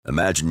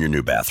Imagine your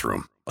new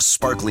bathroom. A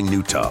sparkling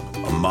new tub,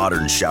 a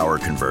modern shower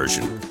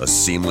conversion, a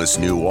seamless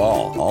new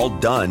wall, all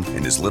done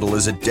in as little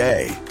as a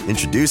day.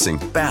 Introducing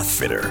Bath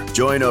Fitter.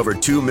 Join over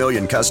 2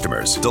 million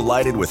customers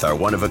delighted with our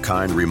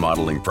one-of-a-kind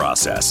remodeling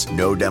process.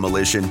 No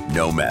demolition,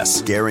 no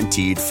mess.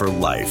 Guaranteed for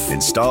life.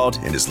 Installed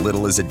in as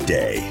little as a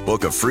day.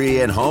 Book a free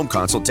in-home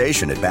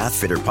consultation at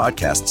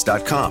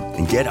bathfitterpodcasts.com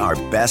and get our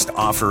best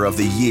offer of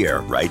the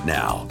year right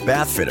now.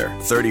 Bath Fitter,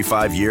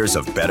 35 years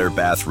of better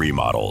bath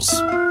remodels.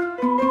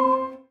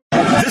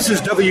 This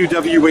is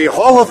WWE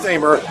Hall of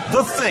Famer,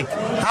 The Think,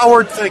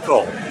 Howard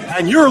Finkel,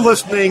 and you're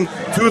listening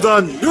to the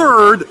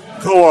Nerd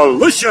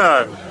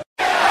Coalition.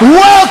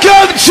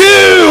 Welcome to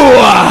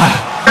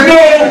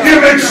No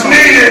Gimmicks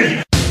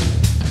Needed.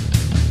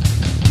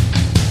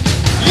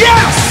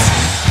 Yes!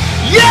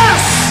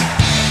 Yes!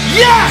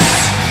 Yes!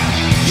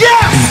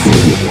 Yes!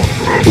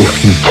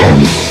 If you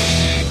can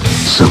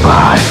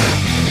survive,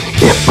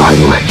 if I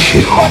let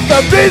you. To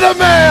be the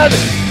man,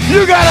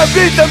 you gotta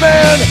beat the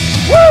man.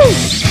 Woo!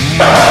 The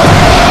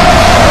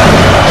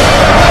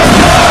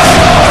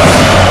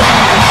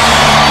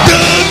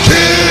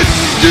kid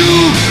do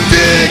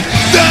dig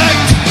that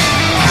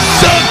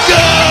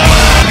sucker.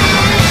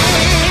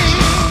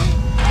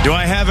 Do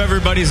I have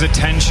everybody's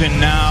attention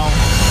now?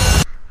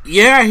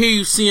 Yeah, I hear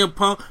you, CM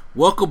Punk.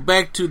 Welcome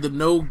back to the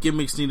No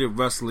Gimmicks Needed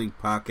Wrestling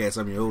Podcast.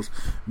 I'm your host,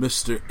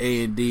 Mr.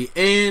 A&D,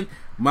 and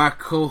my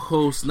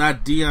co-host,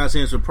 not Dion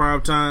Sanders for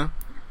Prime Time.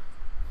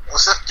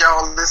 What's up,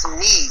 y'all? This is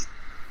me,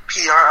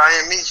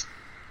 Prime.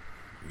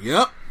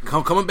 Yep,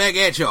 coming back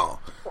at y'all.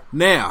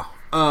 Now,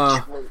 to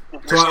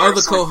our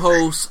other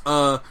co-hosts,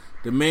 the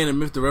man, the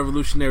myth, the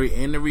revolutionary,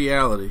 and the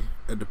reality,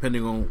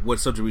 depending on what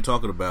subject we're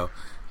talking about,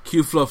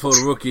 Q-Fluffo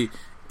the Rookie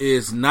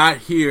is not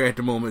here at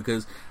the moment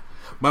because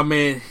my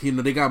man,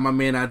 they got my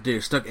man out there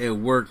stuck at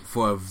work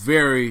for a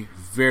very,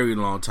 very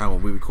long time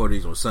when we record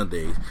these on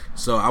Sundays.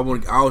 So I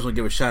always want to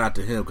give a shout out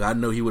to him because I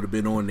know he would have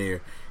been on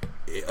here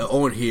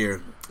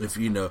if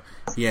he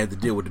had to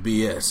deal with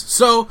the BS.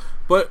 So,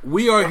 but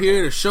we are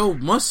here. The show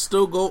must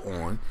still go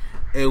on,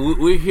 and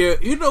we're here.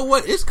 You know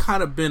what? It's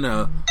kind of been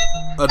a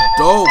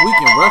dull week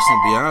in wrestling.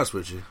 To be honest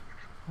with you,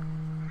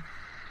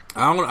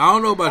 I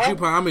don't know about you.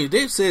 I mean,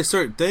 they've said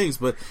certain things,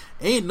 but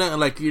ain't nothing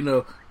like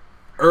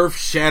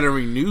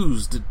earth-shattering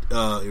news in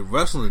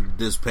wrestling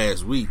this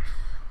past week.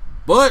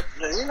 But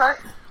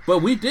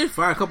we did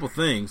find a couple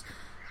things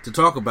to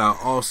talk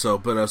about also.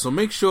 But so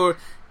make sure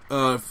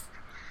if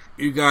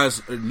you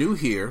guys are new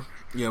here,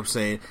 you know what I'm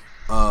saying,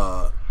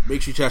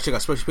 make sure you check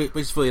out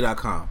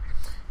SpacesPhilly.com.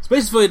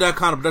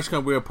 SpacesPhilly.com, the production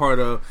company we're a part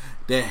of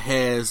that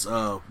has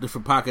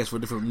different podcasts for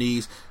different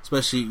needs,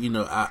 especially,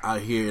 out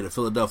here in the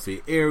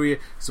Philadelphia area,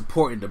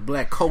 supporting the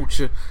black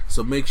culture.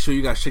 So make sure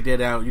you guys check that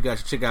out. You guys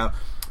should check out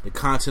the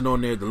content on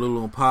there, the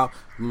Lulu and Pop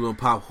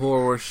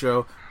Horror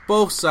Show,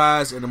 Both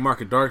Sides, and the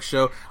Market Dark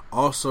Show.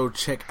 Also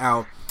check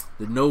out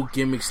the No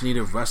Gimmicks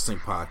Needed Wrestling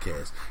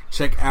Podcast.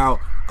 Check out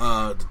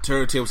the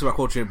Turntable About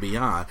Culture and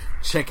Beyond.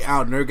 Check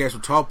out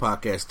Nerdgasm Talk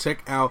Podcast.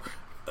 Check out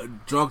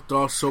Drunk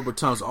Dog Sober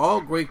Tongues.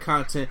 All great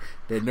content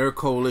that Nerd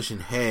Coalition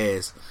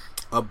has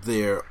up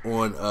there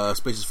on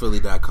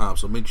spacesphilly.com.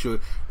 So make sure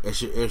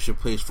it's your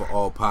place for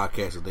all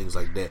podcasts and things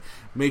like that.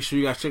 Make sure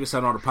you guys check us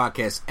out on all the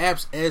podcast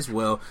apps as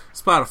well.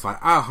 Spotify,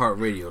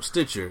 iHeartRadio,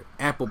 Stitcher,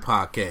 Apple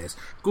Podcasts,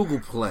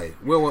 Google Play.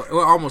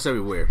 We're almost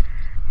everywhere.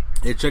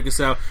 And check us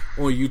out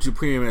on YouTube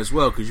Premium as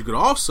well, because you can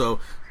also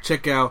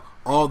check out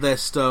all that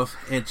stuff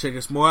and check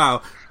us more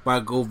out by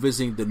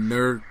visiting the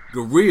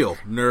real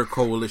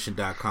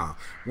nerdcoalition.com.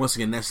 Once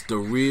again, that's the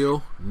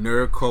real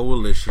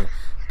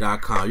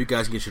nerdcoalition.com. You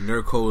guys can get your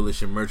Nerd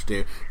Coalition merch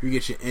there. You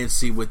get your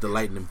NC with the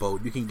lightning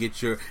bolt. You can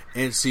get your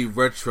NC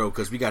retro,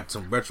 because we got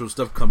some retro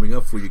stuff coming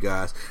up for you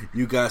guys.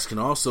 You guys can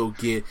also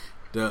get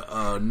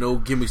the No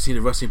Gimmicks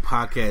Needed Wrestling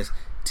Podcast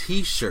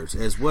t-shirts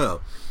as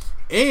well.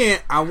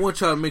 And I want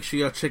y'all to make sure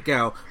y'all check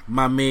out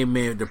my main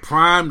man, the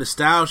Prime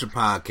Nostalgia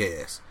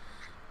Podcast.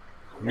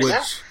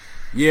 Which,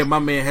 my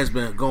man has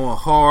been going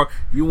hard.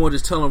 You want to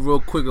just tell them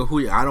real quick of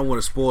I don't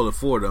want to spoil it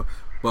for them,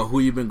 but who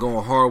you been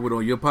going hard with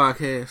on your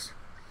podcast?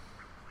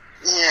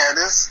 Yeah,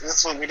 this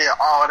week we did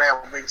all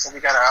that week, so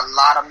we got a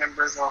lot of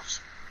members of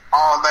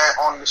all that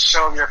on the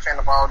show. If you're a fan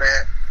of all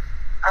that.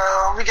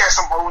 We got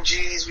some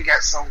OGs, we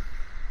got some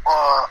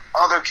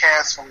other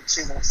casts from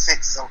season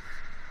 6, so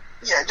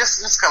yeah,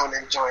 just come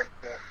and enjoy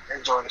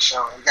the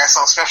show. We got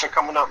something special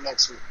coming up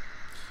next week.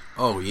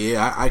 Oh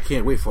yeah, I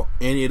can't wait for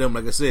any of them.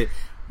 Like I said,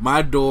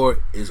 my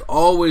door is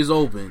always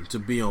open to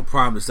be on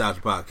Prime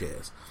Nostalgia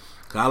Podcast.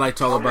 I like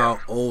talking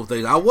about old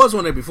things. I was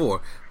on there before,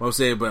 I'm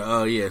saying, but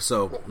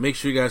so make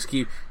sure you guys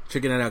keep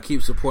checking that out.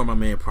 Keep supporting my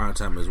man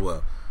Primetime as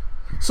well.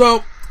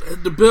 So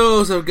the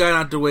bills have gotten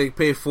out the way,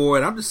 paid for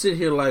it. I'm just sitting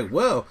here like,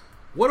 well,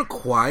 what a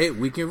quiet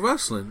week in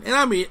wrestling. And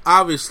I mean,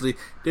 obviously,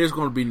 there's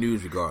going to be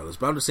news regardless.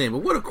 But I'm just saying,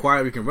 but what a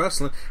quiet week in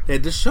wrestling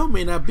that this show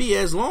may not be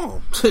as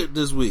long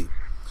this week.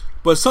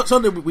 But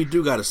something we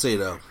do got to say,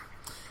 though.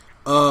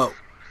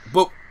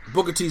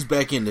 Booker T's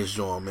back in this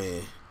joint,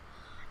 man.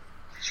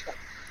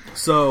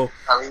 So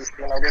I mean,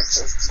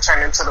 this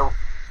turned into the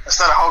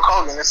Instead of Hulk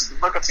Hogan, this is the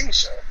Booker T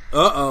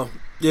show.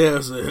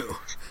 Yeah, so,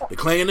 the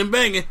clanging and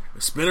banging,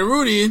 spinning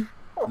Rudy in.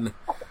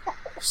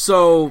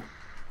 So,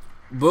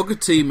 Booker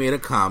T made a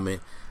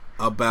comment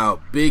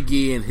about Big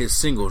E and his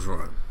singles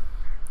run.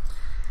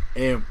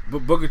 And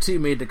Booker T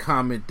made the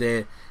comment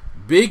that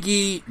Big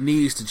E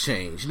needs to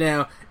change.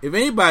 Now, if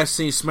anybody's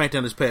seen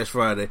SmackDown this past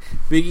Friday,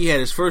 Big E had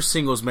his first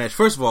singles match.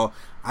 First of all,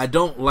 I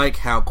don't like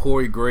how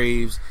Corey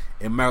Graves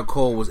and Michael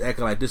Cole was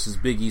acting like this is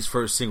Big E's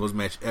first singles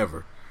match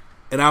ever.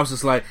 And I was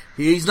just like,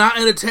 he's not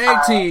in a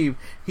tag team.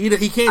 He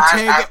can't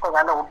tag.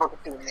 I know what Booker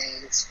T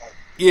means.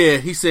 Yeah,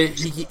 he said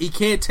he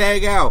can't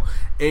tag out.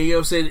 And you know what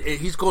I'm saying?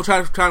 He's going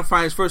to try to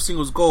find his first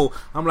singles goal.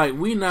 I'm like,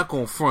 we not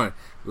going to front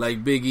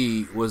like Big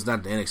E was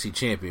not the NXT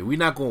champion. We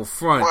not going to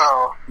front.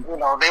 Well, you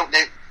know,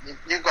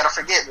 you got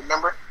to forget,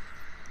 remember?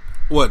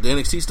 What, the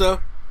NXT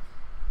stuff?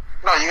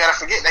 No, you got to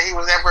forget that he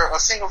was ever a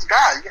singles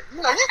guy.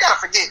 You got to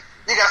forget.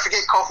 You got to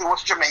forget Kofi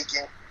was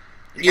Jamaican.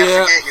 You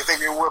got to forget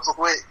Xavier Woods was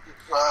with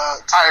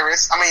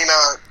Tyrus.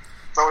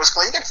 Doris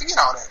Clay. You got to forget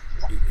all that.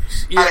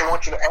 I didn't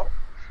want you to add.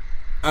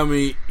 I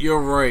mean,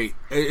 you're right.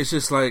 It's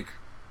just like,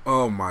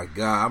 oh my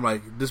god. I'm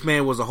like, this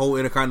man was a whole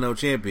Intercontinental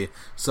champion.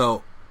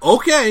 So,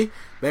 okay.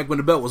 Back when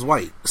the belt was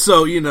white.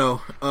 So,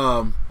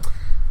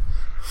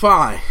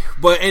 fine.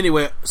 But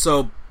anyway,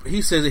 so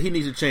he says that he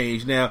needs to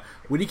change. Now,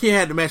 when he can't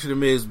have the match with The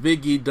Miz,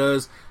 Big E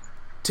does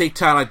take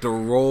time like to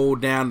roll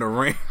down the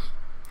ring.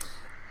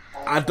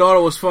 I thought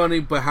it was funny,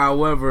 but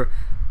however,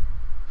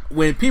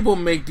 when people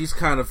make these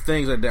kind of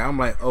things like that, I'm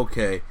like,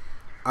 okay,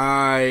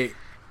 I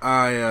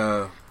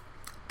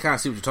kind of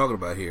see what you're talking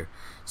about here.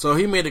 So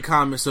he made a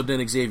comment. So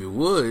then Xavier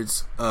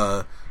Woods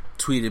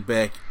tweeted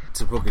back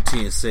to Booker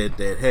T and said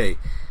that, hey,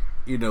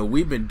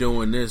 we've been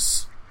doing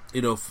this,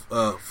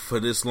 for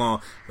this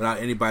long without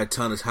anybody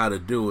telling us how to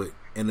do it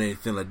and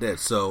anything like that.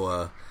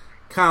 So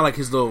kind of like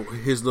his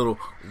little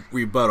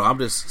rebuttal. I'm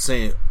just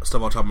saying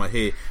stuff on top of my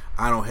head.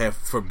 I don't have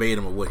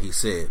verbatim of what he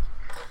said.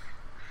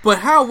 But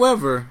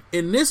however,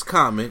 in this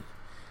comment,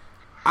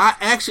 I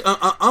actually,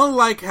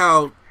 unlike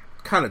how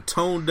kind of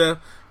tone deaf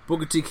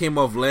Booker T came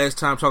off last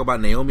time, talking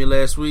about Naomi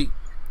last week,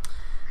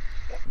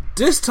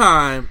 this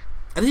time,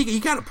 I think he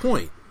got a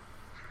point.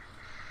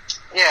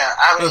 Yeah,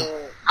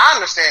 I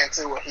understand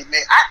too what he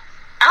meant. I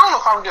don't know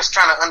if I'm just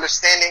trying to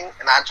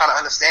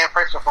understand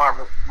first before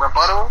I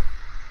rebuttal.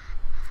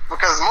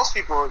 Because most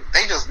people,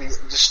 they just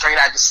straight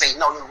out just say,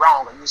 no, you're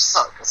wrong or you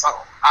suck or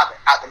something out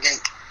the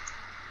gate.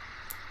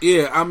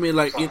 Yeah, I mean,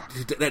 like,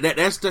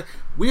 that's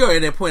we are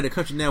at that point in the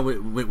country now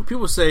when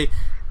people say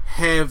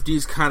have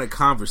these kind of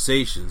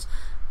conversations.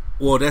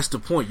 Well, that's the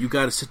point. You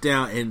got to sit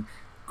down and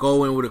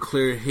go in with a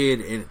clear head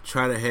and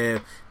try to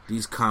have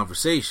these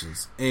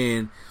conversations.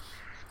 And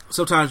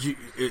sometimes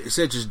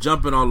instead of just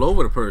jumping all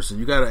over the person,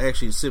 you got to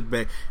actually sit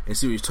back and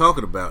see what he's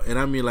talking about. And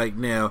I mean, like,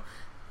 now,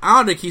 I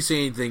don't think he's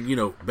saying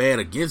anything, bad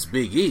against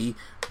Big E,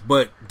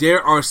 but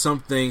there are some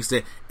things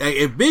that, like,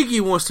 if Big E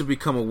wants to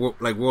become a world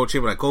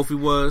champion like Kofi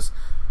was,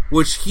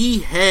 which he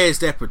has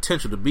that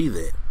potential to be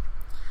that.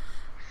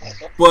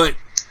 But,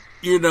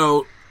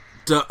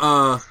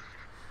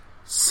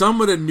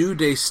 some of the New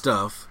Day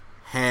stuff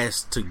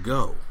has to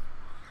go.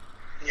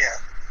 Yeah.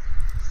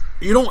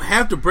 You don't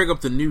have to bring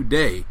up the New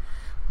Day,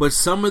 but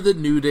some of the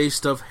New Day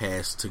stuff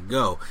has to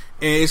go.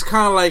 And it's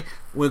kind of like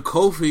when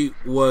Kofi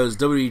was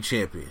WWE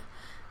champion.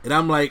 And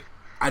I'm like,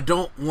 I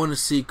don't want to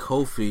see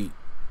Kofi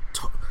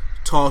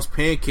toss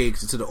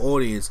pancakes into the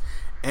audience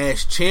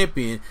as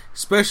champion,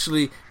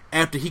 especially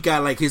after he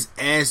got like his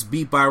ass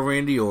beat by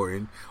Randy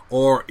Orton,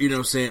 or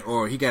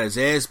or he got his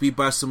ass beat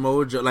by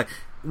Samoa Joe. Like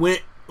when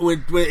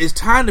it's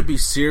time to be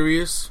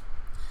serious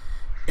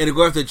and to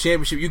go after the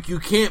championship, you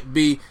can't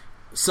be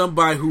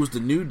somebody who's the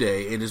New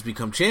Day and just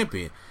become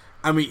champion.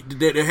 I mean,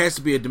 there has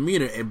to be a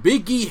demeanor, and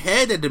Big E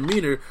had that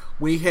demeanor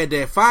when he had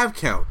that 5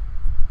 count.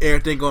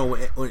 Everything going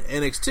with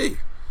NXT.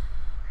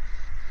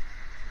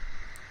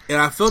 And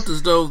I felt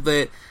as though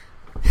that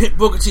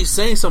Booker T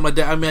saying something like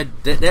that, I mean,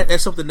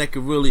 that's something that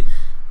could really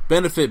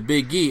benefit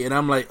Big E. And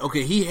I'm like,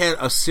 okay, he had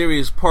a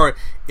serious part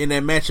in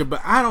that matchup, but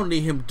I don't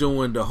need him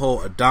doing the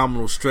whole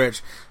abdominal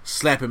stretch,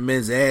 slapping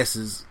men's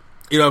asses,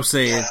 you know what I'm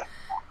saying,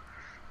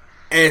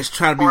 as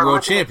trying to be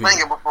world champion.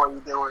 Before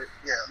you do it.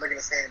 Yeah, look at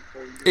his hand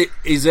before you do it.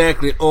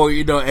 Exactly. Or,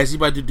 as he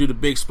about to do the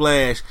big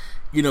splash,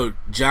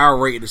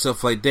 gyrating and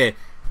stuff like that.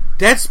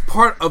 That's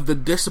part of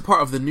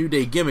the New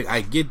Day gimmick. I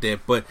get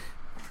that, but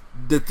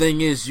the thing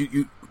is,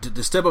 you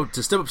to step up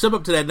to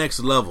that next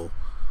level.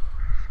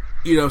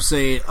 You know what I'm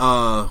saying?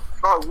 Oh,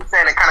 you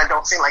saying it kind of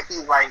don't seem like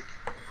he's like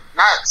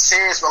not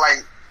serious, but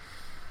like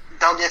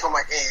don't give him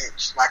an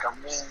edge, like a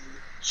mean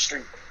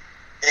street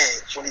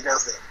edge when he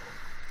does that.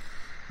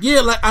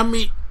 Yeah, like I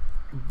mean,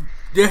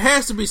 there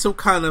has to be some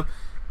kind of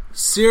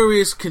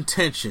serious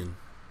contention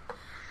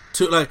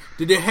to like.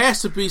 There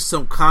has to be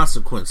some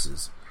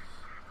consequences.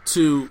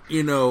 To,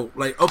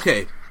 like,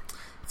 okay,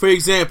 for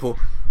example,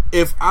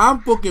 if I'm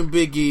booking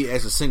Big E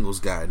as a singles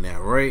guy now,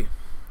 right?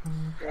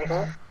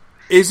 Mm-hmm.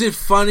 Is it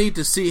funny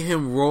to see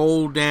him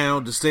roll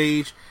down the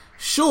stage?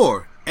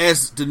 Sure,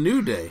 as the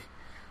New Day.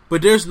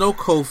 But there's no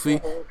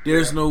Kofi,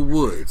 there's no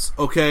Woods,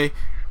 okay?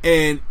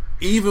 And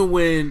even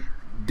when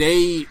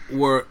they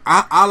were,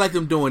 I like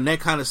them doing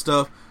that kind of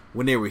stuff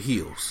when they were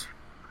heels,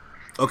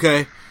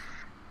 okay?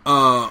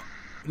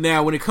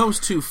 Now, when it comes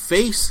to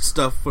face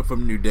stuff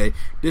from New Day,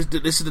 this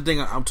is the thing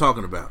I'm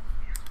talking about.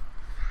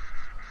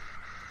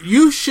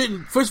 You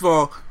shouldn't, first of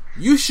all,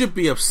 you should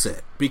be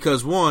upset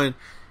because, one,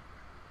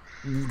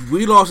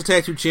 we lost the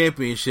tag team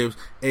championships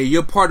and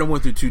your partner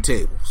went through 2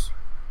 tables.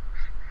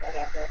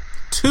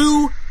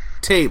 2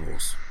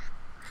 tables.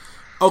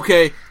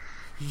 Okay,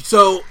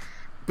 so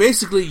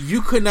basically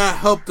you could not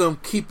help them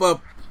keep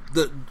up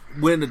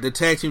win the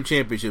tag team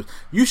championships.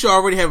 You should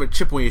already have a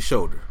chip on your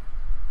shoulder.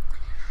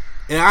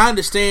 And I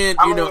understand,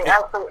 actually,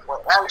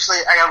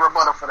 I got a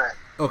rebuttal for that.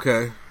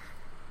 Okay.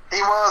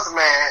 He was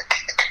mad,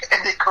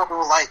 and then Kofi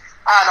was like,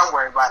 don't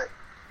worry about it.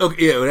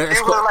 Okay, yeah, that's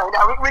he was like,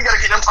 no, we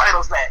gotta get them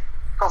titles back.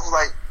 Kofi was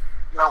like,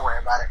 don't worry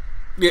about it.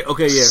 Yeah,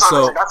 okay, yeah,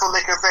 so that's what they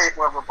can say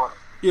for a rebuttal.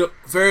 You know,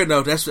 fair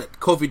enough. That's what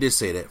Kofi did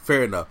say that.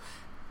 Fair enough.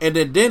 And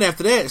then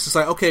after that, it's just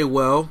like, okay,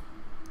 well,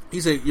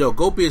 he said, yo,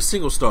 go be a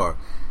single star.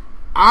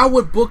 I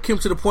would book him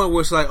to the point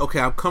where it's like,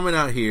 okay, I'm coming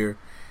out here,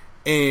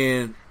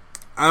 and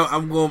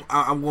I'm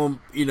going,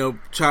 you know,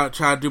 try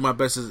to do my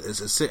best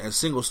as a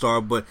single star,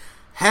 but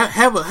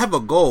have a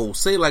goal.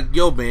 Say like,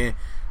 yo, man,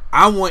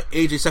 I want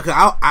AJ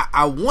Styles.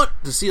 I want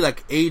to see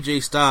like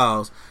AJ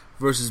Styles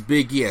versus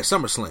Big E at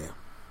SummerSlam.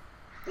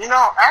 You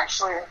know,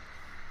 actually,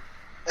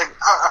 if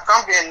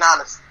I'm being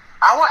honest,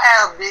 I would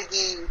have Big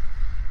E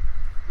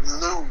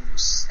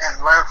lose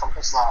and learn from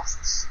his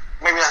losses.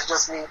 Maybe that's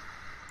just me.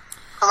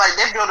 Because like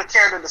they build a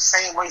character the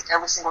same way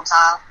every single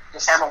time,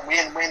 just have him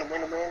win.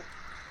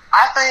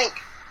 I think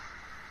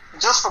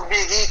just for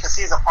Big E, because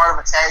he's a part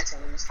of a tag team,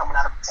 he's coming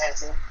out of a tag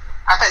team,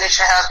 I think they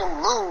should have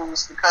him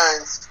lose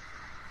because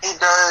he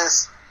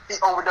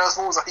overdoes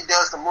moves, or he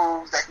does the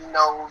moves that he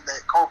knows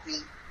that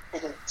Kofi he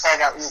can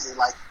tag out easily.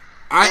 Like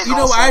I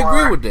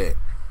agree with that.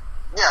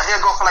 Yeah,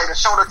 he'll go for like the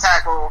shoulder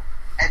tackle,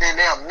 and then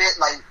they'll miss,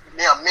 and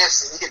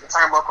he get the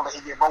turnbuckle, and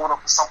he get rolled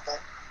up or something,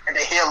 and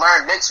then he'll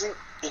learn next week.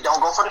 He don't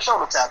go for the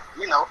shoulder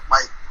tackle, you know,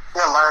 like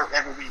he'll learn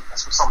every week.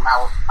 That's something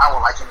I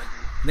would like him to do.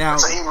 Now,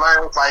 so he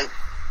learns like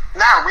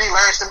not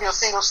relearns to be a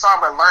single star,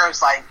 but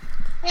learns like,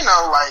 you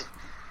know, like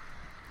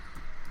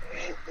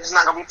he's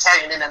not gonna be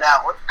tagging in and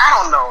out.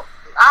 I don't know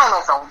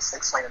if I was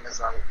explaining this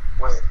right.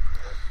 But,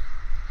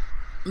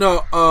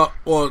 no,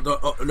 well,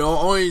 the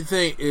only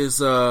thing is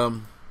that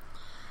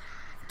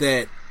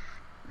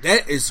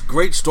is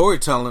great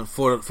storytelling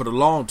for the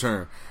long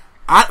term.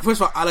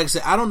 First of all, like I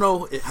said, I don't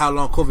know how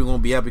long Kofi going to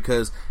be out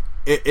because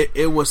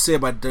it was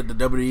said by the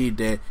WWE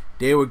that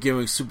they were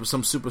giving some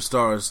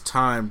superstars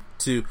time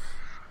to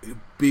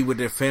be with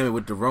their family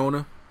with the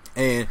Rona,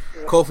 and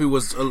Kofi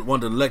was one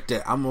to elect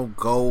that I'm gonna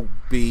go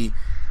be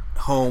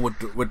home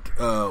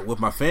with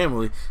my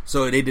family.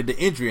 So they did the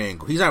injury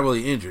angle. He's not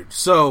really injured,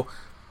 so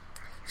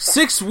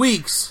 6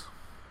 weeks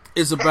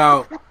is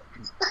about. Did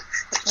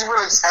you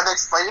really just have to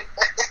explain it?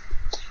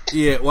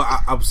 Yeah, well,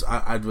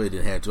 I really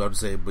didn't have to. I'm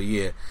just saying, but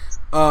yeah.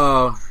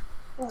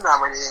 He's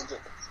not really injured.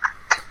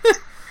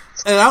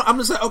 And I'm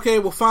just like, okay,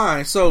 well,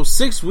 fine. So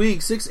 6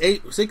 weeks, 6,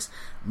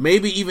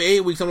 maybe even 8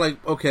 weeks. I'm like,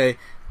 okay,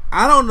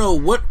 I don't know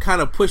what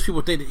kind of push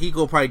people think that he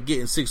go probably get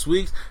in 6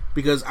 weeks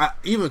because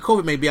even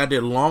Kofi may be out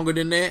there longer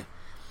than that.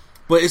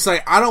 But it's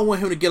like I don't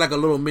want him to get like a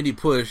little mini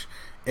push,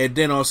 and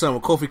then all of a sudden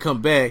when Kofi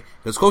come back,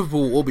 because Kofi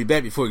will be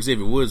back before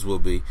Xavier Woods will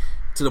be,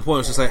 to the point where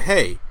it's just like,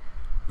 hey,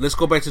 let's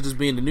go back to this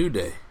being the New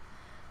Day.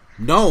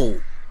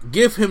 No,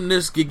 give him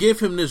this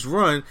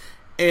run.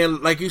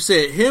 And like you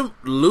said, him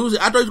losing,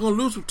 I thought he was going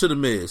to lose to The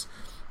Miz.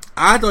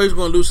 I thought he was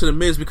going to lose to The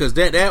Miz because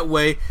that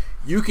way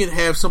you can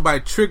have somebody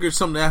trigger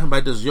something that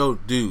somebody does, yo,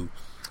 dude,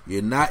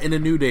 you're not in the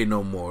New Day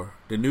no more.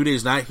 The New Day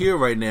is not here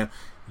right now.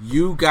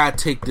 You got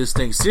to take this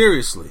thing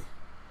seriously.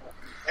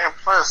 And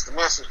plus, The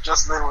Miz was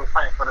just literally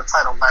fighting for the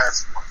title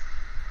last month.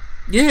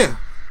 Yeah.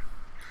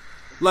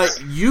 Like,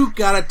 you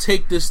got to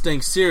take this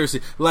thing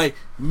seriously. Like,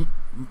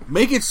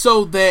 make it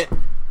so that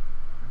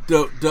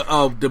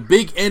the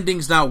big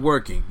ending's not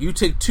working. You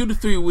take 2 to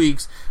 3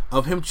 weeks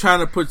of him trying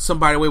to put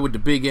somebody away with the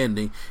big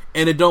ending,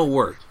 and it don't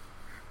work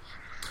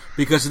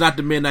because it's not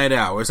the midnight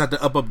hour. It's not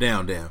the up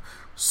down down.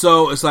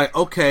 So it's like,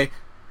 okay,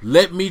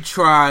 let me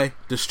try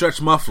the stretch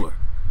muffler.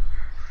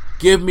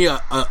 Give me a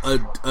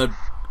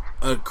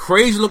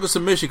crazy looking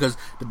submission because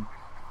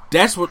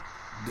that's what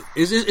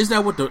isn't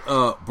that what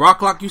the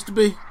Brock Lock used to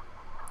be?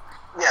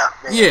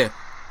 Yeah.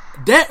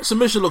 That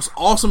submission looks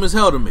awesome as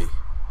hell to me.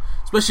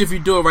 Especially if you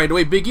do it right. The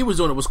way Big E was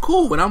doing it was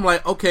cool. And I'm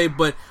like, okay,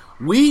 but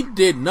we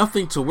did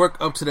nothing to work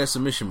up to that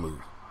submission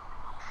move.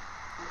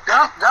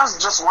 That's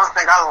just one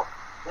thing.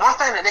 One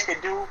thing that they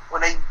could do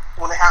when they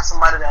have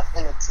somebody that's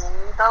in a team,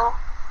 though,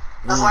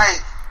 is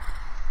like,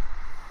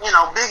 you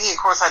know, Big E, of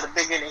course, had the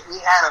big ending. He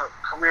had a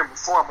career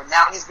before, but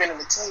now he's been in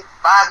the team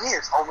 5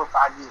 years, over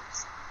 5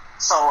 years.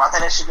 So I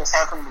think they should just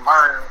have him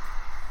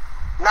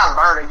not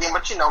learn again,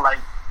 but, you know, like,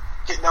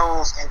 get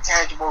those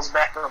intangibles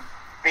back of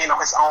being on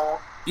his own.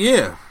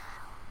 Yeah.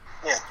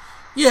 Yeah.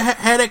 Yeah,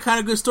 had that kind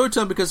of good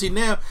storytelling because if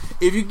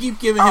you keep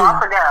giving him... I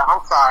forgot.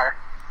 I'm sorry.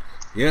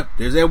 Yep,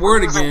 there's that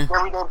word again.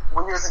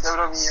 We're using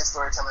WWE and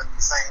storytelling in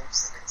the same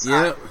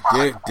Yep,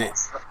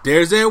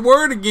 there's that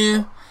word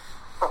again.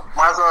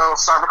 Might as well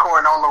start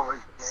recording all over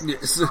again.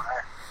 Yes.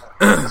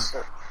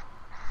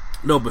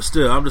 No, but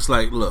still, I'm just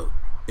like, look,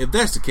 if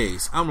that's the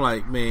case, I'm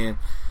like, man,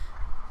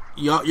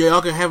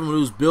 y'all can have him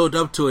lose, build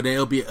up to it, and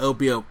it'll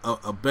be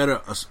a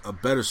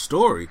better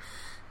story.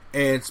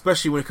 And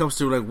especially when it comes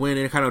to like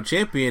winning kind of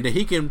champion, that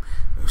he can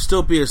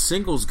still be a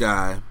singles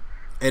guy,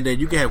 and then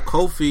you can have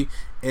Kofi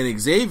and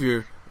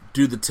Xavier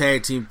do the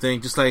tag team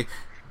thing, just like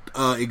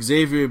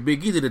Xavier and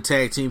Big E did the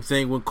tag team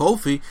thing when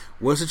Kofi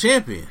was the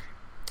champion.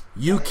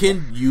 You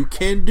can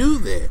do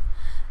that,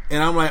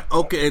 and I'm like,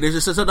 okay.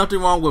 There's just nothing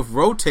wrong with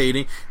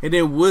rotating, and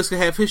then Woods can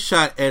have his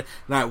shot at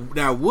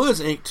now. Woods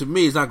ain't, to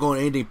me, is not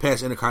going anything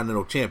past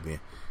Intercontinental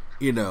Champion,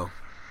 you know.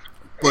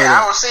 But,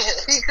 I would say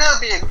he could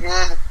be a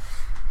good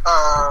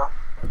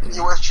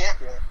U.S.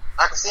 champion.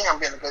 I can see him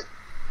being a good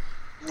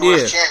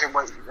U.S. champion,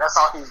 but that's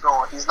all he's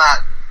going. He's not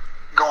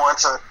going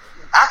to.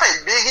 I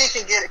think Big E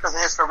can get it because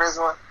of his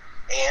charisma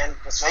and,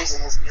 let's face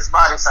it, his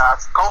body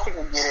size. Kofi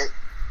can get it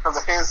because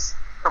of his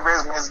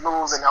charisma, his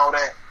moves, and all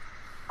that.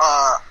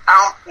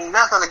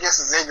 Nothing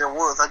against Xavier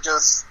Woods.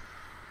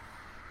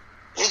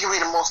 He can be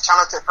the most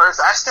talented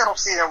person. I still don't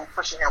see them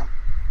pushing him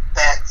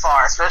that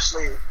far,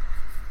 especially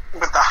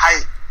with the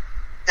height.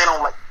 They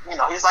don't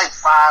he's like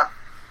 5.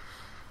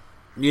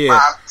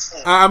 Yeah,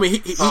 5'10". I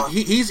mean,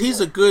 he's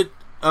a good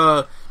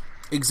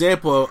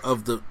example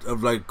of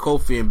like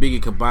Kofi and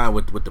Biggie combined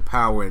with the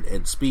power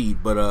and speed,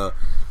 but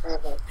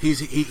he's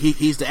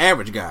the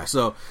average guy.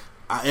 So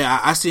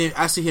I see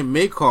him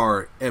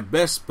mid-card at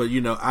best, but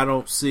I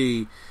don't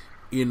see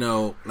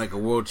like a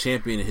world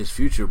champion in his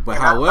future. But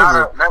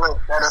however,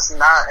 that is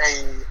not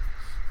a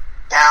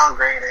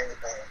downgrade or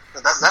anything.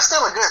 That's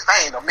still a good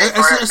thing.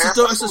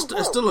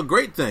 It's still a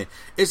great thing.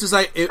 It's just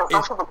like some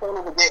people can't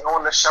even get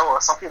on the show, or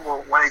some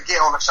people when they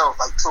get on the show, it's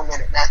like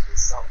 2-minute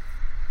matches. So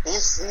he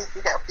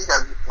got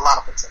a lot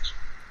of potential.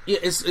 Yeah,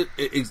 it's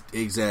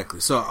exactly.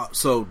 So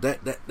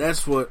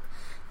that's what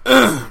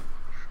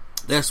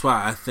that's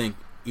why I think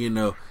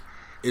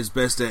it's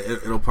best that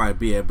it'll probably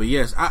be at. But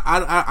yes,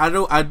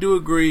 I do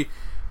agree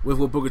with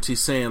what Booker T's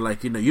saying.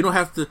 Like you don't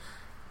have to.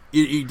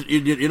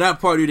 You're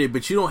not part of New Day,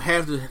 but you don't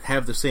have to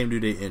have the same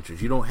New Day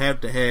entrance. You don't have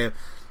to have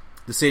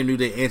the same New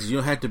Day entrance. You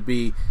don't have to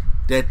be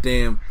that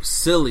damn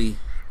silly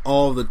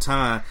all the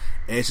time.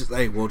 And it's just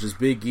like, well, just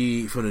Big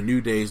E from the New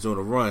Day is doing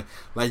a run.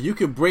 Like, you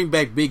can bring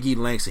back Big E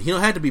Langston. He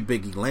don't have to be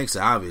Big E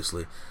Langston,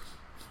 obviously.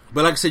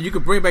 But like I said, you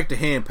can bring back the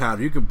hand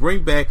pounder. You can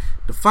bring back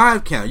the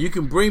 5 count. You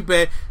can bring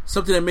back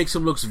something that makes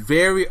him look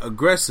very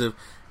aggressive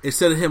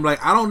instead of him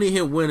like, I don't need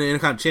him winning the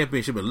Intercontinental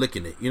Championship and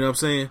licking it. You know what I'm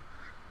saying?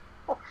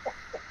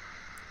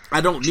 I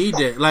don't need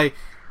that. Like,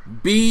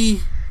 be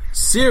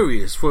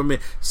serious for a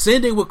minute.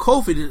 Same thing with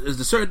Kofi. There's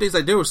the certain things,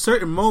 like there were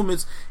certain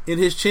moments in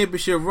his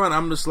championship run,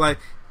 I'm just like,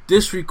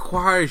 this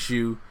requires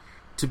you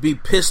to be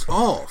pissed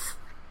off.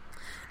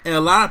 And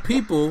a lot of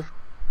people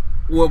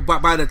were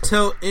by the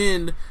tail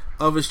end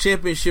of his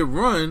championship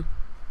run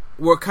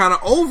were kind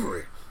of over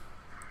it.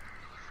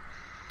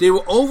 They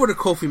were over the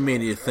Kofi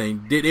Mania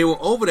thing. They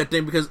were over that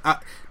thing because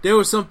there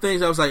were some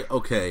things I was like,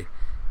 okay,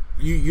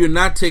 you're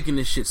not taking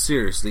this shit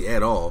seriously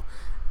at all.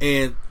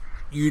 And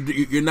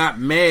you're not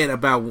mad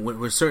about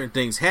when certain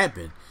things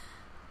happen.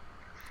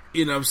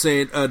 You know what I'm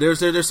saying?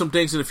 There's some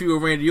things in the feud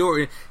with Randy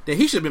Orton that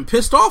he should have been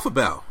pissed off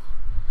about.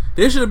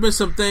 There should have been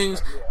some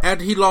things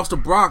after he lost to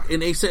Brock,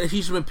 and they said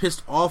he should have been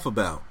pissed off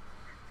about.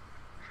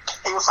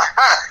 He was like,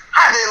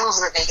 I didn't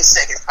lose it in 8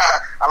 seconds.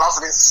 I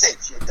lost it in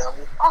 6, you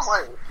dummy. I was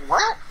like,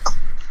 what?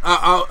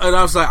 And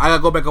I was like, I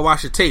gotta go back and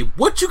watch the tape.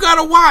 What you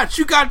gotta watch?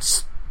 You got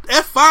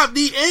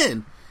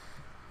F5DN.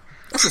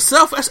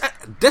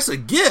 That's a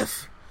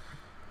GIF.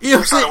 You know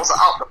what I'm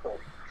saying?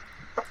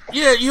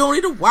 Yeah, you don't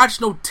need to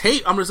watch no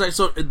tape. I'm just like,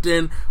 so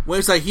then when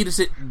it's like he just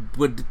said,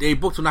 but they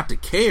booked him not to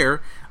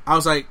care. I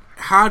was like,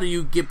 how do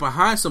you get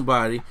behind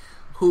somebody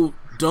who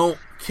don't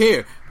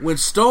care? When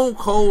Stone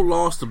Cold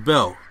lost the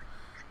belt,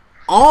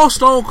 all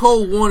Stone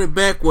Cold wanted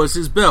back was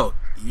his belt.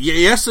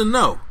 Yes or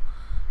no?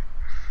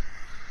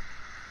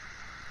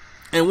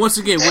 And once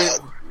again,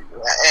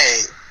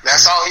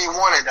 that's all he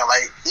wanted though.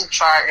 Like, he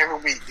tried every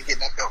week to get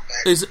that belt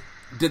back.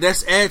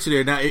 That's add to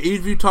there. Now,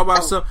 if you talk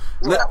about something,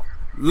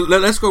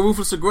 let's go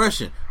ruthless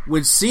aggression.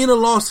 When Cena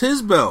lost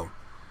his belt,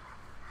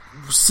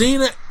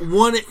 Cena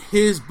wanted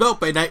his belt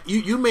back. Now,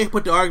 you may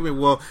put the argument,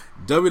 well,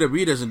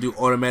 WWE doesn't do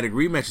automatic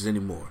rematches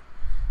anymore.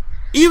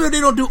 Even if they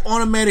don't do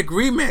automatic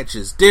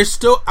rematches, there's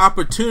still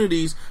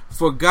opportunities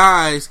for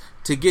guys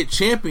to get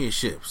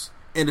championships.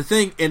 And the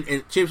thing, and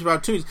championship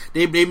opportunities,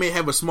 they may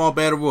have a small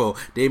battle royal.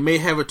 They may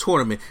have a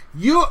tournament.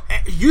 You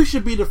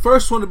should be the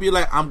first one to be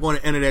like, I'm going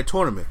to enter that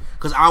tournament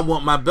because I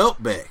want my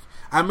belt back.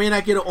 I may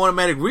not get an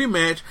automatic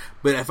rematch,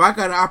 but if I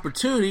got an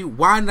opportunity,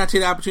 why not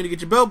take the opportunity to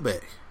get your belt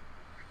back?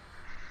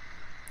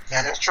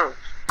 Yeah, that's true.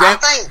 I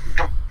think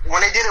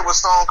when they did it with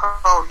Stone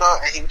Cold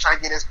and he was trying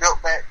to get his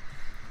belt back,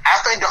 I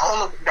think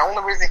the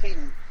only reason he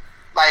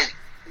like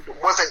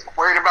wasn't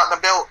worried about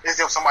the belt is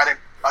if somebody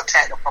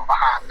attacked him from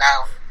behind.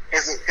 Now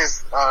his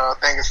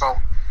thing is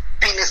from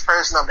beating this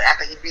person up.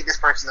 After he beat this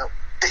person up,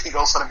 then he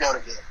goes for the belt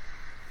again.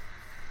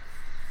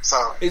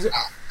 So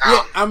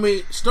I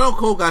mean, Stone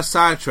Cold got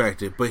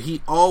sidetracked, but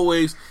he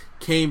always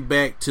came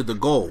back to the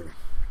goal.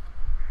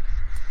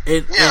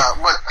 But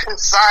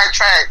his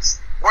sidetracks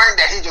weren't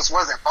that he just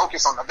wasn't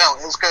focused on the belt.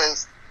 It was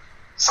because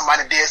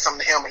somebody did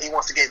something to him and he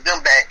wants to get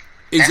them back.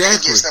 Exactly.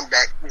 And he gets them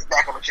back. He's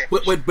back on the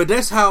championship. But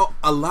that's how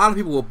a lot of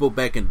people were built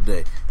back in the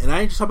day. And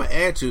I ain't just talking about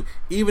attitude.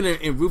 Even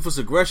in Ruthless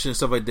Aggression and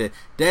stuff like that.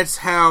 That's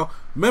how.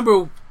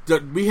 Remember,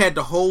 we had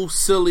the whole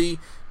silly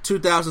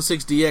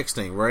 2006 DX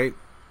thing, right?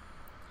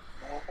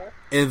 Mm-hmm.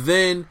 And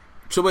then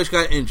Triple H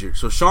got injured.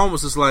 So Shawn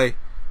was just like,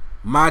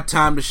 my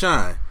time to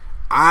shine.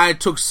 I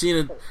took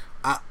Cena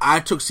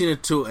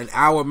to an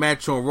hour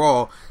match on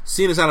Raw.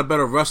 Cena's not a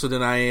better wrestler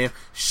than I am.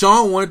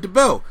 Shawn wanted the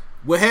belt.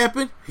 What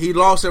happened? He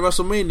lost at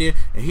WrestleMania,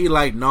 and he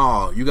like,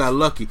 nah, you got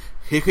lucky.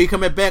 He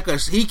coming back.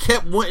 He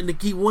kept wanting to.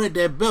 He wanted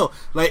that belt.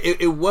 Like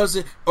it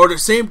wasn't. Or the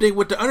same thing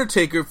with the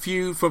Undertaker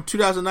feud from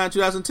 2009,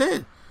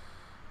 2010.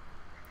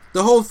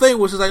 The whole thing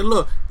was just like,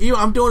 look,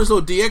 I'm doing this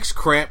little DX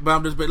crap,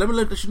 but let me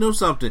let you know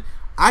something.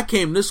 I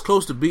came this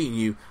close to beating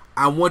you.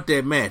 I want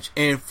that match,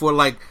 and for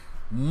like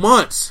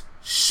months,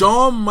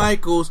 Shawn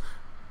Michaels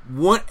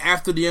went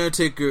after the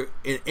Undertaker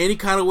in any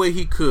kind of way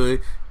he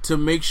could to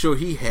make sure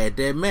he had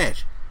that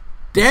match.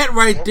 That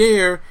right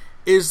there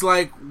is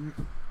like,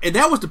 and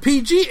that was the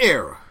PG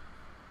era.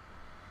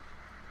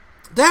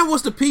 That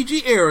was the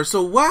PG era.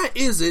 So why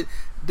is it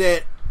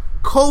that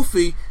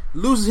Kofi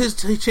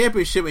loses his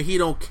championship and he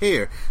don't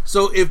care?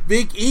 So if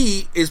Big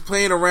E is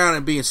playing around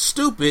and being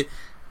stupid,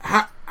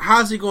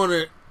 how's he going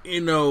to,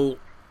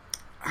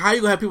 how are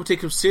you going to have people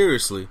take him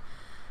seriously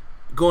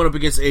going up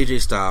against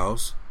AJ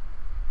Styles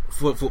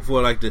for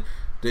like the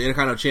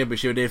Intercontinental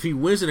Championship? And then if he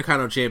wins the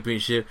Intercontinental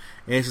Championship,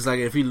 and it's just like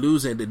if he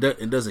loses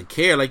and doesn't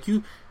care, like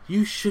you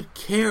should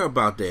care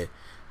about that.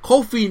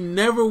 Kofi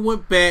never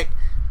went back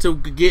to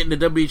getting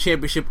the WWE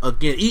Championship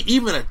again. He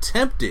even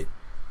attempted,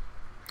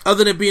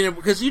 other than being,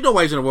 because you know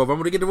why he's in the Royal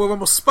Rumble, to get the Royal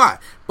Rumble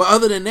spot. But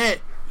other than that,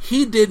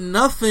 he did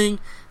nothing.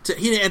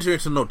 He didn't enter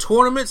into no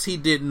tournaments. He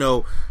did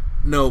no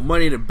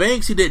Money in the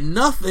Banks. He did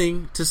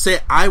nothing to say,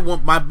 I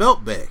want my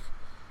belt back.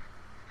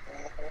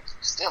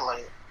 Still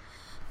ain't.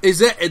 Is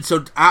that, and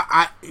so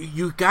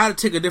you got to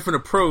take a different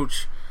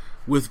approach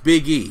with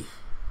Big E.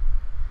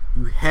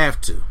 You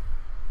have to.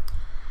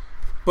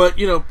 But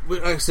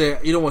like I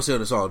said, you don't want to say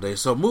this all day.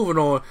 So moving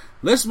on,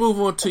 let's move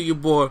on to your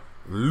boy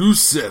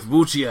Rusev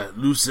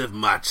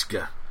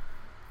Machka.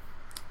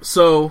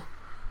 So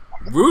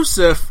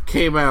Rusev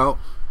came out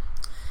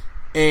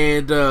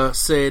and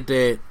said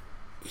that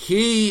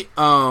he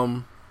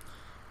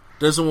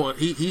doesn't want.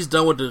 He's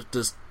done with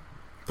this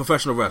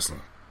professional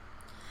wrestling.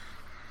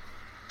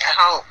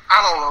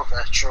 I don't know if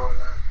that's true or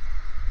not.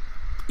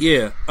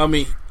 Yeah, I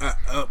mean,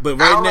 but right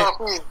now, I don't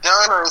know if he's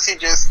done or is he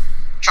just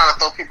trying to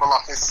throw people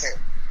off his scent.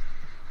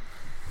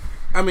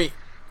 I mean,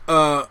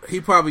 he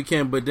probably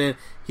can, but then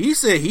he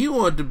said he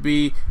wanted to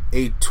be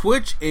a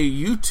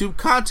YouTube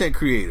content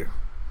creator.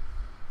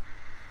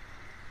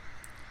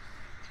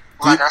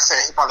 Like I said,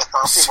 he probably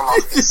throw people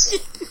off his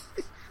scent.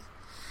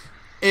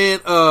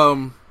 And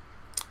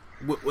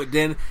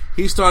then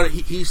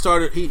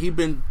he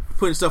been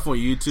putting stuff on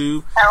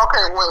YouTube.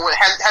 Okay, wait.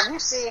 Have you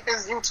seen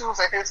his YouTubes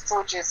and his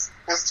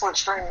Twitch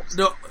streams?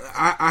 No,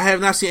 I have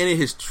not seen any of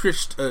his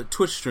Twitch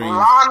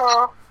streams.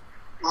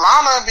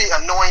 Lana be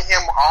annoying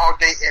him all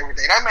day, every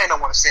day. That man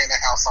don't want to stay in that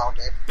house all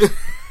day.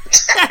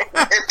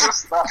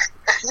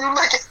 You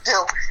look at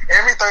him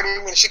every 30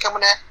 minutes. She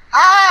coming there,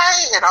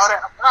 hi, and all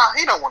that.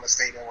 He don't want to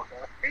stay there with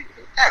her.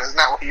 That is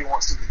not what he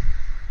wants to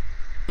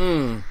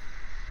do.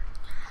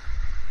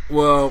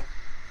 Well,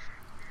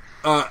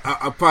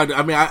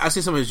 I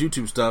see some of his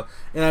YouTube stuff,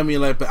 and I mean,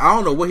 like, but I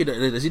don't know what he does.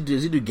 Does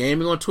he do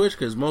gaming on Twitch?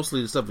 Because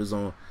mostly the stuff is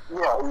on.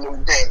 Yeah,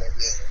 gaming.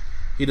 Yeah.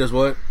 He does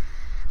what?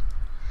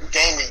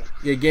 Gaming.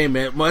 Yeah,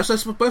 gaming. Well,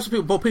 that's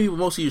people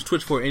mostly use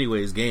Twitch for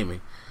anyway, is gaming.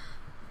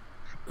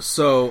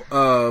 So,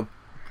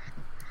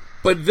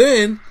 but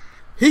then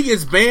he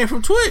gets banned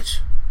from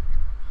Twitch.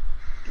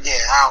 Yeah,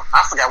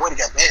 I forgot what he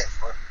got banned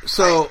for.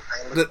 So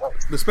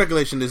the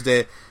speculation is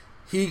that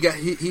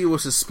he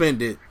was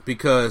suspended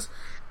because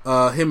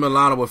him and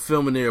Lana were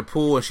filming near a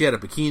pool and she had a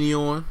bikini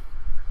on.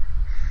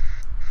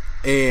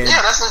 And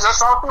yeah,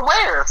 that's all he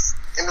wears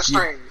in the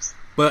streams.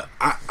 But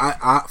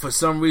I for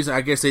some reason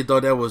I guess they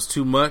thought that was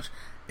too much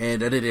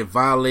and that it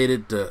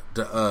violated the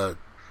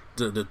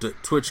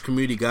Twitch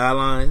community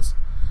guidelines.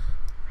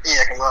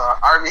 Yeah, because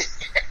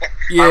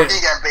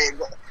RV got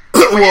banned.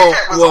 Well,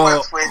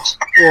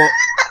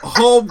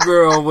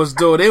 Homegirl was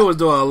doing. They was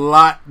doing a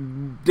lot.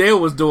 They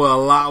was doing a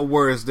lot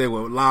worse than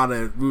what Lana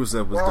and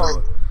Rusev was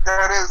doing.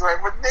 That is right,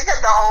 but they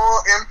got the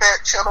whole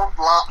Impact channel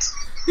blocked.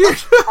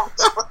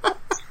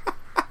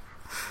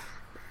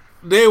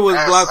 They was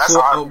blocked for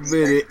a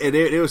minute, and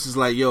it was just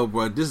like, "Yo,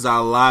 bro, this is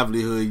our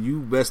livelihood.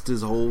 You messed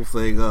this whole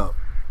thing up."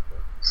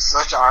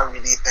 Such an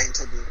RVD thing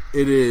to do.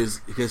 It is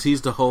because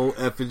he's the whole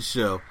effing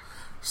show.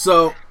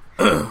 So,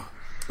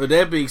 with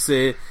that being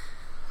said,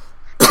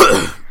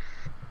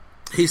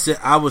 he said,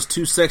 I was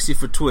too sexy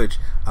for Twitch.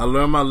 I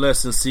learned my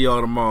lesson. See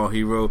y'all tomorrow,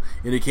 he wrote,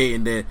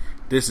 indicating that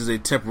this is a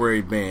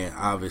temporary ban,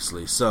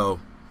 obviously. So,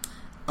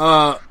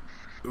 I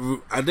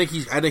think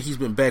he's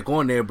been back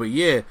on there, but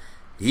yeah,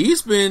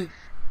 he's been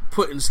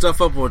putting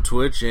stuff up on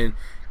Twitch and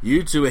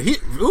YouTube. And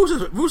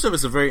Rusev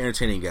is a very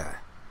entertaining guy.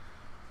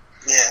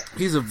 Yeah,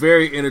 he's a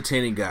very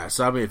entertaining guy.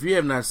 So I mean, if you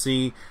have not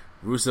seen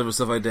Rusev and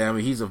stuff like that, I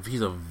mean, he's a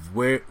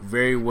very,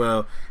 very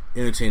well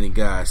entertaining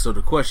guy. So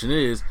the question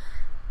is,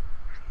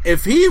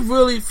 if he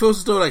really feels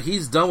as though like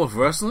he's done with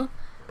wrestling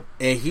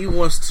and he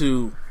wants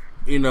to,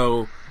 you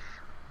know,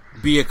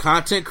 be a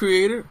content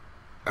creator,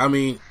 I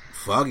mean,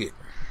 fuck it.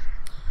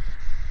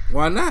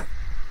 Why not?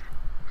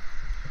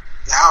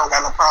 I don't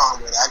got no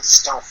problem with it. I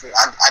just don't feel.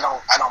 I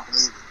don't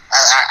believe it.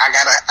 I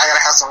gotta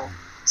have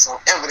some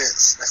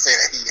evidence that say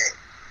that he ain't.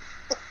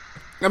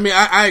 I mean,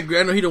 I agree.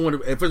 I know he don't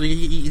want to. First of all,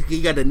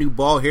 he got that new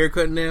bald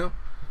haircut now.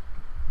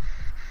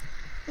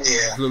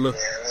 Yeah,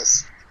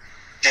 that's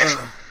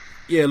different.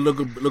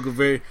 Look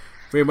very,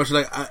 very much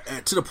like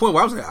to the point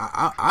where I was like,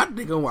 I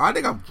think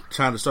I'm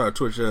trying to start a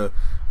Twitch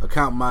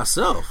account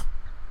myself.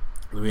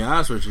 To be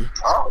honest with you.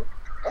 Oh,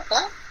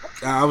 okay.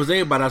 I was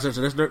thinking about that.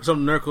 That's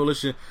something Nerd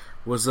Coalition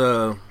was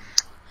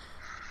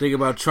thinking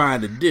about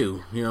trying to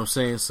do. You know what I'm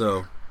saying?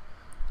 So,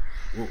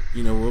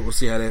 we'll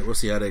see how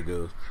that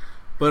goes.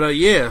 But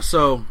yeah,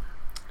 so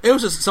it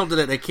was just something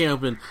that came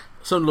up and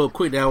something a little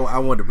quick that I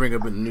wanted to bring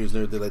up in the news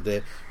and everything like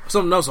that.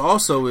 Something else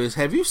also is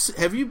have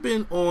you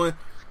been on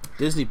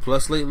Disney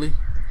Plus lately?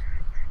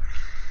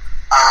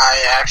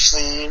 I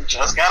actually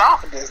just got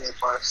off of Disney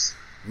Plus.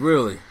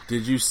 Really?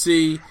 Did you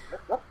see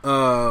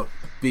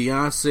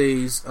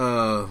Beyonce's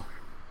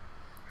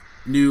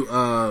new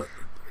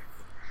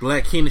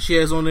Black King that she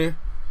has on there?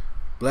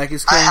 Black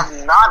is King? I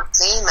have not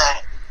seen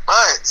that,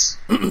 but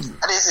I didn't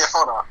see a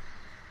photo.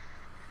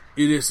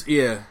 It is,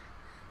 yeah.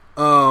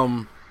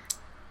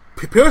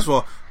 First of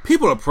all,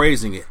 people are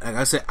praising it. Like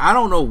I said, I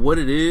don't know what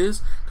it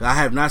is, because I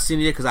have not seen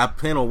it yet, because I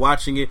plan on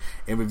watching it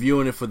and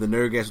reviewing it for the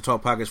Nerdgasm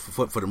Talk podcast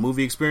for the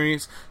movie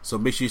experience. So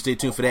make sure you stay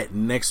tuned for that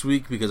next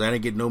week, because I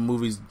didn't get no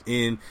movies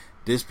in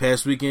this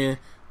past weekend.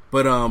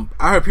 But I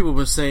heard people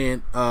been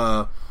saying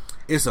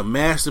it's a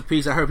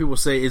masterpiece. I heard people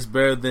say it's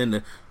better than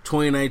the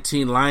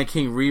 2019 Lion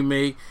King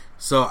remake.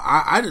 So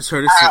I just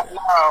heard it.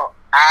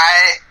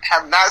 I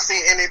have not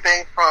seen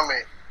anything from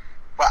it,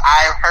 but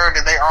I've heard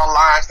that there are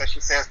lines that she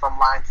says from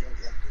Lion King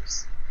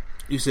Empress.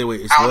 You say,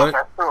 wait, it's I don't what? know if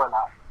that's true or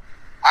not.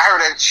 I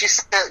heard that she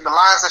said the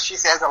lines that she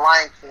says in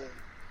Lion King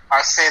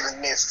are said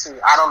in this too.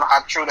 I don't know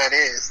how true that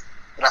is,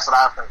 but that's what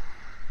I've heard.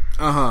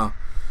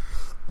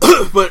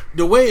 But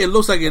the way it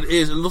looks like it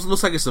is, it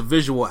looks like it's a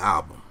visual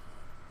album.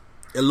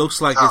 It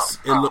looks like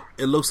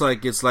it looks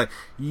like it's like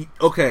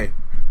okay.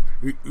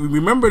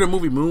 Remember the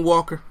movie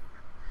Moonwalker?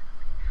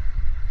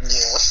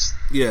 Yes.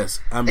 Yes.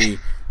 I mean,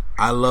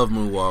 I love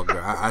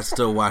Moonwalker. I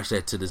still watch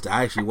that to this day.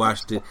 I actually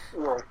watched it.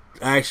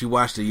 I actually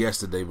watched it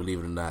yesterday, believe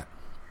it or not.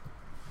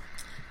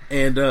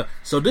 And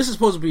so this is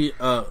supposed to be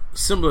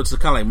similar to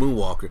kind of like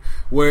Moonwalker,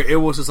 where it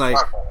was just like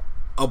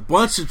a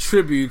bunch of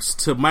tributes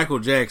to Michael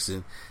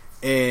Jackson.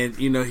 And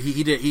he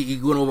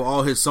went over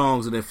all his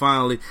songs, and then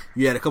finally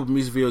you had a couple of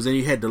music videos, and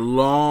you had the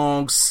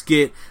long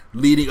skit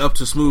leading up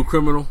to Smooth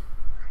Criminal.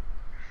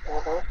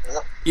 Mm-hmm,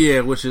 yep. Yeah,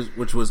 which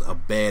was a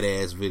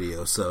badass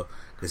video. So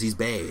because he's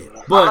bad,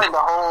 but I think the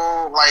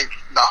whole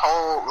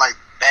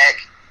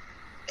back.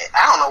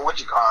 I don't know what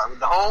you call it. But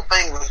the whole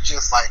thing was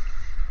just like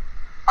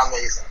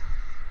amazing.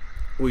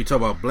 What you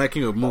talking about, Black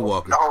King or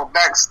Moonwalker? The whole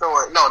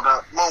backstory. No,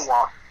 the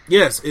Moonwalker.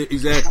 Yes,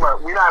 exactly.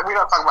 We're not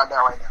talking about that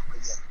right now.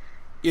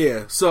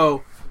 Yeah,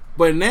 so,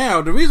 but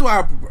now, the reason why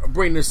I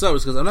bring this up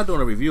is because I'm not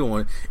doing a review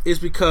on it, is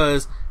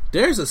because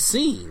there's a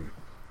scene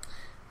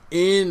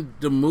in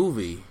the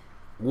movie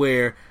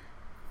where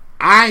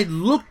I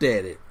looked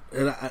at it,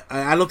 and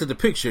I looked at the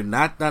picture,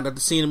 not at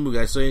the scene in the movie,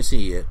 I still ain't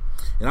seen it yet,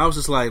 and I was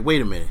just like,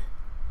 wait a minute,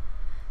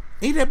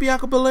 ain't that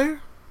Bianca Belair?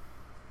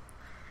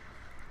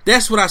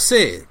 That's what I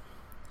said,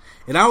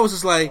 and I was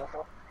just like,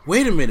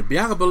 wait a minute,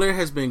 Bianca Belair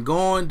has been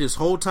gone this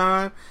whole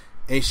time,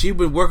 and she's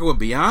been working with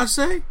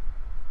Beyonce?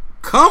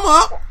 Come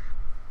up,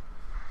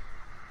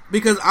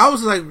 because I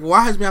was like,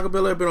 why has Bianca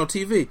Belair been on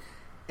TV?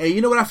 And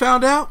you know what I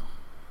found out?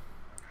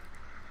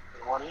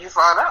 What did you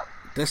find out?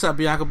 That's not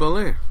Bianca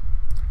Belair.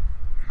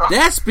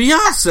 That's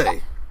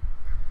Beyonce.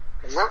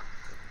 Yep.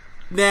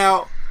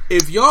 Now,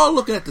 if y'all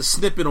looking at the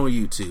snippet on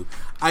YouTube,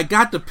 I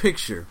got the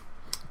picture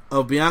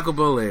of Bianca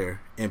Belair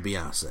and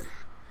Beyonce.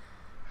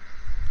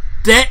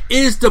 That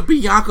is the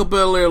Bianca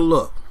Belair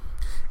look.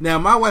 Now,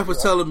 my wife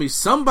was telling me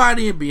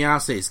somebody in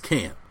Beyonce's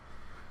camp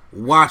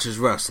watches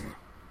wrestling.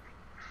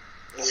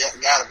 Yeah,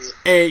 gotta be.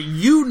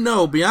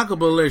 And Bianca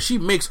Belair, she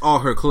makes all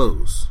her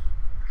clothes.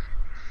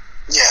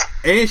 Yeah.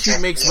 And she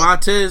makes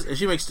Montez, and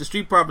she makes the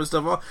Street Profit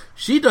stuff.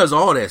 She does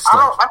all that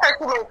stuff. I think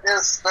she makes their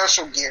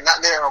special gear,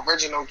 not their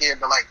original gear,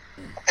 but like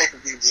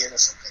pay-per-view gear or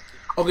something.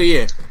 Okay,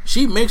 yeah.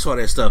 She makes all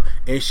that stuff.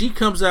 And she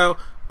comes out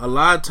a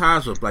lot of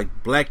times with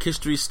like Black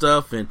History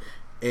stuff and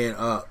and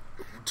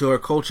to her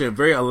culture and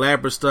very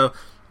elaborate stuff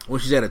when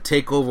she's at a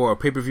takeover or a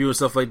pay-per-view and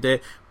stuff like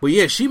that. But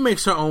yeah, she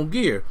makes her own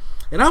gear.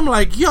 And I'm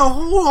like, yo,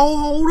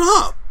 hold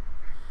up.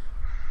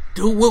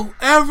 Dude,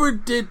 whoever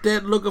did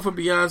that looking for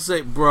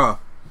Beyonce, bruh,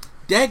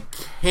 that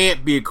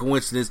can't be a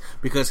coincidence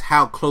because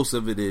how close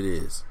of it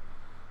is.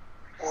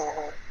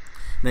 Mm-hmm.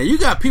 Now, you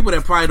got people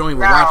that probably don't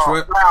even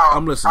watch.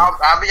 I'm listening.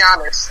 I'll be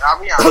honest.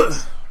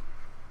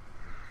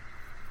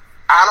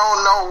 I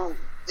don't know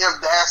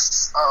if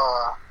that's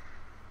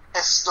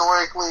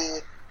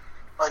historically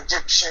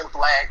Egyptian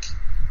black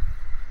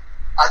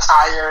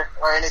attire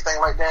or anything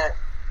like that.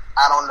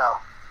 I don't know.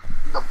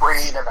 The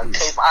braid and the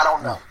cape, I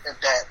don't know if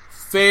that.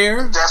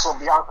 Fair. That's what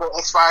Bianca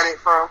inspired it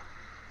from.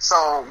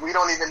 So we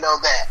don't even know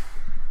that.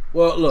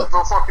 Well, look.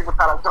 Before people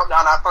try to jump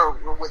down our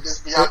throat with this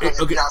Bianca and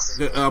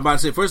Beyonce. I'm about to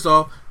say, first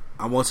off,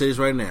 I won't say this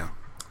right now.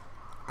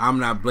 I'm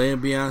not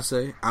blaming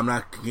Beyonce. I'm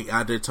not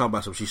out there talking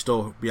about she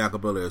stole Bianca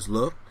Belair's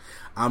look.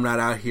 I'm not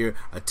out here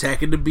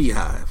attacking the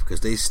Beehive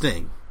because they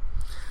sting.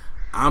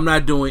 I'm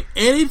not doing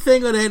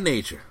anything of that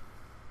nature.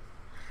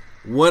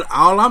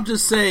 All I'm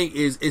just saying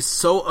is it's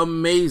so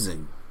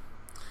amazing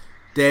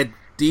that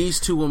these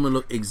two women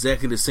look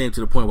exactly the same to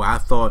the point where I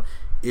thought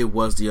it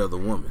was the other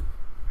woman.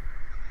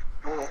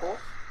 Mm-hmm.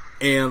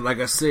 And like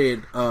I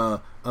said,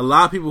 a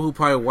lot of people who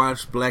probably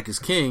watch Black is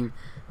King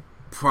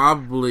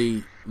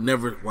probably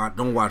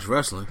don't watch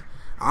wrestling.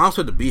 I don't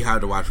expect the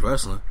Beehive to watch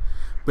wrestling,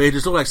 but it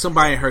just looks like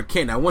somebody in her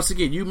camp. Now, once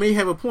again, you may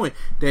have a point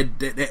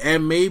that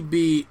may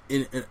be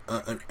an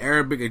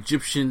Arabic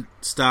Egyptian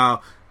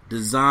style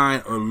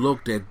design or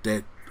look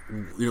that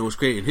was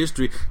created in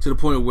history to the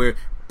point where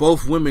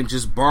both women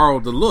just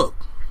borrowed the look.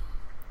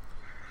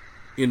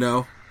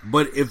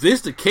 But if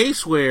it's the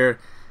case where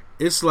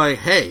it's like,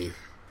 hey,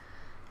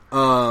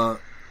 that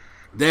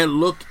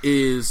look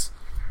is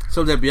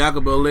something that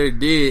Bianca Belair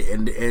did,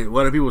 and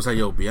one of the people was like,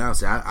 yo,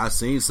 Beyonce, I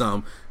seen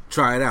something,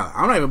 try it out.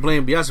 I'm not even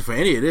blaming Beyonce for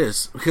any of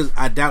this, because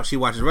I doubt she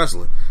watches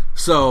wrestling.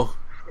 So,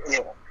 yeah.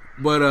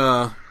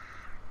 But,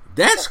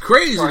 that's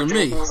crazy to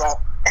me.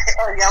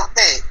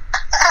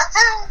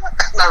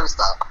 Never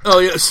stop. Oh,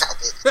 yes.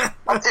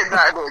 I did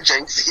not do it,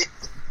 JC.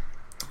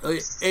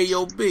 Hey,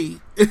 yo, B.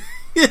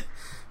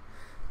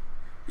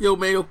 Yo,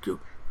 man, yo,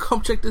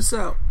 come check this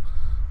out.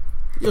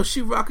 Yo,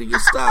 she rocking your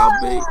style,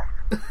 B.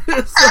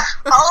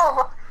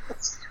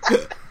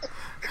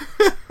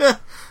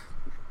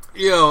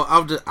 Yo,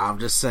 I'm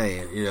just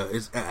saying,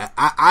 it's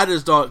I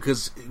just thought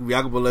because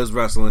Bianca Belair's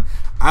wrestling,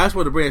 I just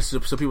want to bring it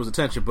to some people's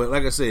attention. But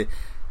like I said,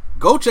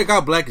 go check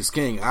out Black is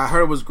King. I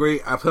heard it was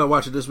great. I plan on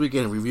watching it this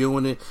weekend and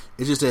reviewing it.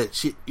 It's just that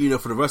she,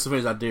 for the wrestling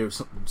fans out there,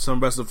 some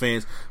wrestling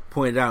fans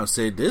pointed out and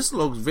said this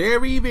looks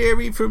very,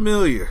 very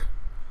familiar.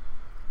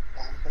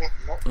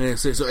 And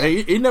so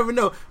hey, you never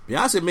know.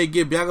 Beyonce may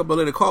give Bianca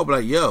Belair a call, be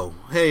like, "Yo,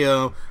 hey,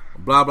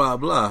 blah blah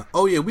blah.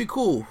 Oh yeah, we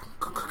cool.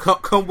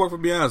 Come work for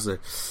Beyonce.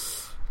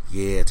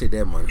 Yeah, take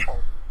that money."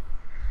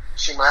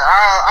 She like,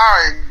 all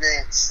right,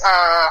 Vince.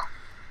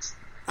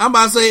 I'm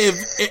about to say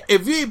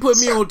if you ain't put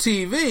me on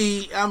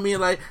TV, I mean,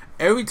 like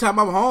every time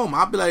I'm home,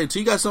 I'll be like, "So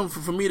you got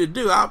something for me to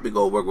do? I'll be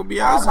go work with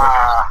Beyonce."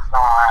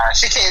 Nah,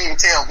 she can't even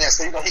tell Vince.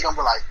 So he gonna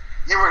be like,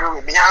 "You working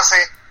with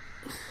Beyonce?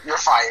 You're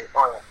fired."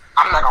 Or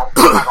I'm not gonna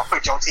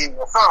put you on TV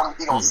or something.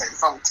 He gonna say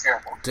something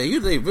terrible. Do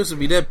you think Vince would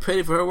be that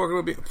petty for her working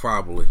with me?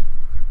 Probably.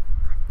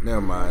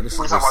 Never mind.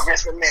 We're talking about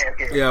Vince McMahon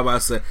here. Yeah, I'm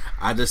about to say.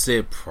 I just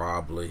said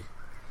probably.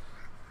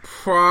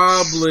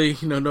 Probably.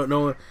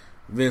 No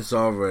Vince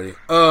already.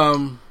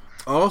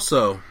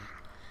 Also,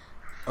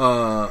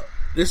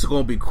 this is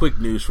gonna be quick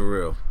news for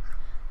real.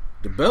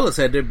 The Bellas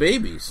had their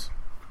babies.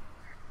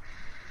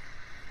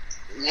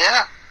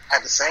 Yeah.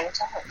 At the same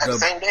time, the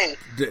same day.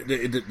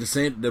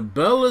 The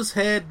Bellas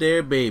had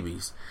their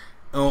babies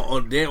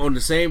on the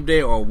same day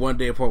or one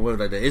day apart,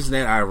 whatever like that. Isn't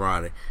that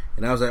ironic?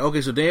 And I was like,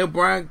 okay, so Daniel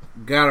Bryan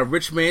got a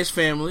rich man's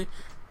family,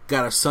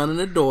 got a son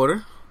and a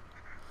daughter,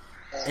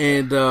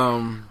 and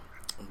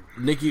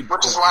Nikki.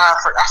 Which is why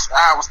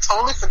I was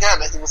totally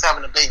forgetting that he was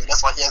having a baby.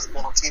 That's why he hasn't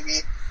been on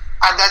TV.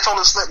 That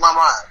totally slipped my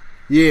mind.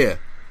 Yeah,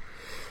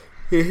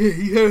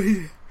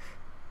 he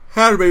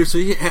had a baby, so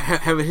he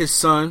having his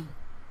son.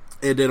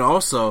 And then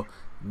also,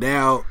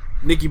 now,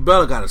 Nikki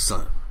Bella got a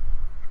son.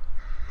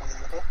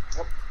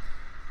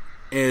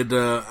 And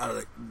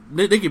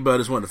Nikki Bella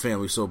just wanted the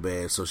family so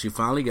bad, so she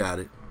finally got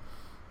it.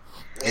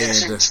 Yeah, and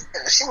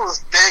she was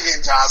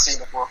begging John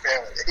Cena for a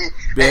family.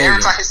 And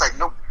every time he's like,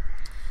 nope.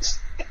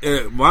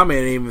 My man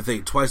didn't even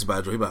think twice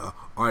about it. He like,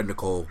 all right,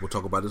 Nicole, we'll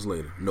talk about this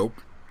later. Nope.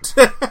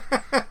 And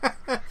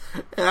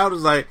I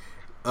was like,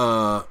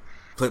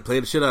 play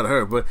the shit out of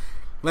her. But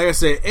like I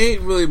said,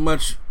 ain't really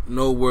much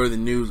noteworthy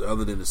news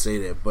other than to say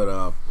that.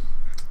 But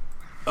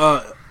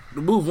to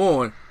move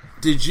on,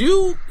 did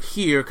you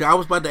hear, because I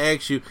was about to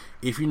ask you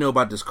if you know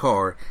about this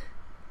card.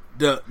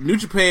 The New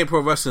Japan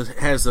Pro Wrestling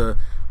has a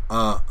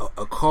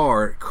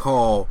card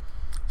called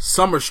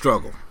Summer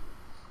Struggle.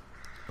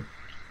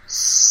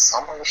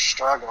 Summer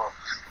Struggle.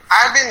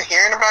 I've been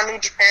hearing about New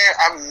Japan.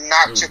 I've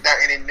not checked out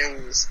any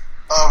news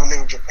of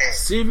New Japan.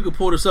 See if you can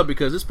pull this up,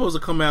 because it's supposed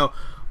to come out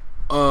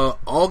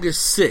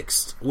August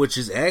 6th, which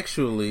is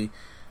actually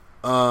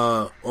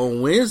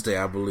on Wednesday,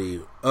 I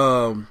believe.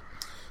 And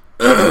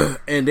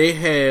they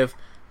have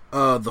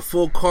the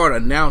full card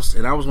announced,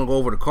 and I was going to go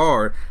over the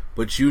card,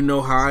 but you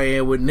know how I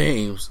am with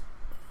names.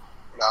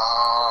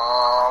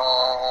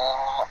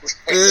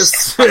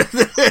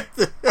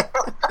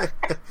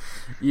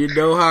 You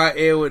know how I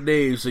am with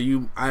names, so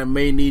I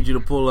may need you to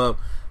pull up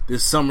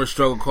this summer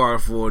struggle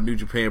card for New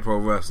Japan Pro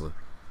Wrestling.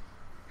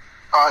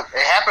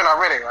 It happened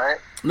already, right?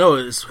 No,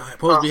 it's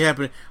supposed to be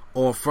happening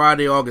on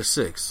Friday, August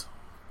 6th.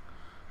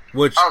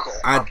 Which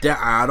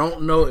I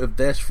don't know if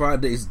that's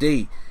Friday's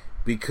date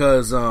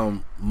because by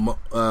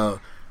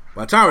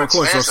the time I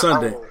record it's on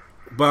Sunday.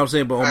 But I'm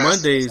saying, on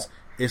Mondays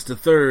it's the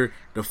 3rd,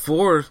 the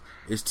 4th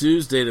is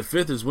Tuesday, the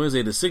 5th is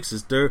Wednesday, the 6th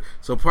is 3rd.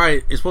 So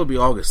probably it's supposed to be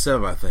August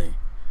 7th, I think.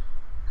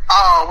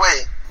 Oh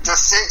wait, the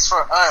 6th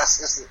for us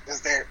is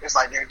it's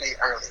like their day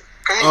early.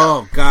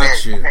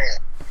 Got you. Okay.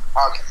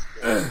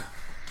 Yeah.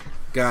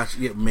 Gotcha.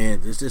 Yeah,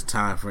 man, this is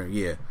time frame.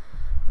 Yeah.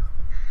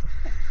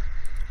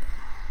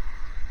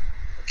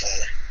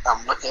 Okay,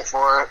 I'm looking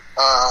for it.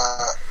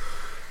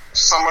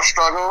 Summer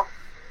struggle.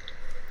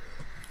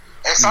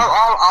 And so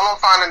all I'm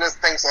finding is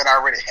things that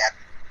already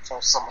happened. So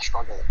summer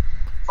struggle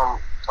from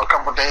a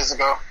couple days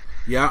ago.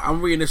 Yeah,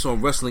 I'm reading this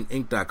on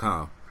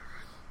WrestlingInc.com.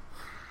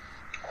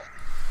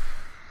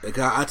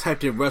 I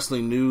typed in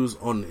wrestling news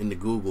in the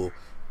Google,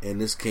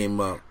 and this came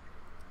up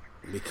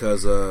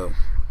because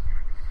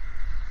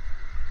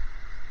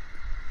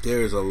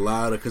there's a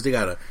lot of, because they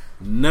got a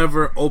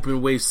never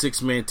open weight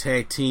 6-man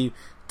tag team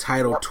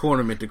title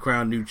tournament to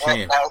crown new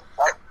champ.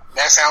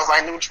 That sounds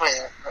like new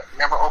champ.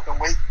 Never open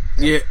weight.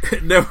 Yeah,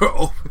 never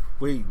open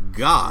weight.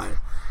 God.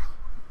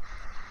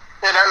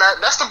 Yeah,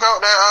 that's the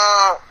belt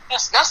that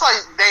that's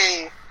like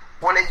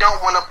when they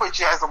don't want to put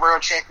you as the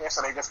world champion,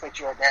 so they just put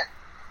you at that.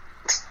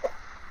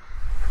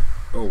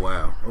 Oh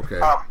wow. Okay.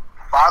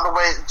 By the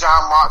way,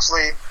 Jon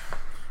Moxley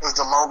is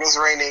the longest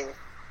reigning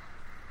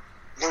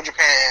New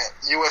Japan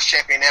U.S.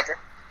 champion ever.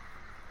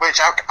 Which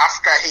I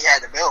forgot he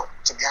had the belt,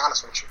 to be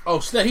honest with you. Oh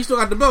snap! He still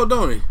got the belt,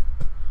 don't he?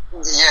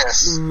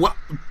 Yes. What?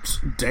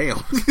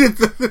 Damn.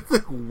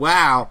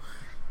 Wow.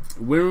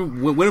 When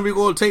are we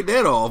going to take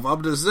that off?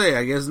 I'm just saying.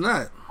 I guess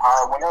not.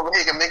 Whenever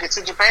he can make it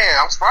to Japan.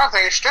 I'm surprised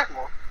they didn't strip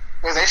him.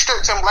 Because they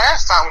stripped him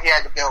last time he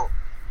had the belt.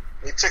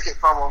 They took it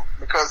from him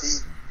because he.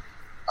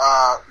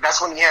 That's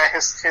when he had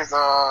his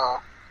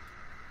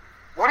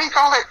what do you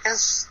call it?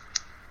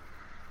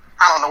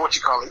 I don't know what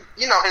you call it.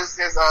 You know, his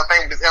thing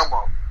with his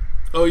elbow.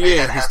 Oh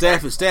yeah, his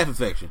staph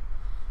infection.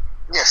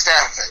 Yeah,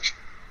 staph infection.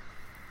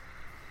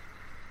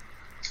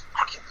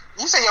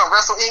 You say you're on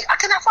Wrestle Inc.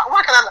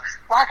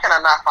 Why can I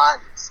not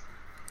find this?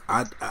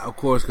 Of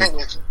course,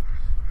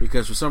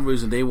 because for some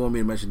reason they want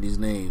me to mention these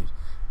names,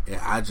 and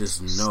I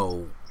just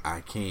know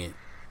I can't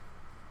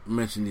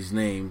mention these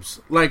names.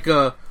 Like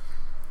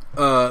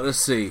let's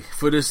see,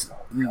 for this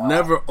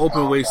never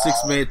open weight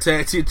 6-man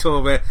tag team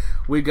tournament,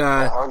 we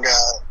got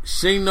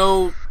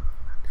Shingo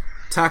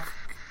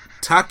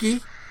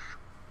Taki.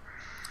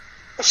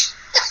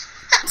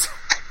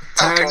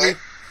 Okay.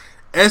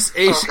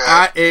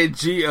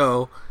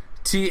 Shingo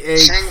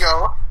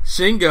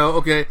Shingo,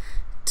 okay.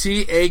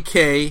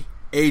 Takagi.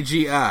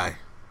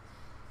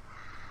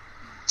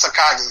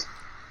 Takagi.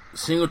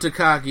 Shingo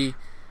Takagi,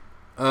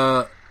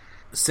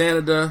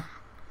 Sanada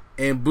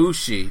and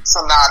Bushi.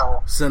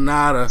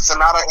 Sanada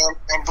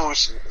and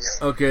Bushi.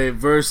 Yeah. Okay,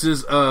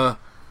 versus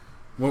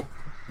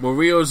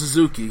Mario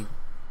Suzuki.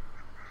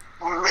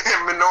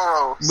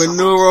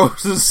 Minoru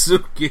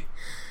Suzuki.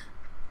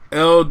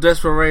 El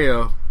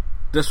Desperado.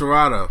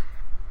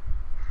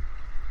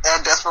 El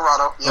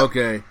Desperado. Yep.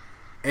 Okay,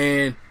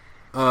 and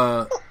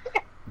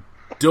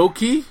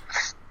Doki.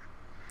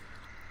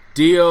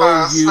 Douki.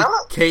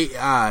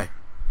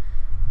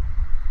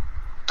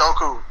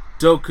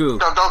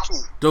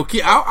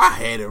 Doki. I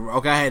had it.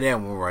 Okay, I had that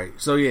one right.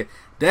 So yeah,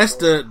 that's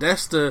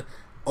the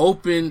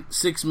open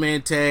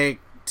 6-man tag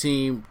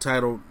team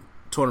title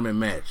tournament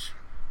match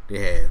they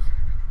have.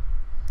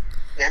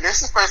 Yeah,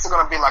 this is basically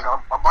going to be like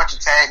a bunch of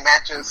tag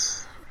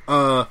matches.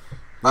 So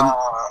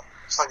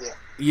yeah.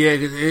 Yeah,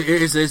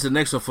 it's the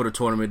next one for the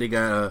tournament. They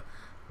got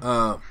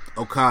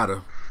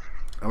Okada.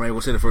 I mean,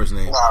 we'll say the first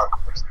name.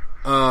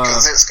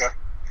 Kazuchika.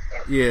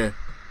 Yeah.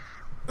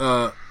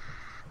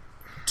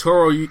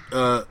 Toru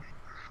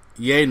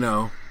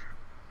Yano.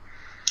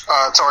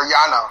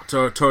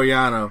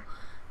 Toriano.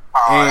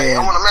 I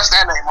want to mess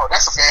that name up.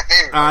 That's a fan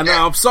favorite. I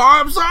know. I'm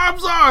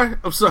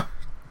sorry.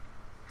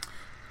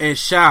 And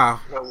Shao.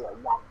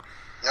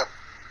 Yep.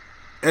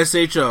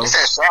 SHO. You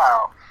said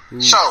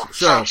Shao.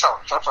 Show.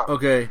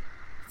 Okay.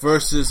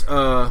 Versus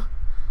Yakuza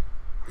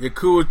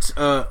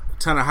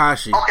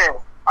Tanahashi. Okay,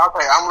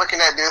 I'm looking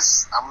at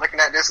this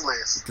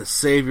list. The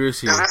saviors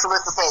here. This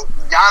list is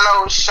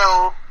Yano,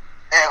 Sho,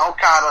 and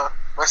Okada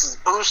versus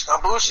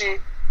Ibushi,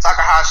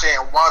 Takahashi,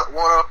 and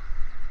Wada.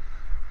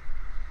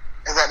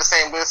 Is that the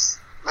same list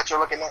that you're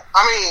looking at?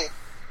 I mean,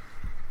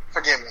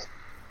 forgive me.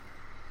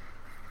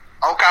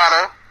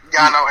 Okada,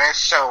 Yano, and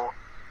Sho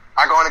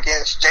are going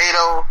against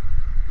Jado,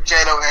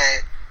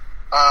 and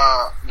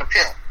the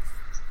pimp.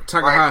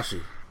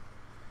 Takahashi.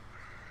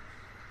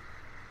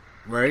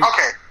 Right?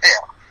 Okay, yeah.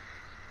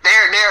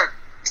 They're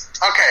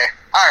okay.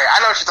 All right, I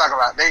know what you're talking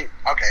about.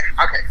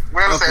 Okay.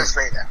 We're on the same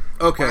screen now.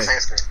 Okay.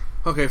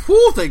 Okay.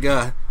 Whew, thank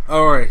God.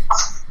 All right.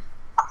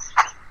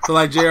 So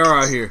like JR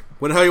out here.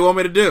 What the hell you want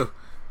me to do?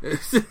 Well,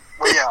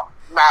 yeah.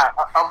 Now,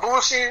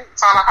 Ibushi,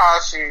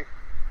 Tanahashi,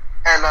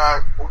 and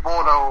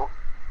Goto,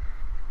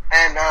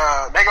 and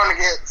they're gonna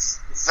get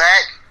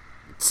Zack,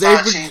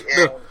 Sachi,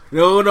 and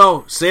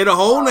no. Say the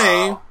whole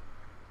name.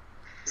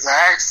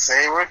 Zack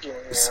Sabre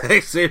Jr.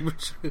 Zack Sabre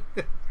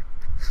Jr.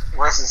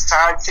 versus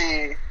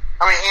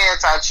and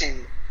Tai Chi,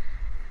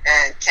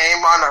 and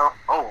Keimono.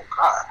 Oh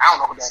God, I don't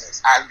know who that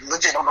is. I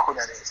legit don't know who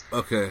that is.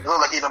 Okay. It looks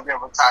like he done been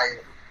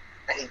retired,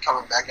 and he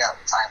coming back out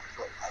retired.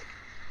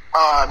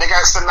 Like, they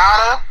got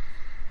Sonata,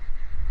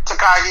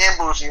 Takagi, and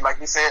Bushi, like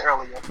we said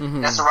earlier.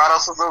 Mm-hmm. Desperado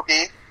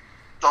Suzuki,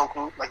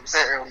 Goku, like we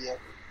said earlier.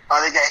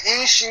 They got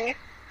Ishii,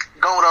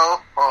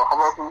 Goto, or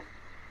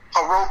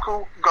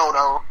Hiroku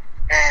Goto,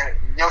 and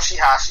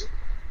Yoshihashi,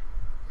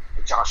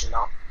 which y'all should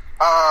know.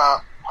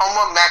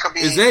 Homa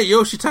Maccabi. Is that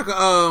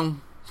Yoshitaka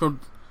from?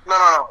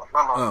 No.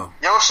 Oh.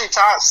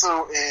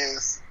 Yoshitatsu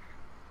is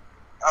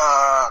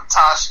I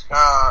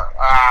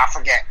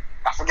forget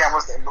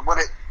what's the name, but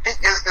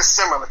it's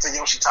similar to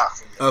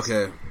Yoshitatsu. Yes.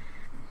 Okay.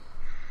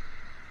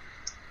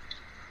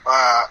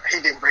 He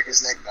didn't break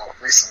his neck though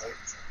recently.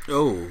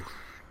 Oh.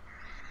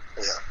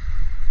 Yeah.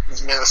 It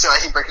seems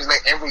like he breaks his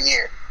neck every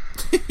year.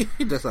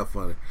 That's not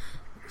funny.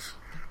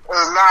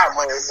 It's not,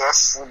 but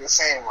that's what they're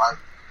saying. Like,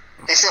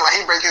 he seems like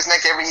he breaks his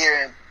neck every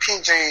year, and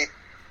PJ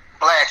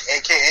Black,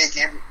 aka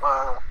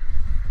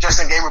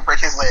Justin Gabriel, break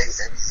his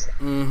legs every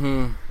year.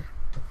 Mm-hmm.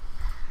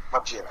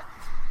 But yeah.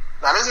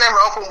 Now this is never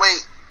open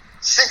weight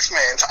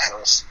 6-man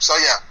titles. So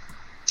yeah.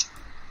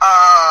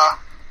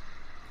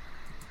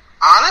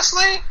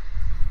 Honestly,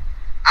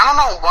 I don't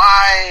know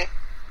why.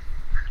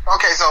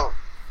 Okay, so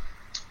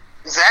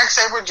Zack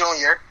Sabre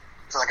Jr.,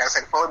 so like I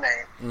said, full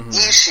name,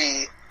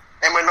 Ishii,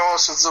 and Minoru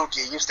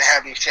Suzuki used to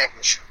have these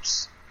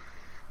championships.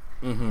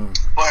 Mm-hmm.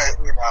 But,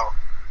 you know,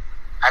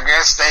 I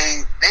guess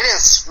they didn't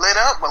split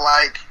up, but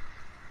like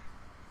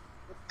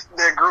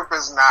their group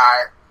is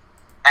not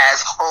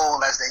as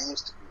whole as they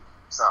used to be.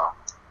 So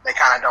they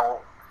kind of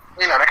don't,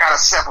 they kind of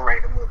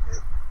separate a little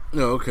bit.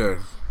 No, okay.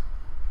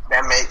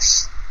 That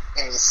makes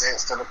any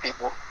sense to the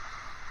people.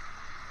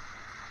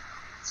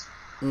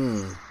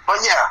 Mm.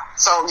 But yeah,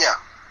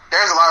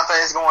 there's a lot of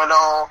things going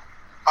on.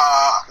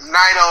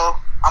 Naito,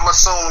 I'm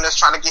assuming, is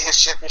trying to get his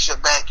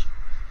championship back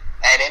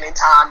at any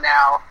time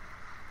now.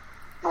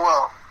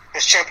 Well,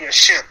 his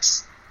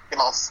championships,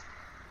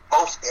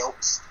 both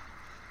belts.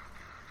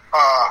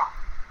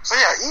 So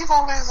yeah,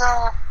 Evil is,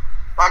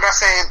 like I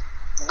said,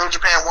 New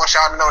Japan wants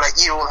y'all to know that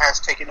Evil has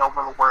taken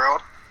over the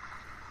world,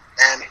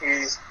 and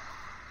he's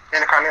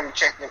Intercontinental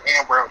Champion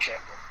and World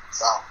Champion.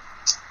 So,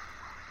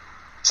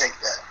 take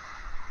that.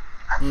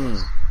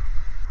 Mm.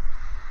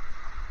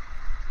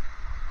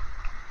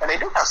 And they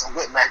do have some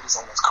good matches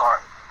on this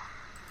card.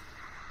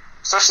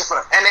 Especially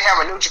and they have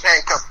a New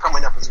Japan Cup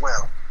coming up as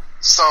well.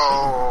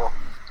 So,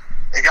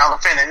 if y'all are a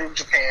fan of New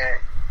Japan,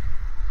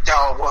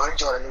 y'all will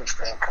enjoy the New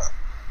Japan Cup.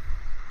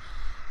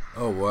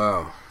 Oh,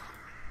 wow.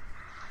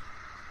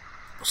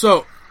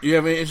 So, you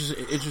have any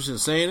interest in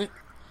saying it?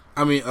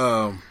 I mean,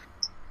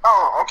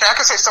 Oh, okay, I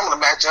can say some of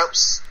the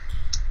matchups.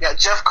 You got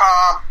Jeff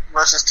Cobb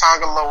versus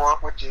Tonga Loa,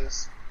 which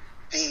is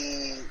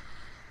the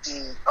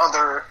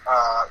other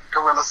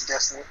Gorillas of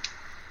Destiny.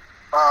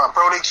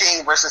 Brody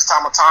King versus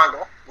Tama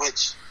Tonga,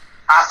 which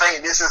I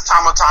think this is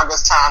Tama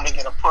Tonga's time to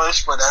get a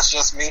push, but that's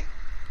just me.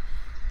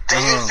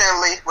 David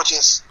Finlay, which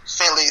is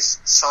Finlay's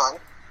son,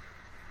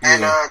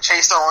 and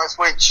Chase Owens,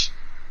 which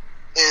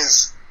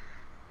is,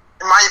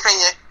 in my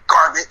opinion,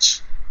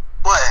 garbage,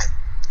 but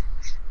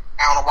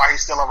I don't know why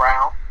he's still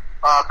around.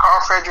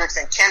 Carl Fredericks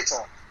and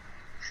Kenta.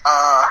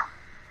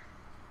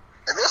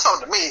 If it's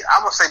up to me,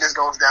 I would say this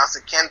goes down to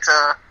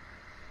Kenta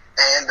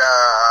and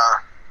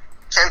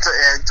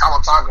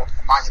Tama Tonga,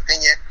 in my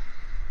opinion.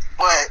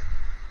 But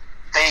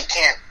they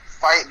can't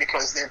fight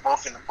because they're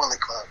both in the Bullet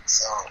Club.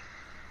 So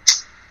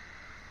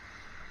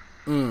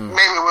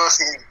maybe we'll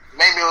see.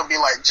 Maybe it'll be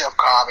like Jeff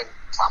Cobb and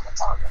Tama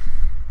Tonga.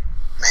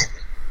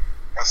 Maybe.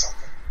 Or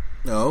something.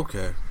 Oh,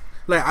 okay.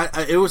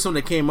 Like, it was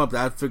something that came up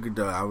that I figured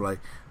I was like,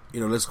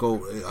 let's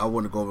go. I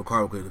want to go over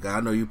Carl because I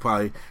know you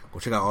probably go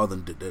check out all the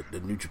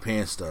New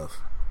Japan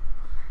stuff.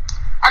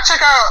 I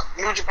check out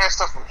New Japan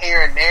stuff from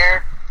here and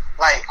there.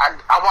 Like,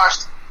 I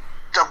watched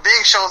the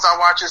big shows. I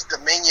watch is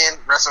Dominion,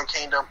 Wrestle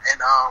Kingdom,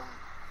 and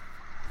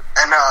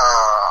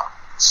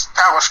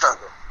Power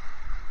Struggle.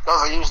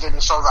 Those are usually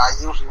the shows I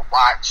usually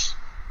watch,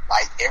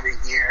 like, every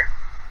year.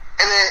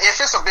 And then if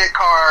it's a big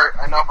card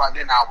enough,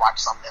 I'll watch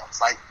something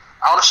else. Like,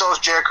 all the shows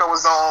Jericho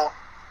was on,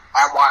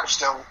 I watched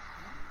them.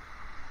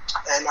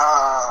 And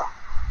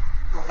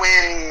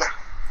when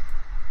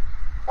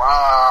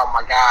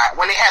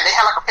they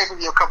had like a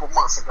pay-per-view a couple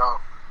months ago,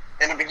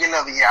 in the beginning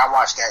of the year, I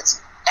watched that too.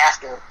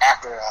 After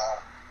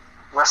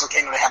Wrestle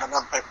Kingdom, they had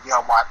another pay-per-view I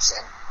watched,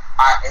 and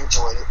I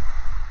enjoyed it.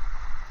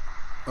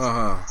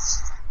 Yeah.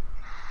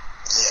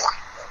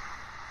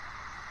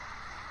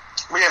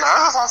 But yeah,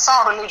 I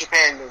saw the New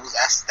Japan news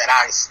that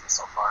I see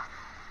so far.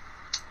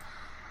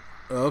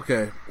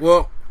 Okay.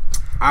 Well,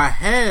 I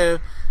have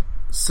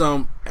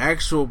some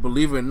actual,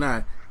 believe it or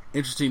not,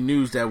 interesting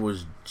news that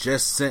was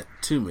just sent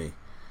to me.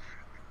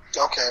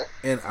 Okay.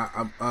 And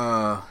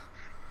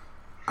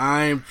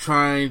I'm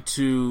trying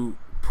to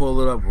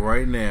pull it up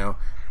right now,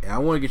 and I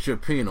want to get your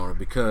opinion on it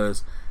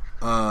because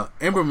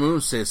Ember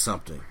Moon said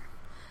something,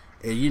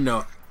 and you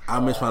know I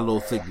miss my little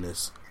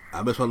thickness. I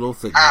haven't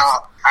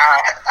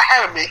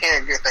been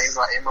hearing good things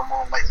about Ember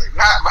Moon lately.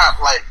 Not about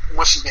like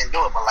what she's been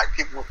doing, but like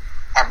people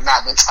have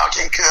not been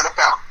talking good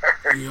about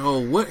her. Yo,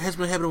 what has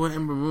been happening with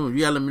Ember Moon? You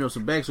gotta let me know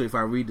some backstory if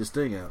I read this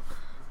thing out.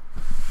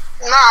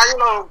 Nah, you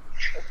know,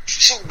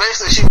 she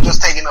was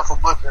just taking up for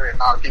Booker,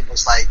 and all the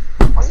people's like,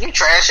 well, you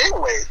trash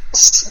anyway.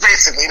 That's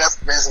basically what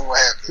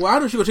happened. Well, I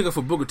know she gonna take up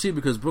for Booker T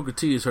because Booker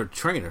T is her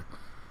trainer.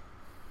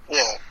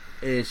 Yeah.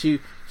 And she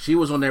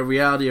was on that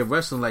Reality of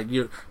Wrestling, like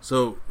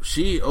so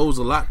she owes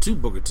a lot to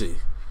Booker T.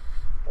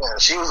 Yeah,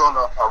 she was on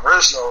the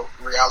original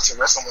Reality of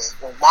Wrestling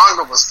when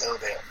Wanga was still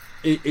there.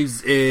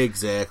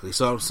 Exactly.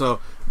 So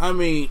I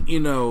mean, you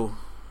know,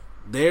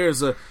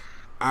 there's a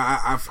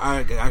I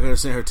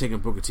understand her taking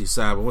Booker T's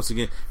side, but once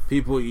again,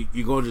 people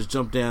you gonna just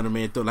jump down the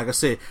man throat. Like I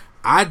said,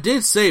 I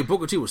did say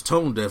Booker T was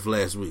tone deaf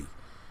last week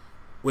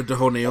with the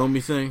whole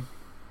Naomi thing.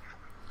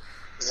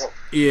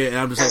 Yeah, and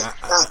I'm just like,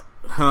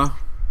 huh?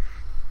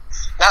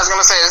 I was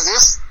gonna say, is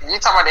this you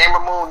talking about the Ember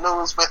Moon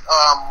news with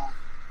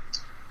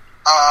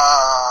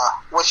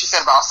what she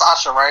said about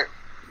Sasha, right?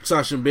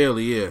 Sasha and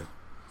Bailey, yeah.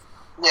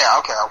 Yeah,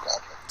 okay.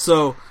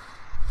 So,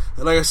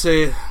 like I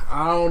said,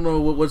 I don't know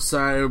what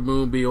side of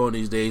Moon be on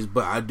these days,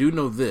 but I do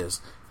know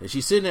this. That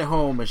she's sitting at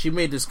home and she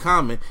made this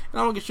comment, and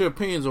I want to get your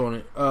opinions on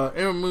it.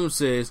 Ember Moon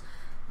says,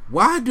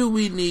 why do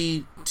we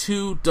need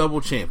 2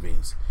 double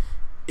champions?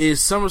 Is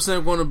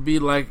SummerSlam going to be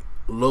like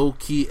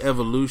low-key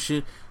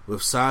Evolution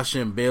with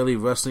Sasha and Bailey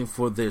wrestling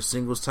for their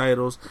singles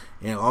titles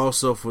and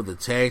also for the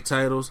tag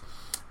titles?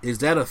 Is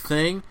that a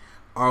thing?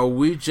 Are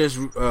we just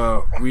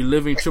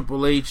reliving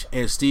Triple H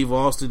and Steve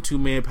Austin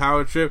 2-man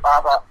power trip?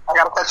 I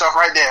gotta cut you off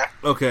right there.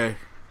 Okay.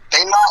 They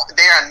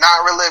are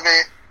not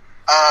reliving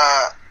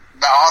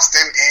the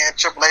Austin and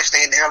Triple H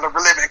thing. They're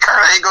reliving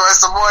Kurt Angle and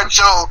Samoa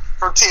Joe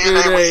from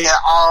TNA when he had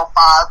all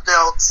 5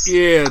 belts.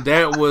 Yeah,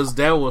 that was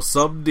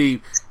something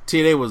deep.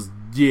 TNA was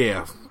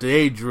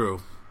they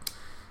drew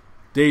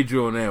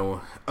on that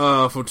one.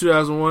 From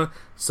 2001,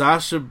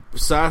 Sasha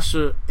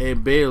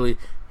and Bailey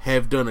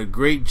have done a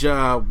great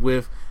job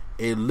with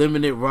a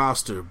limited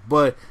roster,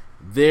 but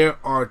there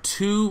are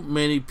too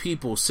many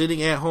people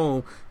sitting at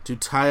home to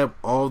tie up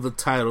all the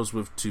titles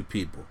with 2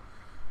 people.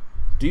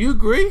 Do you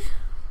agree?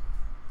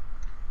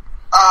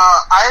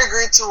 I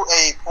agree to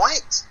a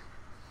point.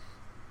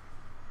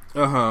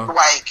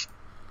 Like,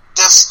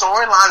 the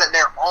storyline that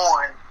they're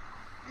on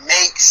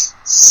makes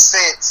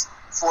sense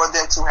for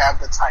them to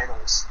have the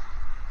titles.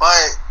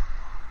 But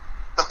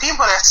the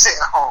people that sit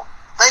at home,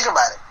 think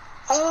about it.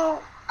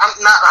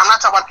 I'm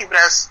not talking about people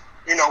that's,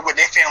 you know, with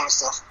their family and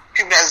stuff.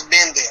 People that's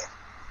been there.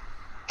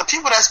 The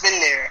people that's been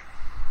there,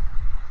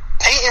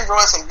 Peyton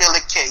Royce and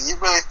Billy Kay. You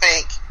really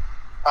think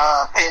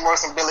Peyton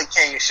Royce and Billy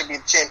Kay should be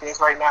the champions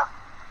right now?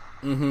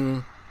 Mm-hmm.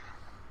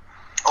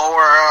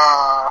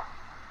 Or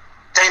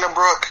Dana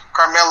Brooke,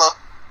 Carmella,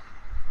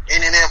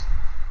 any of them?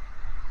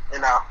 You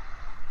know.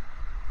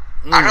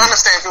 I can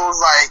understand if it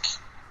was like,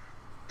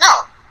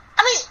 no.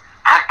 I mean,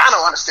 I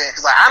don't understand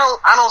because like, I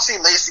don't see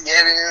Lacey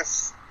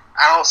Evans.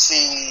 I don't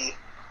see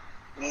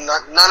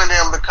none of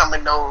them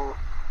becoming no,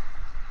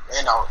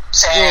 you know,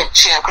 tag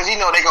champ because you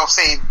know they're gonna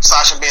save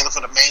Sasha and Bailey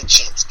for the main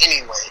champs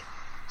anyway.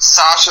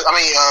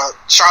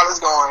 Charlotte's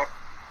going,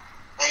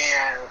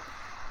 and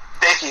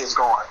Becky is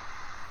going.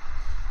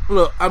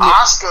 Look, I mean,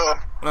 Asuka.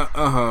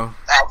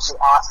 Actually,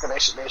 Asuka.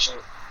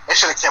 They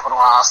should have kept it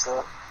on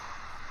Asuka,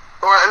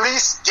 or at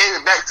least gave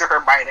it back to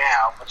her by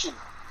now. But you know.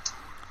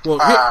 Well,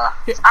 I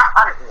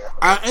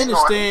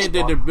understand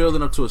that they're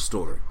building up to a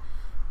story.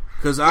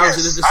 Because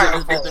obviously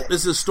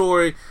this is a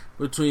story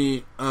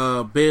between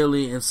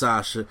Bailey and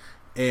Sasha.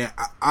 And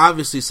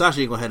obviously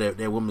Sasha ain't going to have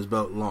that women's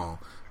belt long.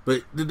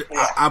 But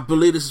I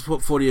believe this is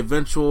for the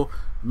eventual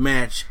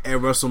match at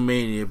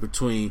WrestleMania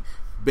between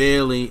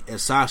Bailey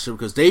and Sasha.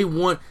 Because they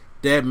want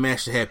that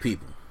match to have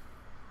people.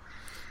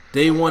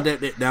 They want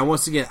that. Now,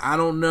 once again, I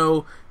don't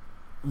know.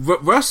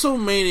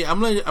 WrestleMania,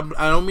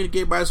 I don't mean to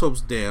get everybody's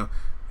hopes down.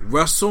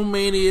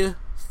 WrestleMania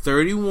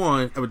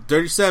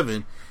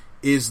 37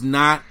 is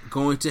not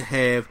going to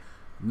have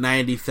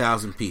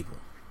 90,000 people.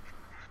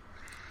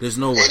 There's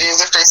no way. It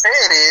is if they say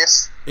it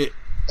is.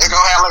 It's going to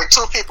have like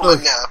 2 people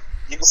in there.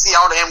 You can see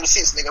all the empty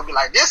seats. They're going to be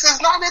like, this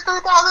is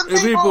 93,000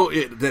 people.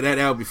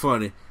 That would be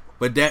funny.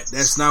 But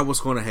that's not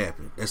what's going to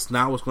happen. That's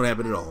not what's going to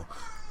happen at all.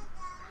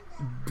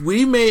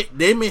 They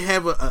may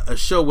have a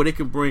show where they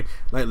can bring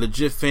like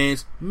legit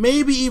fans,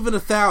 maybe even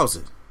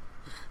 1,000.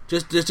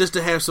 Just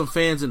to have some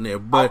fans in there,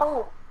 but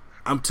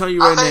I'm telling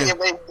you right now, if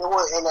they do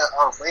it in an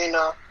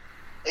arena,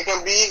 it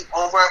can be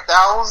over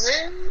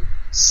 1,000.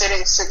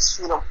 sitting 6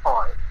 feet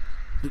apart.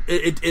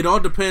 It all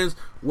depends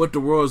what the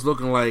world is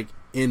looking like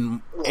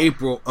in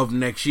April of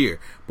next year.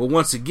 But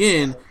once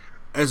again,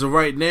 as of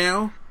right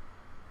now,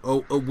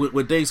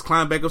 with things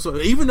climb back up, so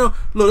even though,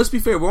 look, let's be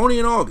fair, we're only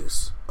in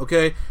August,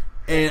 okay,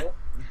 and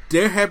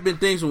there have been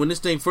things when this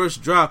thing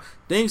first dropped,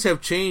 things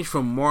have changed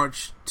from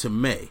March to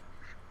May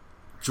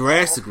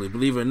drastically.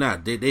 Believe it or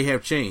not, they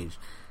have changed.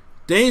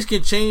 Things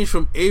can change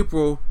from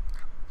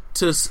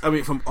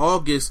from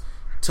August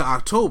to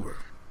October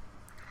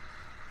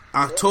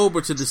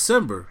to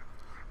December,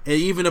 and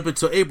even up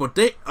until April.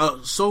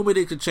 So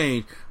many could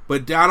change,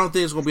 but I don't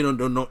think it's gonna be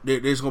no.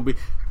 There's gonna be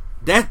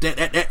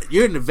that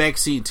you're in the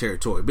vaccine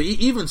territory. But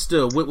even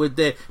still, with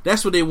that,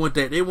 that's what they want.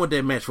 They want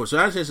that match for. So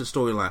I understand it's a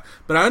storyline,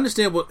 but I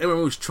understand what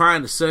everyone was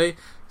trying to say,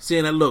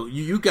 saying that look,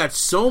 you got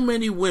so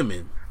many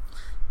women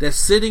that's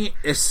sitting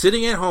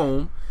at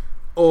home,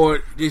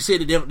 or they say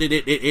that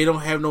they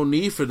don't have no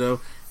need for them,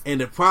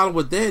 and the problem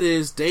with that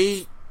is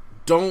they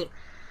got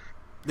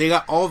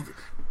all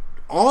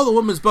the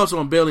women's belts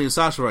on Bayley and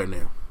Sasha right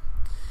now.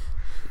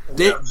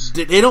 They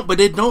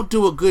don't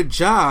do a good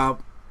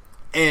job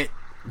at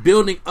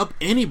building up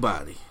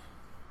anybody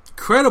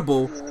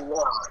credible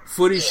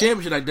for these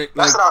championships.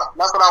 That's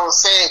what I was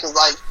saying, because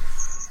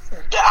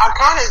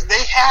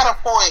they had a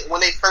point when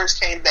they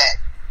first came back.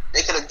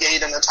 They could have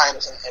gave them the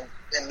titles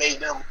and made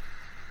them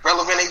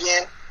relevant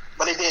again,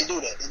 but they didn't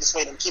do that. They just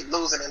made them keep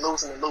losing and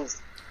losing and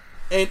losing.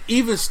 And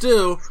even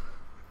still,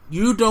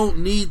 you don't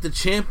need the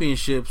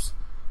championships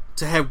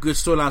to have good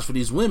storylines for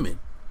these women.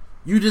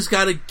 You just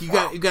gotta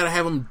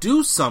have them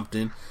do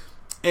something.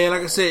 And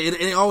like I said,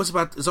 it ain't always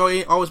about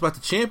the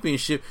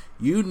championship.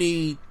 You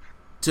need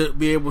to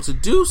be able to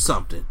do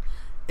something.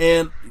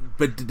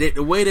 But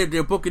the way that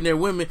they're booking their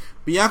women,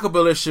 Bianca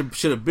Belair should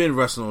have been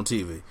wrestling on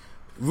TV.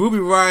 Ruby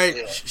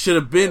Riott should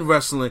have been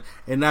wrestling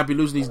and not be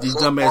losing these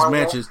dumbass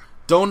matches.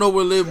 Don't know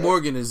where Liv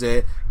Morgan is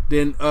at.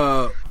 Then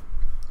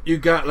you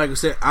got, like I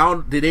said,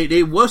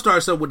 they was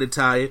starting something with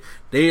Natalya.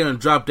 They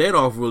dropped that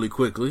off really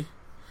quickly.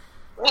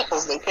 Yeah,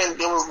 because it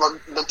was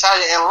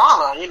Natalya and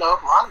Lana.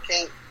 Lana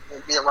can't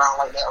be around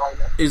like that right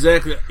now.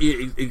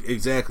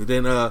 Exactly.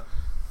 Then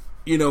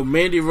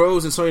Mandy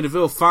Rose and Sonya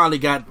Deville finally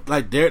got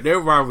their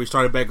rivalry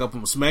started back up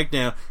on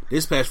SmackDown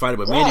this past Friday,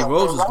 but Mandy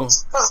Rose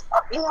was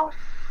going.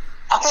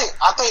 I think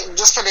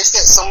just because they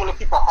sent so many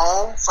people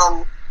home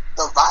from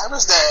the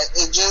virus that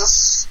it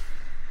just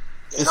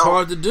it's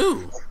hard to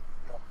do.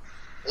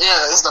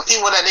 Yeah, it's the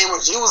people that they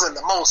was using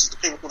the most, the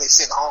people who they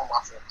sent home. I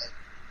feel like.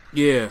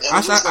 Yeah,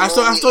 I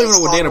still even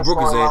know where Dana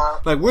Brooke is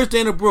at. Like, where's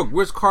Dana Brooke?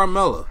 Where's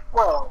Carmella?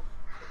 Well,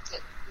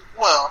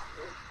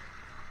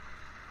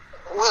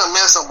 we'll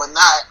miss them, but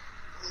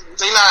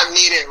they're not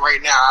needed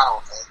right now,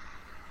 I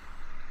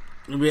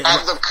don't think.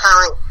 At the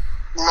current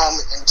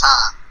moment in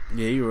time.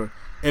 Yeah, you're right.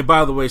 And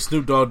by the way,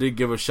 Snoop Dogg did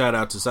give a shout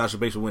out to Sasha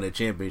Banks for winning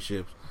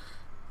championships. She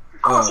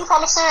probably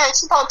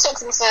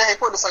texted me saying, "Hey,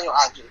 put this on your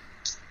IG."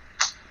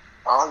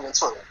 On your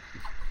Twitter.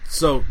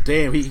 So,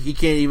 damn, he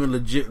can't even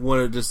legit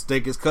want to just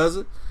stake his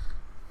cousin?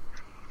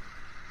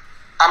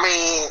 I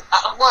mean,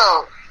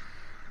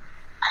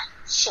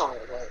 sure,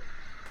 but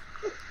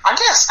I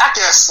guess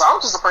so.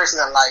 I'm just a person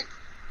that,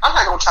 I'm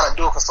not going to try to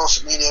do it for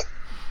social media,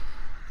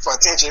 for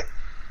attention.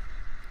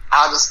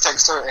 I'll just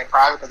text her in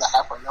private because I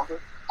have her number.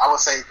 I would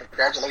say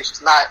congratulations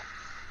to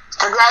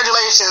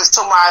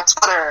my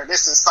Twitter.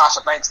 This is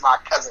Sasha Banks, my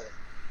cousin.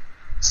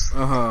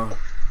 Uh-huh.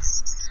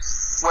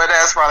 Well,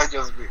 that's probably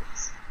just me.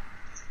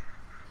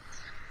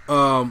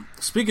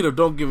 Speaking of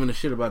don't giving a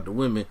shit about the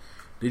women,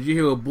 did you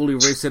hear what Bully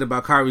Ray said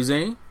about Kairi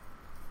Sane?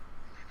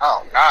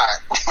 Oh, God.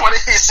 What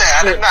did he say?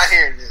 I did not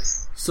hear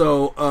this.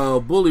 So,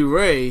 Bully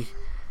Ray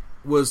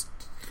was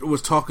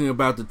talking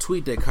about the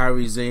tweet that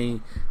Kairi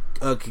Sane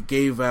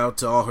gave out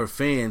to all her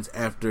fans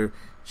after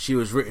she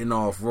was written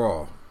off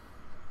Raw.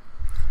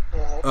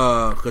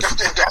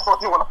 That's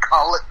what you want to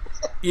call it.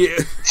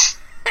 Yeah.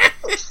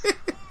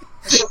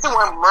 She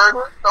went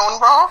murder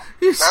on Raw?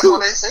 That's what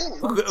they said.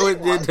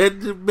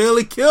 That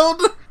Billy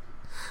killed her?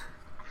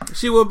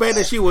 She went back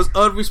and she was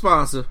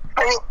unresponsive.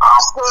 Hey,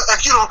 Oscar,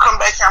 if you don't come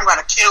back here, I'm going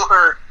to kill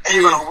her and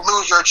you're going to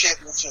lose your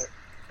championship.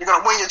 You're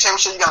going to win your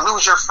championship, you're going to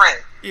lose your friend.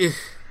 Yeah.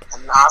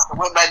 And Oscar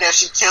went back there,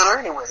 she killed her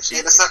anyway. She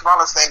had the Seth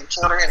Rollins thing and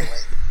killed her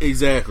anyway.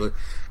 Exactly.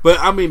 But,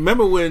 I mean,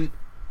 remember when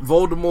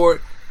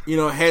Voldemort,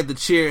 had the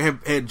chair,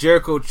 had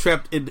Jericho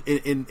trapped in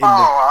the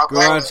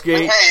garage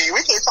gate? Hey,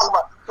 we can't talk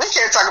about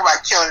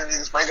killing and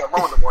just bring up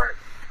Voldemort.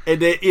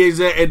 And then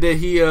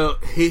he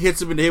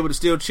hits him in the head with a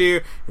steel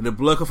chair, and the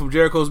blood comes from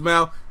Jericho's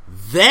mouth.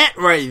 That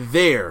right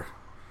there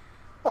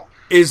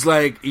is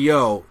like,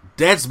 yo,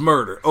 that's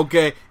murder.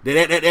 Okay,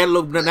 that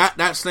look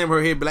not slam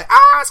her head, but like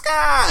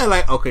Oscar,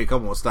 like okay,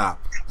 come on, stop.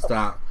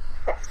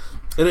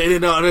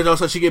 And then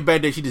also she get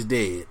back there, she just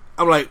dead.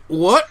 I'm like,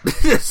 what?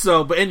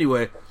 So, but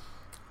anyway,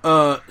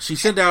 she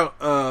sent out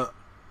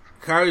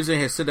Kairi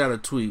Sane had sent out a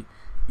tweet,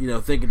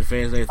 thanking the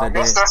fans and everything.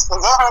 Is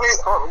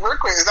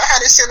that how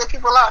they sending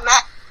people out now?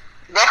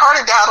 That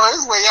Hardy died on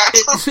his way out.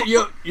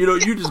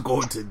 You just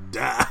going to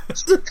die.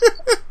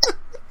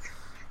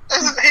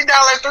 He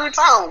died like 3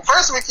 times.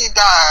 First week he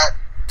died,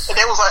 and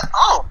they was like,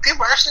 "Oh,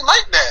 people actually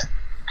like that.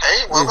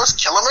 Hey, well, let's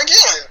kill him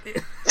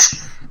again."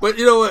 But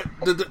you know what?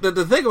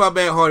 The thing about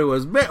Matt Hardy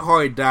was Matt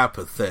Hardy died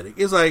pathetic.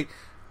 It's like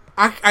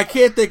I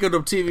can't think of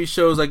them TV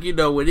shows like, you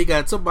know,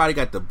 when somebody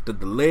got the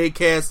leg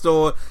cast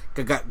on,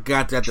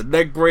 got the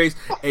neck brace,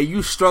 and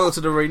you struggle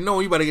to the ring. No,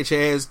 you about to get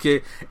your ass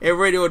kicked. And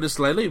Radio just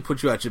like, let me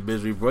put you out your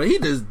misery, bro.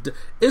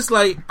 It's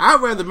like I'd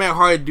rather Matt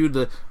Hardy do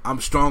the I'm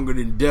stronger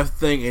than death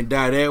thing and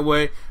die that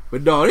way.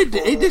 But no, they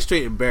did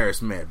straight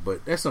embarrass Matt.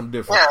 But that's something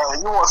different. Yeah,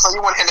 you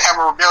want him to have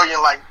a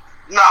rebellion? Like,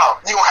 no,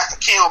 you don't have to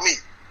kill me.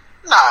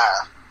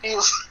 Nah, he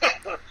was.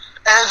 and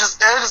it's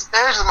just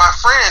my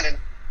friend,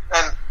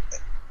 and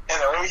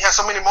we had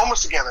so many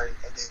moments together, and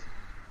then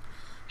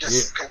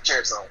just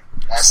Concerto.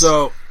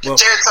 Concerto,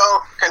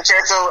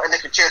 and then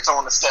Concerto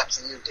on the steps,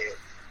 and you did.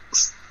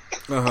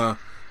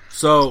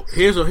 So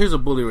here's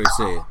what Bully Ray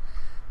said.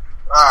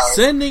 Right.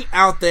 Sending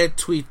out that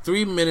tweet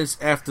 3 minutes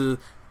after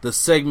the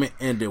segment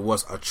ended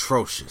was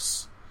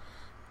atrocious.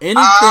 Okay,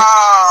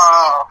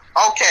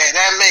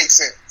 that makes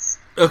sense.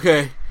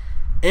 Okay,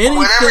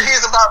 whatever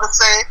he's about to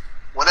say,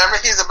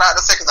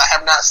 because I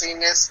have not seen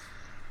this.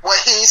 What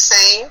he's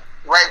saying.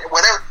 Right,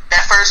 whatever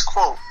that first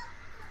quote,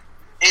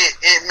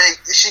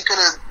 she could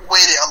have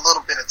waited a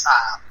little bit of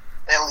time,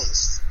 at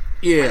least.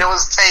 Yeah, and it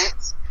was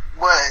taped,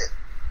 but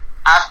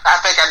I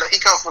think I know he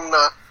comes from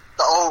the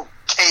old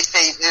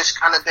kayfabe-ish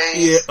kind of days.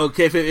 Yeah,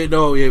 okay,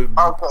 no, yeah,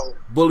 okay.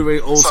 Bully Ray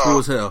old school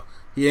as hell.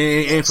 He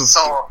ain't from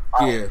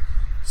yeah.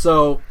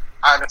 So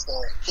I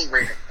understand. He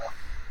rated though.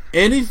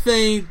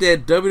 Anything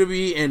that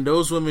WWE and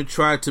those women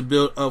tried to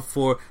build up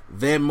for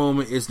that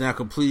moment is now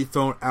completely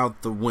thrown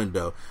out the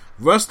window.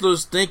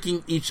 Wrestlers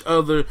thanking each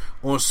other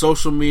on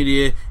social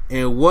media,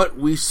 and what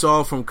we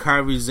saw from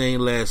Kairi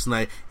Sane last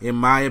night, in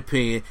my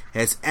opinion,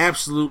 has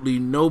absolutely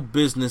no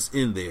business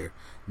in there.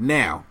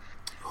 Now,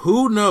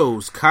 who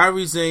knows?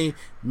 Kairi Sane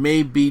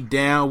may be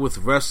down with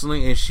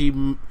wrestling, and she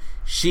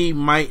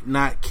might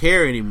not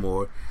care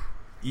anymore.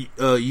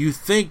 You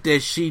think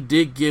that she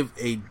did give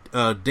a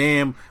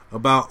damn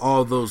about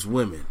all those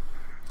women?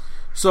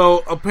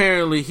 So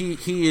apparently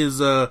he is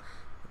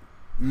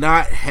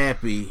not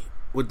happy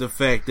with the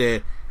fact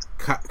that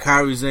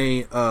Kairi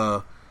Sane,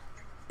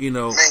 you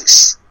know, but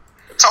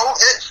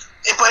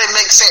it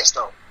makes sense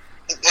though.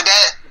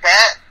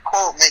 That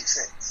quote makes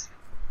sense.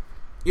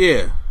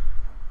 Yeah,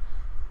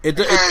 it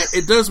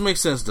does make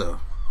sense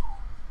though.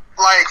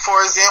 Like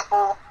for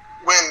example,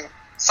 when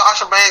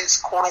Sasha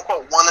Banks quote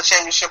unquote won the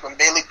championship and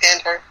Bayley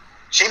pinned her,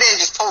 she didn't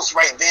just post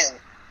right then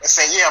and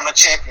say, "Yeah, I'm the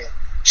champion."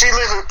 She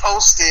literally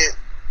posted.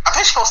 I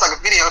think she posted like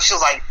a video. She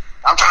was like,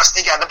 "I'm trying to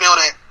sneak out the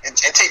building and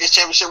take this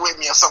championship with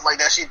me," or something like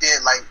that. She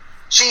did. Like,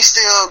 she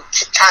still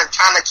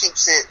kind of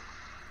keeps it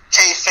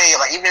kayfabe.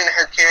 Like, even in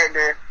her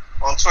character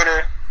on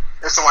Twitter,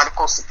 if somebody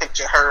posts a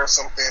picture of her or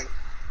something,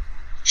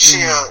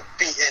 she'll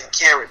be in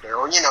character,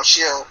 or you know,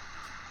 she'll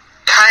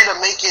kind of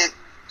make it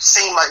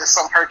seem like it's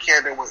something her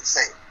character would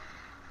say.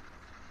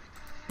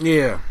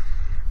 Yeah.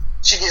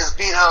 She gets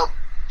beat up.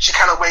 She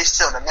kind of waits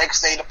till the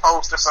next day to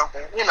post or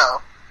something. You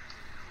know.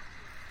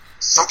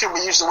 Some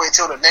people usually wait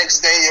till the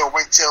next day or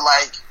wait till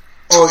like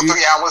 2 or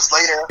 3 hours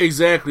later.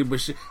 Exactly, but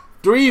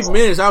 3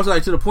 minutes, I was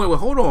like to the point where,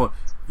 hold on,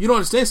 you don't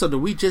understand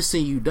something, we just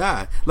seen you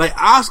die. Like,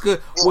 Asuka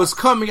was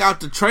coming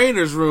out the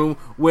trainer's room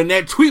when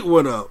that tweet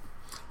went up.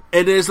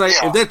 And then it's like,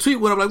 if that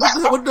tweet went up, like,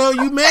 what the hell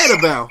are you mad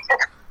about?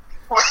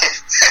 What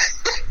if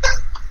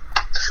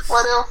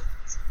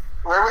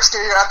Rey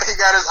Mysterio, after he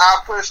got his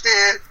eye pushed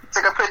in,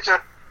 took a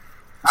picture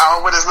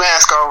with his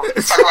mask on,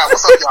 talking about,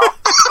 "What's up, y'all?"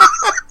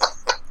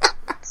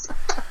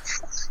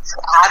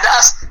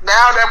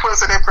 Now that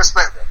puts it in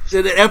perspective.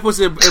 It puts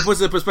it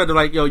in perspective.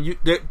 Like, yo,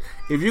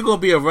 if you're gonna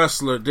be a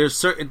wrestler, there's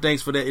certain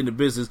things for that in the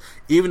business.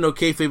 Even though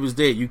kayfabe is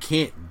dead, you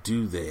can't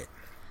do that.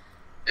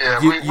 Yeah,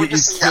 we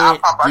just see your eye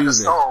pop out the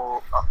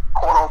soul,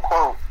 quote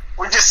unquote.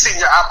 We just see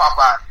your eye pop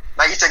out.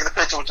 Like, you taking the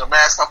picture with your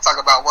mask on,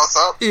 talking about what's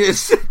up.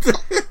 Yes,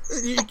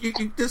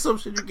 there's some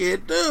shit you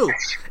can't do.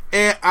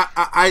 And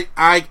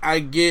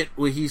I get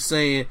what he's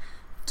saying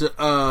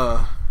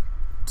to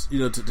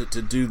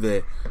do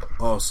that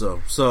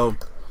also. So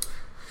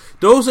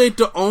those ain't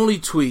the only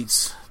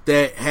tweets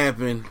that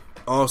happened.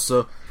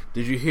 Also,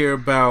 did you hear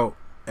about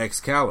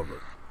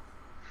Excalibur?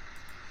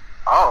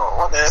 Oh,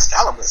 what did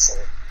Excalibur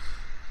say?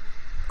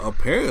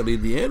 Apparently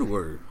the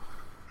N-word.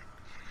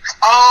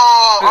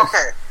 Oh,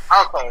 okay.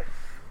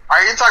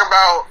 Are you talking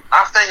about?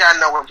 I think I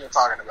know what you're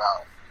talking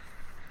about.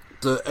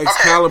 The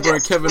Excalibur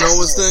and Kevin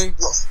Owens thing.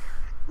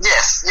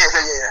 Yes.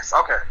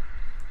 Okay.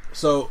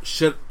 So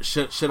should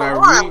I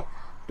read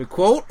the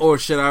quote, or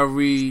should I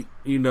read,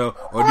 or do you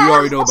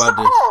already know about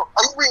this?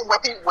 Are you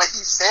reading what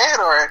he said,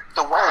 or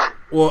the word?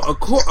 Well,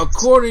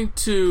 according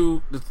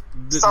to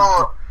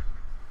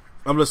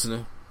I'm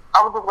listening.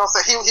 I was going to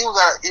say he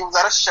was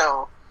at a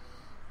show,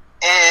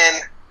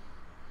 and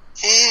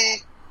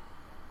he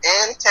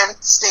and Kevin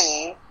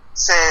Steen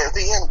said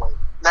the N-word.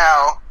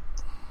 Now,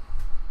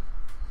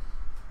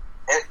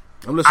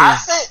 I'm listening. I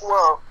think,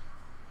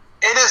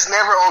 it is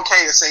never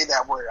okay to say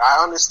that word.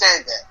 I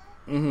understand that.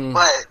 Mm-hmm.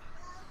 But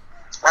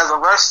as a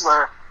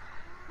wrestler,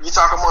 you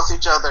talk amongst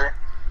each other,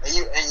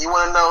 and you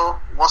want to know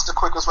what's the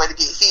quickest way to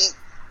get heat.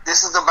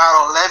 This is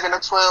about 11 or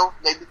 12,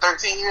 maybe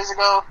 13 years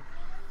ago.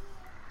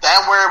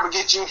 That word will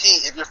get you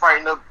heat if you're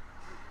fighting a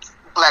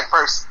black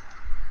person.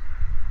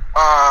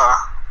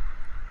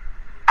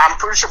 I'm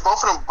pretty sure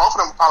both of them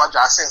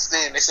apologized since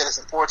then. They said it's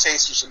in poor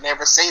taste. You should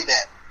never say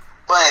that.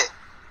 But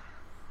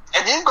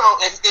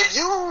if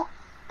you,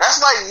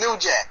 that's like New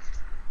Jack.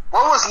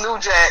 What was New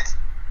Jack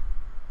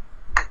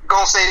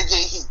gonna say to get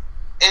heat?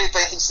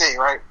 Anything he said,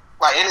 right?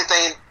 Like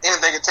anything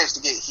it takes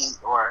to get heat,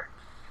 or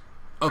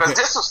because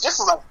this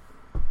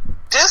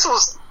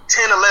was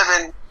 10,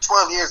 11,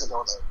 12 years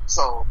ago, though.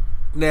 So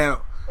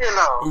now,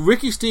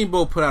 Ricky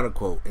Steamboat put out a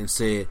quote and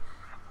said,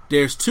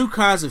 "There's two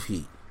kinds of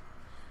heat.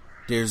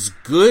 There's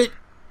good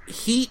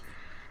heat,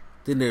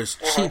 then there's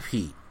cheap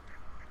heat."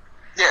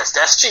 Yes,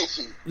 that's cheap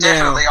heat.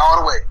 Definitely,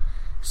 all the way.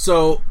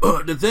 So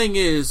the thing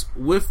is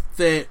with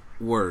that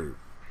word,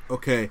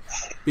 okay,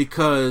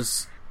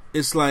 because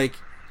it's like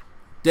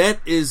that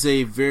is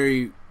a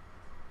very,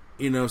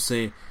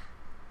 saying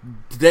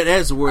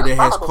that's a word that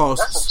has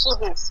caused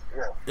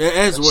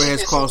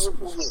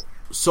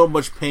so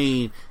much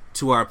pain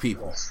to our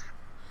people, yes.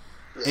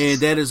 And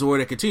that is a word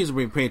that continues to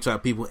bring pain to our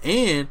people,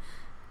 and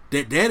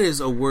that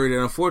is a word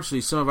that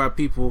unfortunately some of our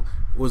people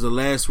was the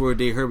last word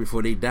they heard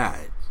before they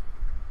died.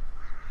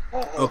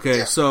 Okay,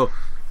 yeah. So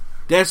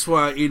that's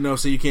why,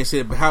 so you can't say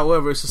it. But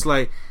however, it's just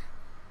like,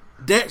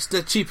 that's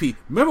the cheap heat.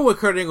 Remember when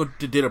Kurt Angle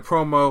did a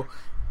promo,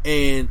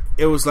 and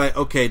it was like,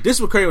 okay, this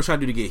is what Kurt Angle was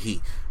trying to do to get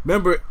heat.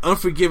 Remember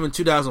Unforgiven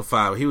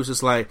 2005? He was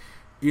just like,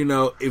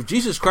 if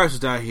Jesus Christ was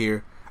down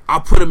here,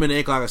 I'll put him in the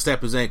ankle, I can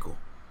snap his ankle.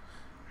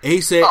 And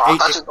he said, okay.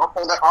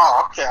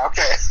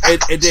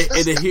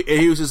 And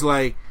he was just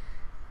like,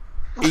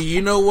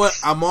 you know what?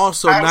 I'm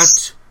also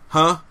not,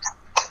 huh?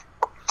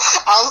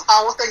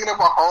 I was thinking of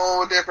a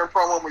whole different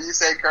promo when you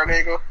said Kurt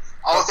Angle.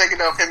 I was thinking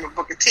of him and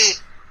Booker T.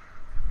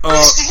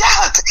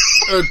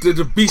 Bestiality.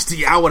 The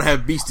bestiality. I would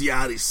have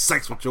bestiality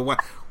sex with your wife.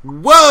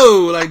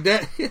 Whoa, like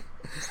that.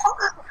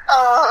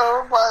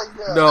 Oh my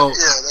god. No,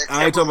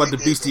 I ain't talking about the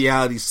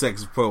bestiality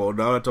sex promo.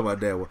 No, I'm not talking about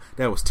that one.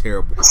 That was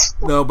terrible.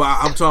 No, but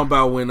I'm talking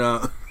about when.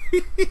 But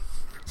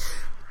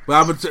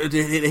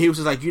he was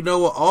just like, you know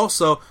what?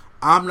 Also,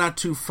 I'm not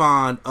too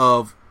fond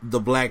of the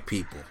black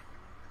people.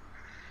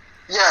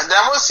 Yeah,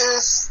 that was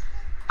his.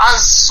 I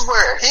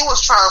swear, he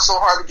was trying so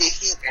hard to get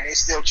heat, and they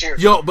still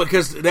cheered. Yo,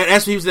 because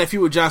that's what he was that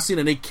feud with John Cena,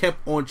 and they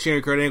kept on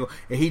cheering Kurt Angle,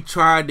 and he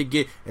tried to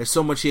get as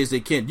so much heat as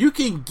they can. You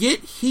can get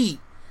heat.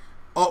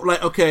 Oh,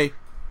 like, okay,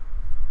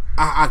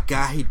 I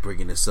hate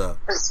bringing this up.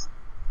 It's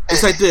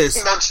like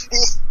this.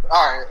 All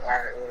right.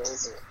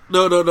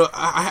 No.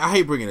 I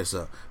hate bringing this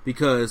up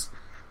because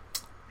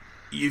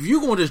if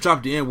you're going to just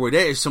drop the N word,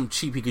 that is some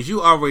cheap heat because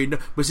you already know.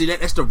 But see,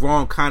 that's the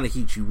wrong kind of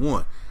heat you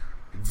want.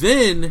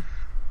 Then,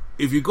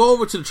 if you go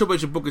over to the Triple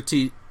H and Booker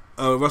T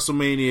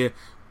WrestleMania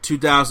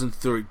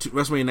 2003,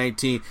 WrestleMania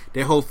 19,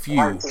 that whole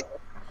feud,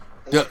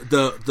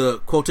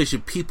 the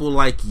quotation "people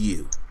like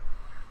you,"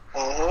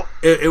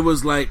 it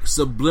was like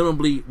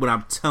subliminally what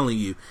I'm telling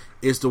you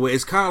is the way.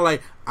 It's kind of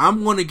like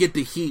I'm going to get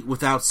the heat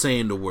without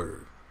saying the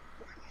word.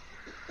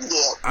 Yeah.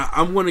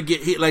 I'm going to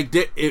get heat like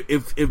that.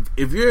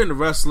 If you're in the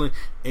wrestling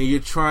and you're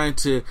trying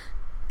to,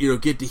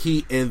 get the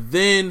heat, and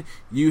then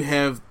you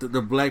have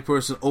the black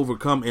person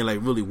overcome and like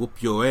really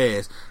whoop your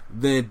ass,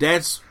 then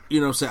that's,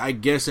 I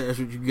guess that's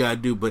what you gotta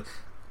do. But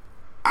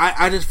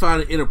I just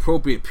find it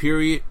inappropriate,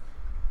 period,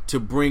 to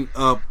bring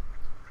up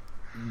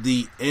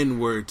the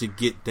N-word to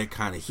get that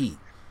kind of heat.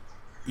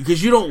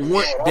 Because you don't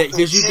want that,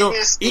 because you don't,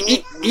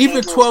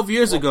 even 12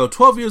 years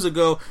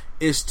ago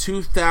is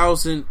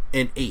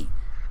 2008.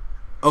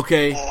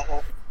 Okay?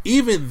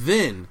 Even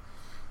then,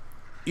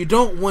 you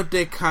don't want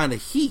that kind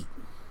of heat.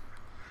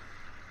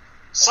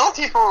 Some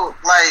people,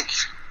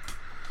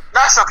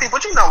 not some people,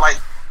 but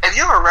if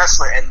you're a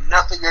wrestler and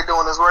nothing you're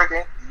doing is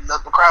working, the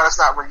crowd is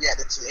not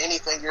reacting to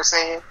anything you're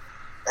saying,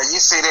 and you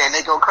sit there and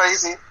they go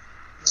crazy,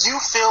 you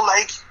feel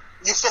like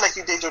you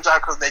did your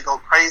job because they go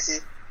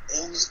crazy,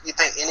 and you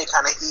think any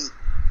kind of heat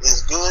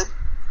is good.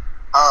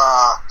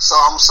 So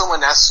I'm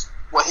assuming that's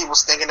what he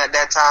was thinking at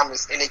that time,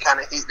 is any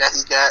kind of heat that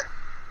he got,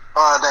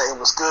 that it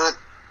was good.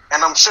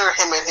 And I'm sure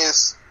him and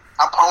his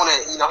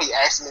opponent, he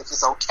asked him if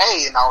it's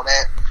okay and all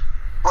that.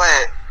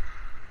 But,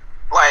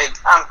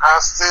 I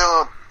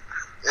still,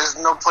 there's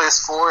no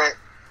place for it.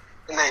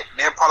 And they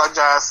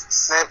apologized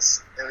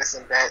since, and it's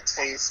in bad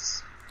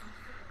taste.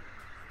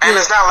 And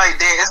it's not like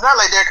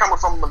they're coming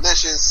from a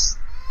malicious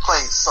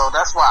place. So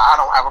that's why I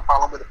don't have a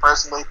problem with it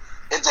personally.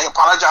 If they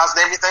apologize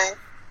and everything,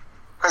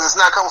 because it's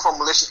not coming from a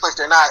malicious place.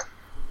 They're not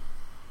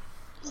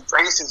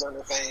racist or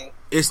anything.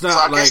 It's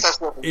not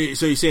so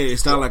so you're saying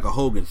it's not like a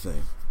Hogan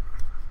thing?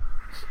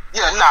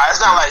 Yeah, it's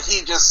not like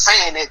he just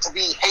saying it to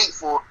be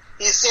hateful.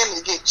 He's saying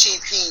to get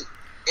cheap heat,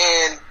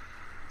 and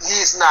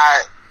he's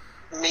not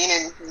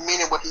meaning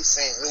what he's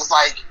saying. It's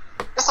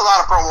a lot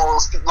of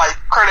promos like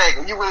Kurt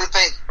Angle. You really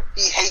think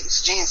he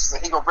hates Jesus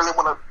and he gonna really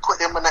want to put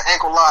him in the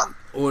ankle lock.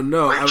 Or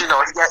no, but,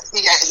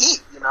 he got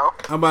heat.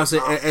 I'm about to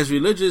say, as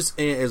religious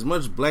and as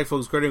much black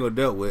folks Kurt Angle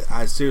dealt with,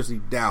 I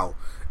seriously doubt.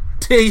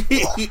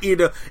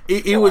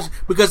 It was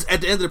because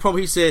at the end of the promo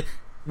he said,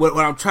 "What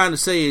I'm trying to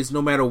say is,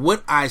 no matter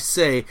what I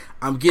say,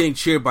 I'm getting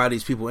cheered by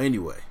these people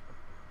anyway."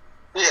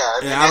 Yeah,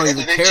 and I don't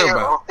even care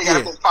about.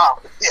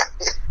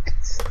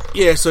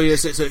 Yeah, so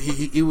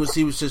he was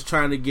just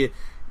trying to get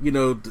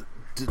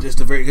just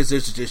the very because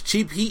there's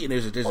cheap heat and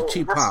there's a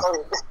cheap pop.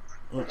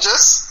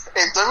 Just a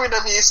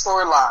WWE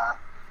storyline.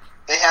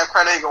 They have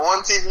Kurt Angle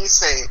on TV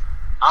say,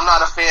 "I'm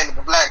not a fan of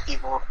the black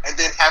people," and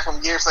then have him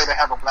years later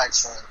have a black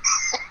son.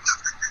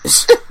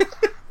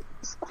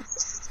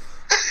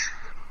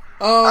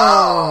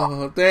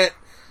 That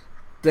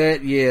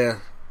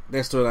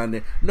storyline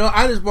there. No,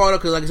 I just brought it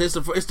up because, like I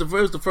said, it's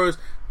the first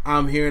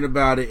I'm hearing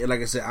about it, and like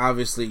I said,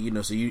 obviously,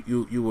 so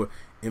you were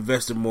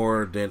invested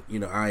more than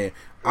I am.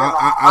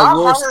 I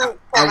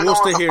will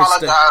stay here and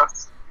say,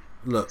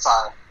 look.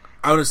 Sorry.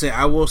 I would say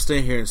I will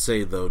stand here and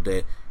say though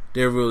that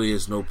there really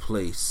is no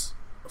place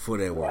for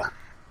that word.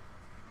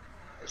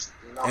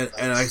 And like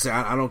I said,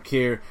 I don't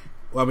care.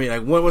 Well, I mean,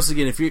 like once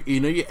again, if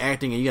you're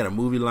acting and you got a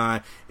movie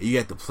line and you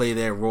have to play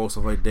that role,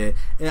 stuff like that.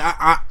 And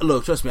I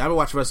look, trust me, I've been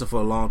watching wrestling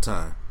for a long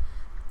time,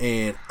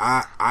 and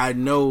I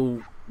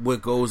know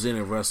what goes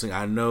in wrestling.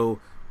 I know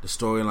the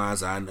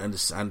storylines. I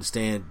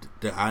understand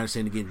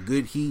getting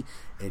good heat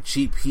and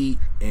cheap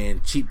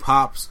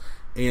pops.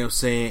 You know what I'm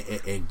saying,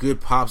 and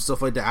good pops and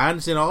stuff like that. I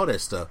understand all that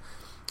stuff.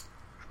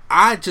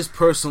 I just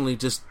personally,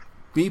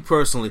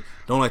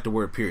 don't like the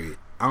word period.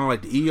 I don't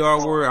like the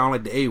ER word. I don't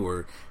like the A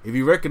word. If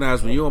you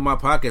recognize when you're on my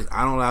podcast,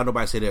 I don't allow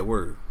nobody to say that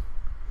word.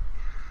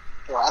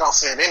 Well, I don't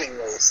say it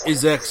anyway. So.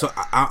 Exactly. So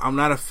I'm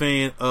not a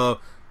fan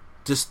of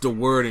just the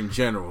word in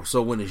general.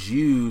 So when it's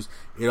used,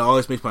 it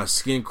always makes my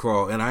skin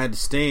crawl. And I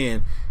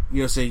understand,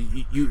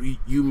 saying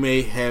you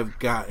may have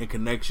gotten a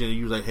connection and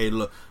you're like, hey,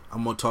 look,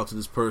 I'm going to talk to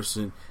this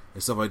person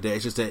and stuff like that.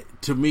 It's just that,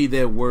 to me,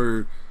 that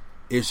word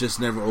is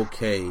just never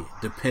okay,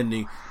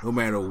 depending, no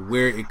matter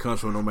where it comes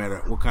from, no matter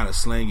what kind of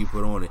slang you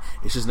put on it.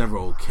 It's just never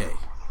okay.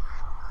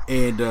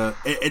 And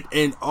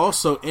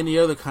also any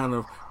other kind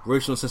of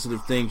racial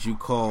sensitive things you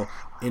call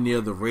any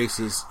other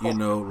races,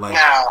 like...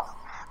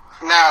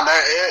 Now,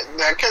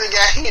 that could have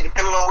got hit,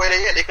 depending on where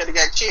they at. They could have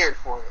got cheered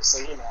for it,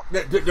 so,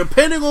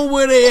 Depending on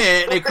where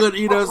they at, they could,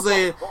 what I'm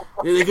saying?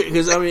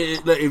 Because, I mean,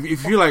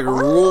 if you're like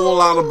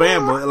rural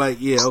Alabama, like,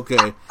 yeah,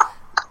 okay.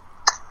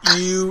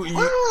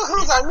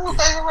 Who's our new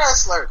favorite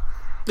wrestler?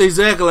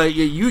 Exactly, like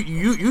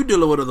you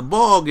dealing with the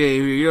ball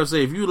game here. You know what I'm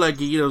saying? If you like,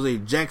 say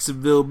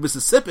Jacksonville,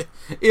 Mississippi,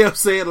 you know what I'm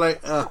saying?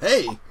 Like,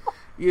 hey,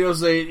 you know what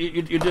I'm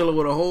saying? You're dealing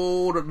with a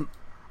whole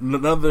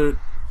another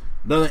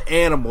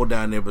animal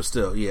down there, but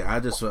still, yeah.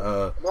 I just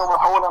a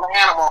whole other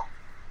animal.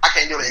 I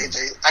can't do the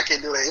AJ. I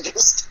can't do the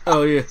AJ.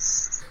 Oh yeah.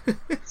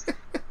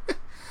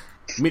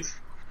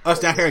 Us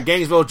down here in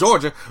Gainesville,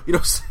 Georgia. You know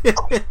what I'm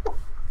saying?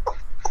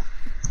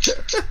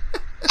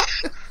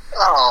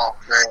 Oh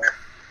man.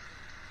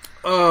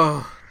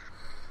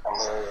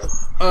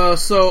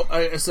 So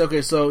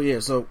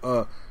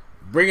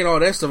bringing all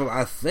that stuff up,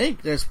 I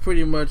think that's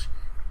pretty much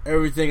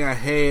everything I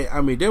had.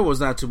 I mean, there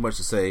was not too much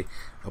to say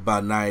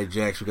about Nia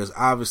Jax because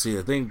obviously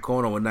the thing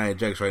going on with Nia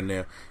Jax right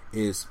now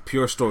is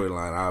pure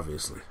storyline.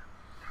 Obviously,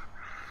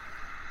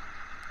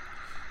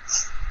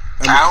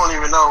 I don't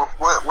even know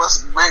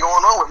what's been going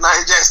on with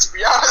Nia Jax, to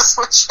be honest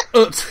with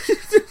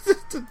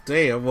you.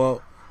 Damn.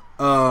 Well,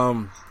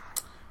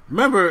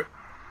 remember,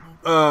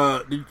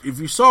 if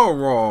you saw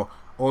Raw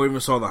or even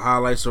saw the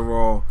highlights of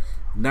Raw,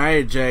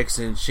 Nia Jax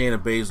and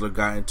Shayna Baszler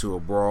got into a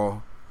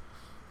brawl.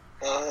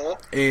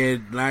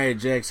 And Nia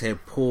Jax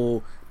had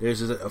pulled, there's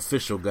this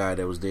official guy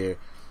that was there,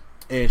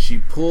 and she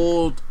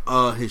pulled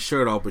his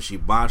shirt off, but she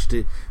botched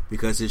it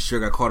because his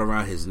shirt got caught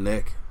around his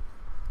neck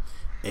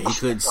and he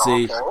couldn't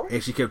see,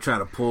 and she kept trying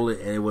to pull it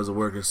and it wasn't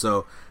working.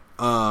 So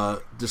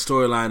the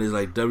storyline is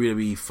like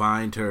WWE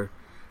fined her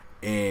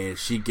and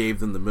she gave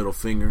them the middle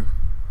finger.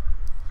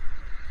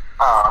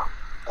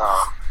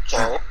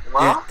 Okay.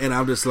 Well, and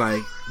I'm just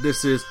like,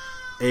 this is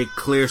a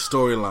clear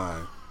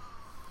storyline.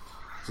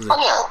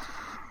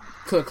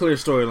 Clear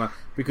storyline,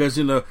 because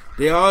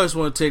they always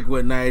want to take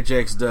what Nia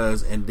Jax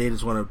does and they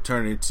just want to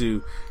turn it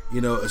into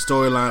a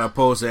storyline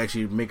opposed to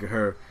actually making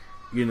her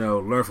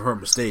learn from her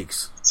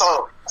mistakes.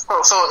 So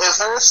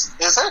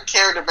is her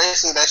character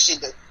basically that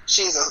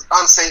she's an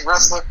unsafe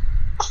wrestler?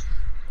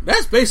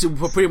 That's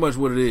basically pretty much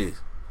what it is.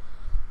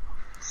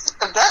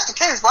 If that's the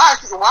case, why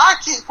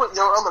keep putting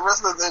your other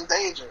wrestlers in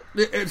danger?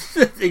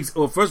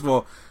 Well, first of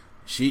all,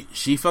 she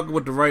fucking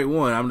with the right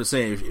one. I'm just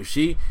saying, if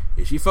she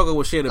fucking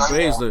with Shayna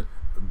Baszler,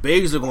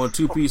 Baszler going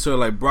 2-piece her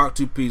like Brock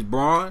 2-piece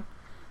Braun.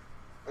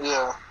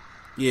 Yeah.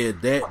 Yeah,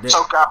 that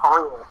choke out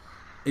for real.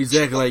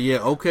 Exactly. Like, yeah,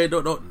 okay,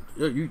 don't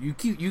you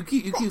keep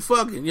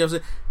fucking. You know what I'm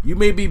saying? You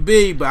may be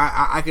big, but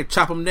I can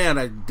chop him down.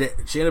 Like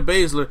Shayna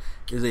Baszler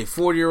is a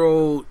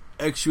 40-year-old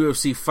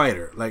ex-UFC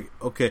fighter. Like,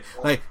 okay,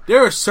 like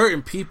there are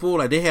certain people,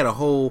 like they had a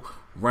whole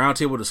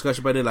roundtable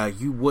discussion about it, like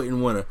you wouldn't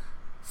want to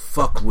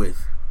fuck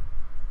with,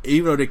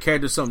 even though their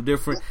character's something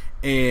different.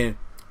 And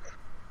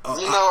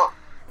No,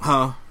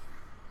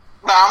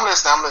 I'm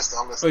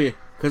listening. Oh yeah,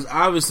 because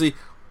obviously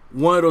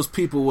one of those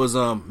people was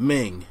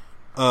Ming.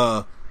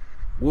 What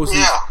was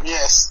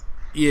yes.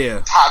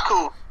 Yeah.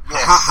 Haku.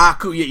 Yes.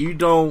 Haku. Yeah, you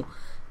don't.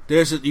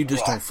 You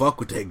just don't fuck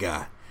with that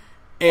guy.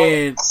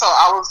 And so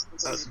I was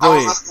listening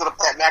to the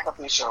Pat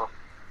McAfee show.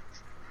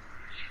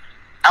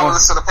 And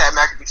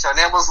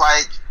it was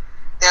like,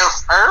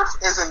 if Earth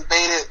is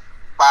invaded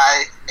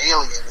by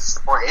aliens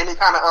or any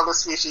kind of other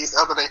species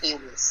other than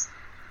humans,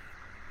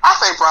 I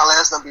think Brock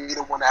Lesnar be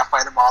the one that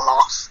fight them all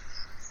off.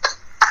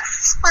 I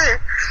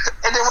swear.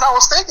 And then when I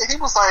was thinking, he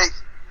was like,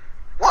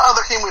 what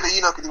other human do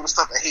you know can do the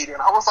stuff that he did?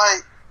 And I was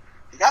like,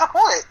 you got a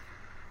point.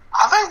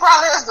 I think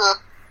Brock Lesnar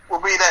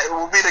will be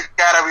the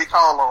guy that we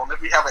call on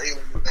if we have an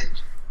alien invasion.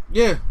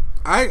 Yeah,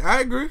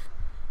 I agree.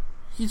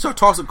 He start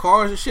tossing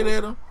cars and shit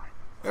at him.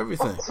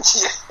 Everything.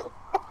 Yeah.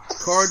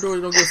 Car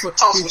doors don't get fucked.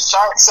 Tossing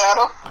sharks at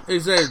him.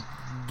 Exactly.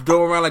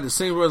 Go around like the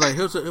same way. Like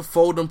he'll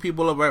fold them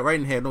people up right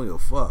in the head. Don't give a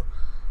fuck.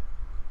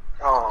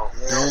 Oh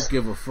man. Don't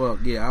give a fuck.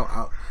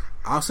 Yeah,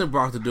 I'll send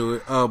Brock to do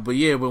it. But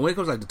yeah, but when it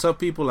comes like the tough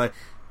people, like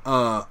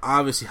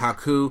obviously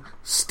Haku,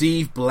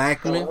 Steve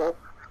Blackman. Yeah.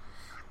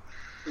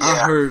 I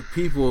heard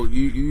people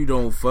you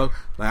don't fuck.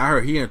 Like I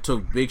heard he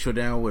took Big Show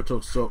down with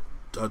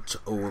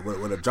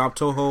a drop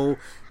toe hold.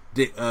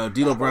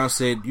 D'Lo Brown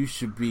said you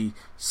should be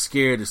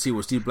scared to see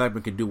what Steve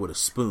Blackman can do with a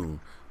spoon.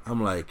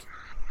 I'm like,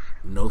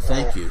 no,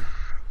 thank you.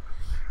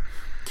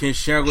 Ken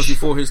Shamrock was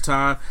before his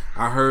time.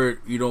 I heard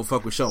you don't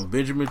fuck with Shelton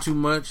Benjamin too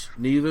much,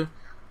 neither.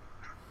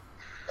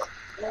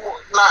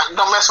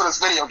 Don't mess with his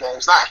video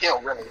games. Not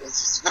him, really.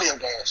 It's his video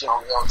games you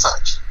don't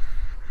touch.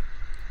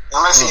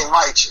 Unless he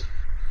invites you.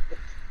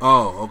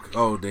 Oh, okay.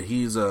 Oh, then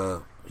he's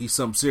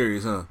something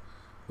serious, huh?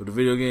 With the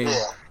video game?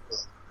 Yeah.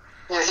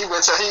 Yeah,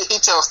 he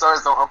tells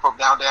stories on Up,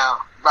 Down, Down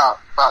about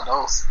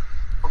those.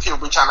 When people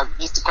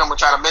used to come and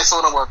try to mess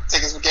with him or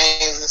take his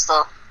games and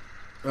stuff.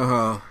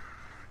 Uh-huh.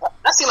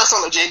 I seen us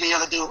on the JB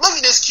other dude. Look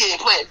at this kid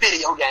playing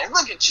video games.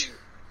 Look at you.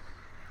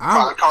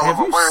 Probably call him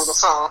a word or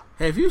something.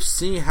 Have you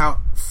seen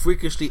how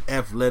freakishly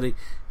athletic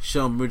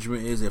Shelton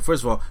Benjamin is? And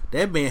first of all,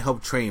 that man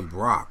helped train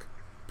Brock.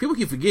 People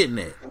keep forgetting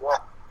that. Yeah.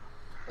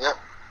 Yep.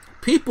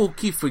 People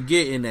keep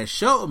forgetting that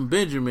Shelton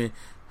Benjamin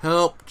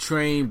helped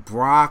train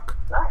Brock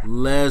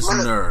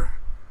Lesnar.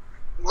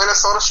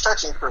 Minnesota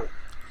stretching crew.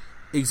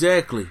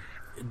 Exactly.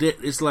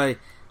 It's like,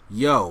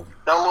 yo.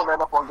 Don't look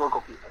that up on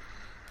Google, people.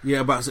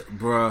 Yeah, about to say,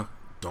 bruh,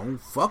 don't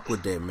fuck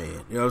with that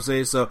man. You know what I'm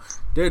saying? So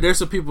there's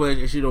some people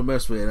that she don't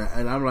mess with,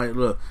 and I'm like,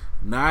 look,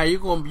 nah, you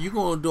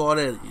gonna do all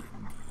that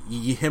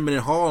hemming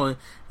and hawing.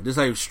 Just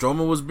like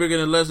Strowman was bigger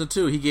than Lesnar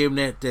too. He gave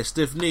him that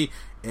stiff knee,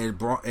 and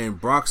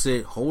Brock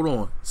said, "Hold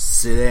on,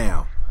 sit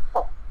down."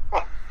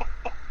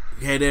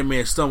 He had that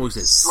man stomach. He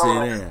said, "Sit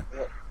down."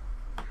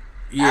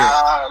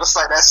 Yeah, looks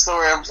like that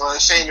story of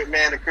Shane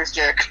McMahon and Chris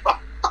Jericho.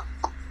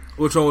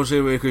 Which one was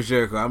Shane McMahon and Chris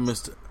Jericho? I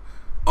missed it.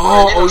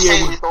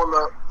 Yeah.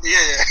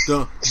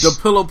 The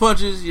pillow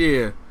punches,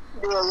 yeah.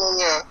 He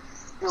was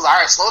like, all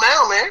right, slow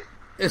down, man.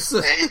 He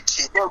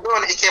kept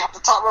doing it. He came up the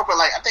top rope,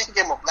 and I think he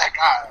gave him a black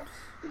eye.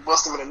 He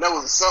busted him in the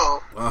nose or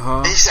so.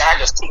 Uh-huh. He said, I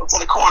just took him to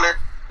the corner,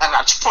 and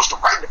I just pushed him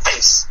right in the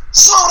face.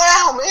 Slow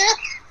down, man.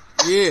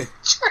 Yeah.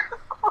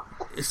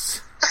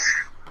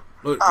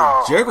 Look,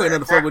 Jericho ain't nothing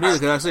to fuck with either,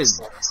 because I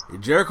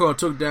said, Jericho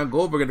took down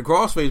Goldberg in the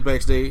crossface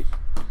backstage.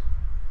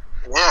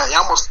 Yeah, he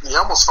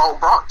almost fought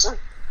Brock, too.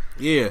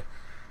 Yeah.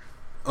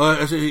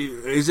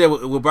 Is that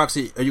what Brock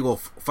said? Are you gonna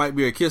fight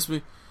me or kiss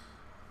me?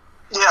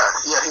 Yeah.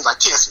 He's like,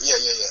 kiss me.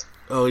 Yeah.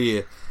 Oh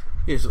yeah.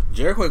 So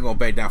Jericho ain't gonna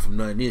back down from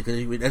nothing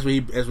either. Cause that's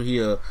when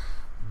he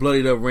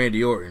bloodied up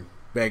Randy Orton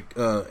back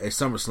at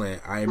SummerSlam.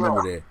 I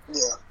remember that.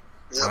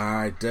 Yeah.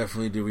 I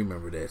definitely do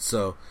remember that.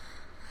 So,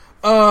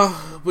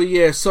 but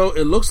yeah. So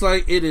it looks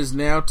like it is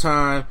now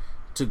time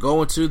to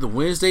go into the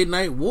Wednesday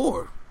Night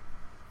War.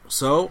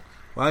 So,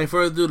 without any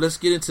further ado, let's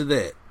get into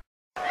that.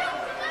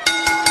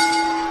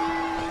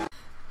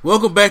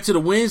 Welcome back to the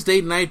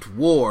Wednesday Night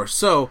War.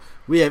 So,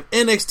 we have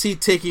NXT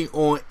taking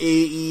on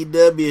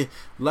AEW.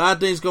 A lot of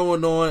things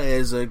going on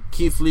as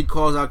Keith Lee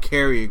calls out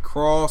Karrion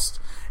Kross.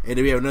 And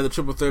then we have another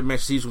triple threat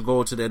match. He's going to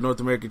go to that North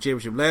American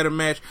Championship ladder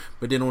match.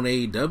 But then on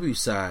the AEW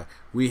side,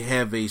 we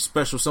have a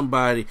special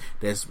somebody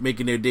that's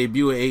making their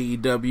debut at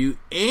AEW.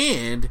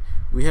 And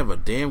we have a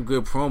damn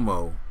good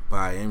promo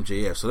by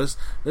MJF. So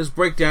let's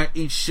break down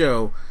each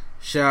show,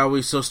 shall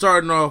we? So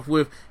starting off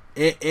with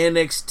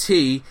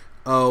NXT.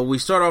 We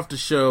start off the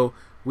show.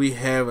 We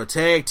have a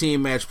tag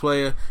team match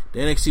player, the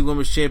NXT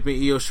Women's Champion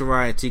Io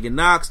Shirai and Tegan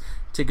Nox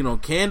taking on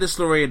Candice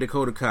LeRae and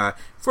Dakota Kai.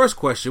 First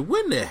question: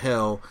 when the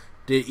hell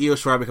did Io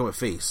Shirai become a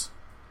face?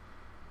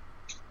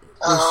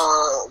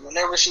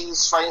 Whenever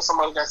she's fighting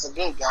somebody that's a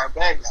good guy,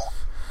 bad guy.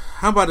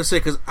 How about to say?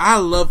 Because I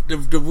love the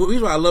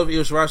reason why I love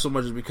Io Shirai so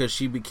much is because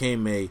she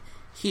became a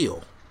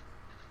heel.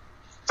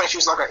 I think she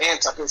was like an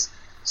anti,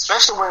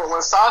 especially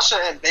when Sasha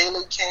and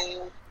Bayley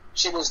came,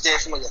 she was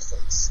definitely a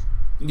face.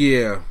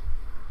 Yeah.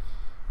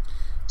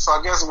 So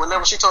I guess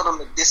whenever she told them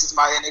that this is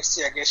my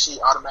NXT, I guess she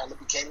automatically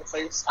became a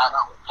face. I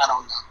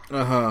don't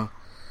know.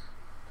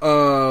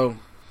 the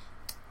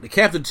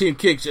captain team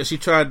kick, she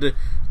tried to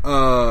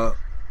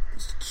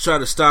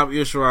stop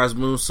Io Shirai's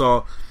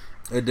moonsault,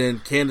 and then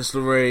Candice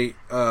LeRae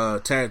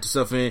tagged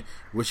herself in,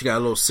 where she got a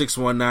little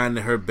 619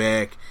 in her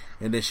back,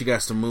 and then she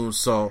got some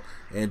moonsault,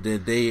 and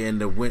then they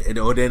end up win.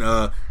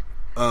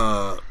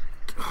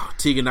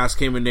 Tegan Knox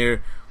came in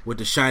there with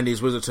the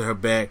Chinese wizard to her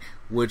back,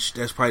 which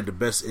that's probably the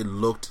best it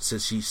looked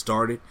since she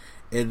started.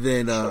 And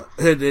then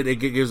it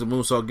gives the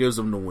moonsault, gives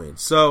them the win.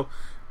 So,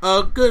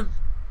 good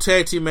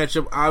tag team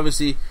matchup.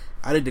 Obviously,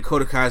 I think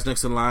Dakota Kai's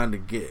next in line to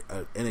get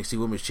an NXT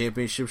Women's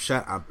Championship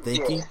shot, I'm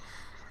thinking. Yeah.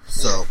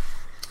 So,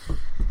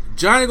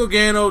 Johnny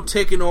Gargano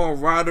taking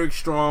on Roderick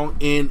Strong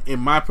in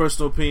my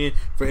personal opinion,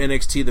 for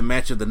NXT, the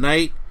match of the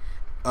night.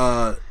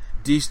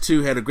 These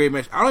two had a great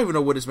match. I don't even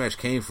know where this match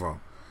came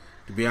from,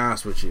 to be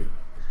honest with you.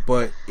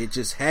 But it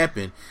just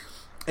happened.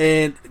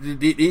 And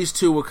these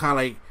two were kind of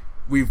like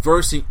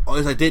reversing.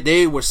 It's like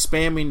they were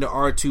spamming the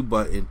R2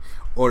 button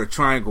or the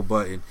triangle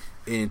button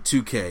in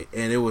 2K.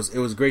 And it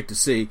was great to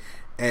see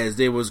as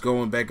they was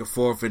going back and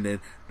forth, and then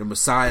the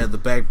Messiah, the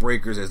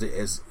backbreakers,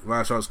 as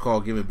Rod Shaw was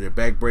called, giving their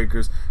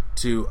backbreakers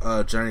to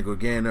Johnny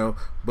Gargano.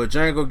 But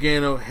Johnny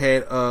Gargano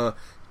had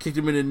kicked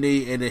him in the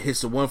knee, and then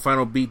hits the one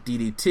final beat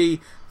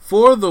DDT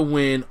for the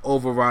win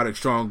over Roderick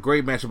Strong.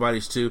 Great match by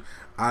these two.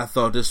 I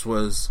thought this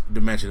was the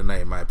match of the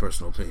night, in my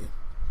personal opinion.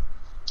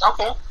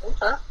 Okay.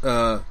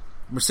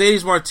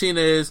 Mercedes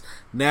Martinez,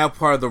 now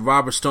part of the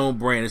Robert Stone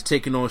brand, is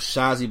taking on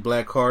Shotzi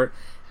Blackheart.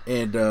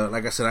 And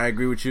like I said, I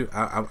agree with you.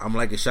 I'm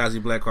liking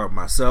Shotzi Blackheart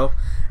myself.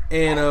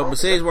 And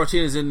Mercedes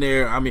Martinez in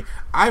there. I mean,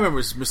 I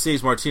remember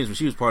Mercedes Martinez when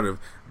she was part of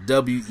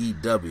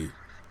WEW.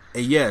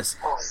 And yes.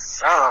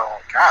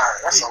 Oh, God.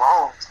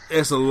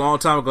 That's a long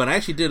time ago. And I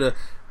actually did a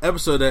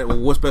episode that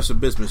What's Best for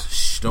Business.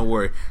 Shh, don't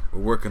worry. We're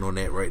working on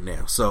that right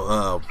now.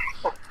 So,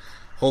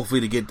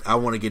 hopefully I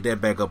want to get that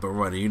back up and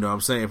running. You know what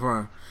I'm saying,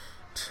 Prime?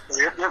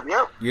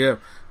 Yep. Yeah.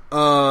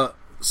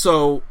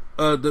 So,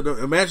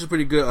 the match is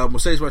pretty good.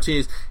 Mercedes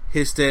Martinez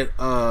hits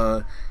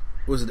that,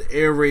 was it the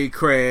air raid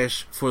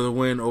crash for the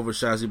win over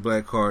Shotzi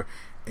Blackheart.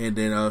 And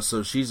then,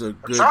 so she's a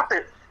good...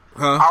 Shotzi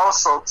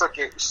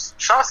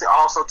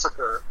also took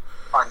a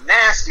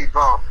nasty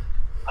bump,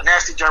 a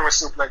nasty German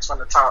suplex from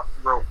the top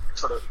rope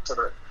to the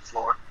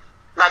floor.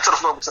 Not to the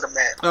floor, but to the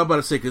mat. I was about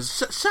to say, because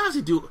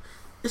Shotzi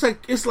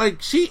it's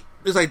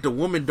like the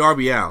woman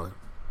Darby Allin.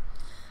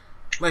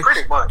 Like,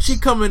 pretty much. She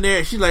come in there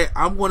and she's like,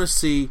 I'm going to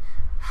see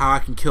how I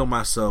can kill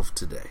myself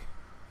today.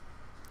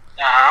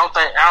 I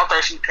don't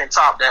think she can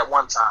top that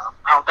one time.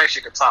 I don't think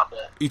she can top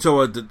that. You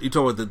told her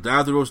the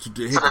other ropes to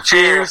hit the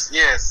chairs?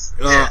 Yes.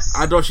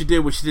 I thought she did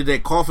when she did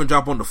that coffin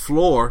drop on the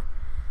floor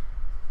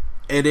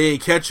and they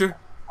didn't catch her.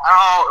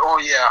 Oh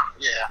yeah.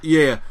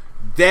 Yeah,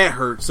 that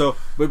hurt. So,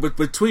 but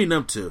between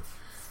them two,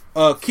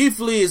 Keith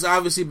Lee is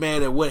obviously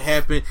mad at what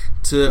happened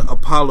to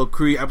Apollo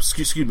Creed.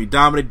 Excuse me,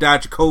 Dominic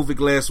Dijakovic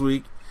last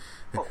week.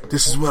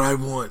 This is what I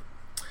want.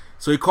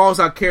 So he calls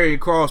out Karrion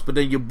Kross, but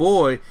then your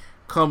boy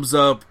comes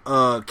up,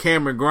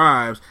 Cameron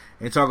Grimes,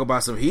 and talk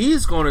about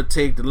he's going to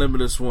take the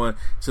Limitless one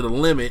to the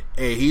limit,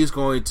 and he's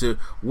going to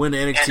win the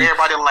NXT. And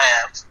everybody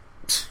laughed.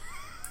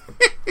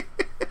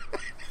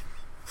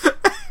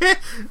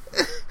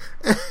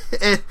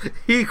 And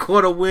he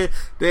going to win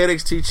the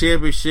NXT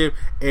Championship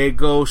and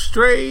go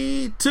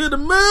straight to the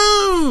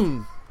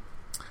moon.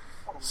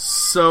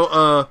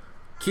 So,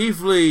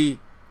 Keith Lee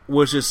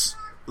was just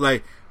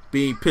like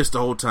being pissed the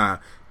whole time.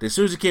 As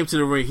soon as he came to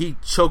the ring, he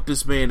choked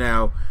this man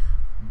out,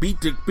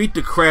 beat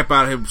the crap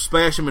out of him,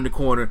 splashed him in the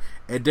corner,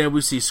 and then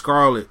we see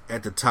Scarlett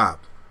at the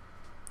top.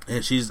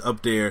 And she's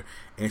up there,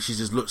 and she's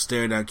just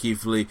staring down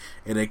Keith Lee.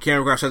 And then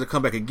Cameron Grimes tries to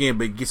come back again,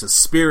 but he gets a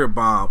spirit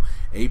bomb,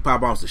 and he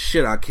pop bombs the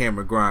shit out of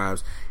Cameron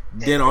Grimes.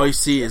 Then all you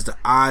see is the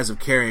eyes of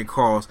Karrion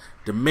Kross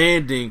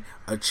demanding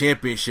a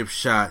championship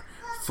shot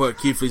for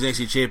Keith Lee's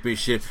NXT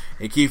Championship.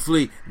 And Keith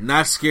Lee,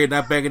 not scared,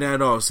 not backing down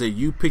at all, said,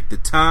 you pick the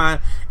time,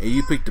 and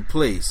you pick the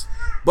place.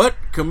 But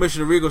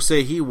Commissioner Regal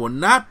said he will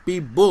not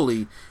be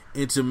bullied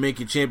into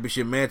making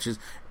championship matches.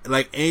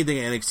 Like anything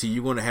in NXT,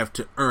 you're going to have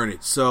to earn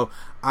it. So,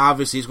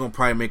 obviously, he's going to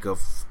probably make a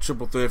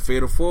triple threat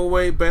fatal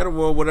 4-way battle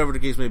royal, whatever the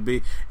case may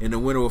be, and the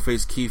winner will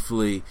face Keith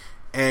Lee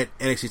at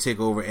NXT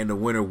TakeOver, and the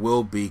winner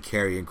will be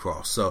Karrion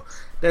Kross. So,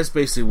 that's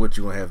basically what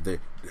you're going to have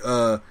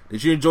there.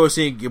 Did you enjoy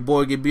seeing your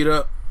boy get beat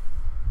up?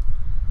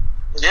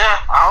 Yeah,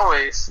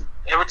 always.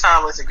 Every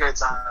time it's a good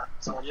time.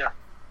 So, yeah.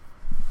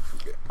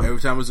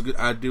 Every time it's a good...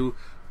 I do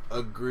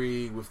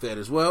agree with that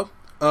as well.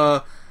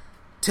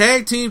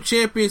 Tag team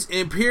champions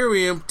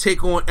Imperium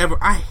take on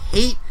I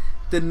hate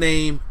the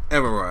name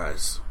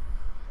Everrise.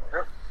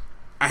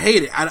 I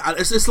hate it.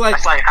 It's like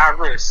high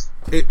risk.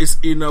 It's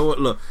you know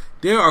what? Look,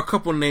 there are a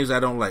couple of names I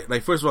don't like.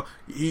 Like, first of all,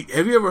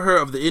 have you ever heard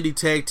of the indie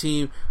tag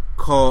team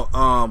called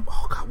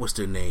oh God, what's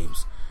their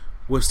names?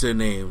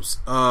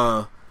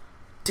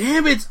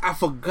 Damn it, I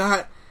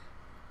forgot.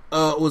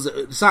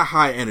 It's not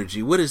High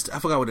Energy. I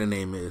forgot what their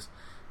name is.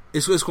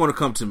 It's going to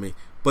come to me.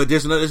 But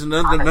there's another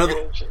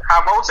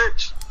High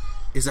Voltage.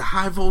 Is it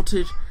High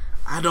Voltage?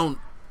 I don't.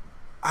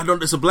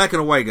 It's a black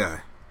and a white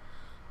guy.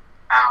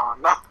 I don't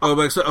don't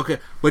know. Oh, okay.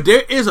 But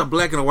there is a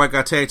black and a white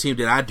guy tag team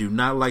that I do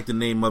not like the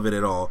name of it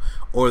at all,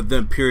 or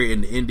them period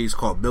in the indies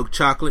called Milk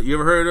Chocolate. You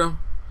ever heard of them?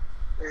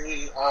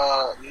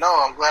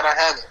 No, I'm glad I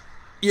haven't.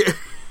 Yeah.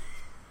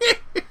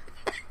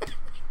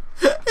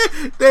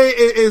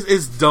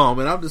 It's dumb,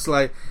 and I'm just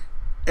like,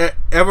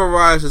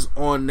 Everrise is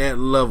on that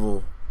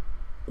level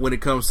when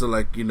it comes to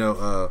like, you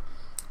know,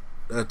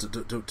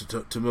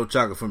 to Milk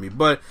Chocolate for me.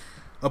 But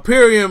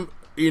Imperium,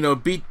 you know,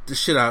 beat the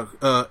shit out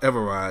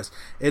Everrise,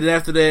 and then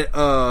after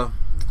that,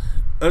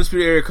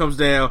 Undisputed Era comes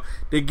down.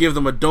 They give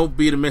them a "Don't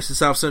Beat a Miss" in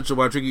South Central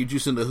while drinking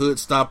juice in the hood.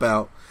 Stop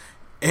out.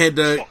 And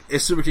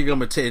it's Super Kick going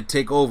to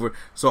take over.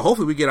 So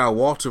hopefully we get our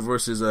Walter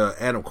versus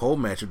Adam Cole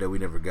matchup that we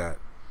never got.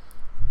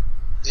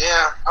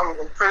 Yeah, I'm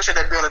pretty sure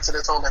they're building to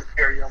this whole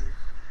Imperium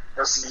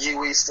versus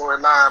UE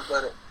storyline,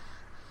 but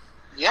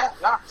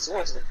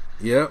seriously.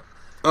 Yep.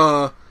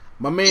 My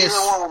man. Either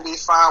one will be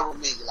fine with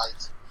me. Like,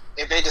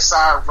 if they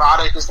decide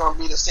Roddick is going to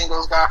be the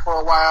singles guy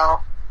for a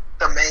while,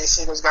 the main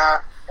singles guy,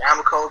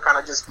 Adam Cole kind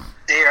of just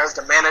there as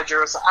the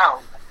manager, so I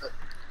don't know. But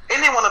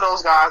any one of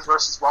those guys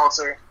versus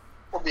Walter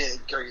will be a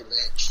great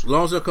match. As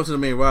long as they'll come to the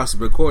main roster.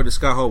 But according to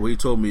Scott Hall, what he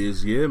told me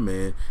is, yeah,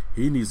 man,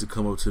 he needs to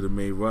come up to the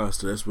main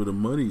roster. That's where the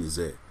money is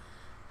at.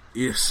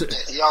 Yes.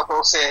 Yeah, he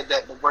also said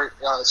that the work,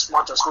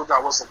 Montreal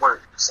Screwjob was the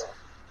work. So.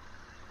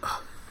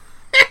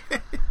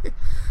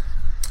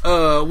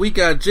 We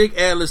got Jake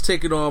Atlas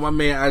taking on my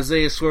man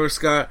Isaiah Swerve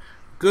Scott.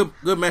 Good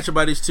matchup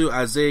by these two.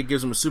 Isaiah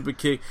gives him a super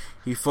kick.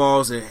 He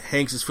falls and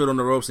hangs his foot on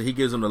the ropes, and he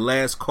gives him the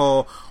last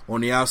call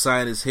on the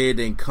outside of his head,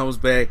 then comes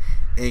back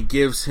and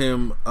gives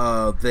him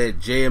that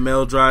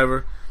JML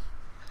driver.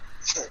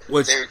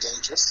 Which very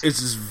dangerous.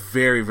 It's just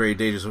very, very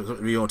dangerous if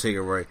you don't take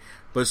it right.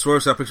 But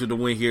Swerve Scott picks up the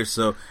win here,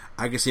 so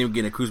I can see him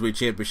getting a Cruiserweight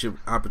Championship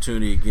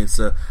opportunity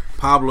against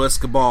Pablo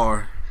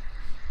Escobar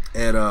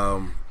at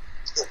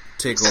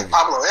TakeOver.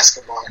 Pablo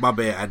Escobar. My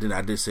bad,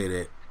 I did say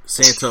that.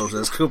 Santos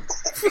Escobar.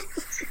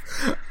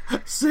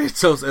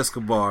 Santos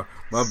Escobar.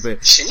 My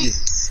bad.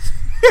 Jeez.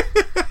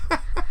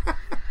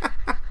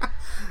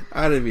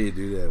 I didn't mean to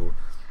do that one.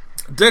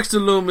 Dexter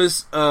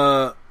Lumis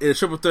in a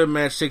triple threat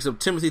match takes up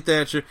Timothy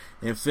Thatcher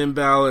and Finn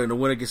Balor, and the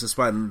winner gets a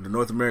spot in the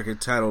North American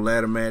title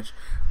ladder match.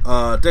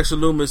 Dexter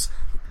Lumis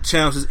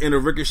challenges Inner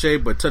Ricochet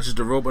but touches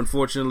the rope,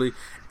 unfortunately,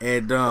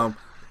 and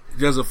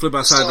does a flip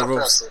outside the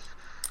ropes.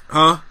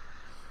 Huh?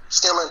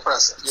 Still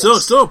impressive.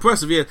 Yes. Still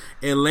impressive, yeah.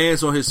 And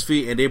lands on his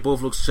feet, and they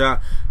both look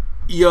shocked.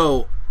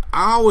 Yo,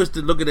 I always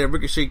did look at that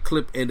Ricochet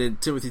clip and then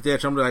Timothy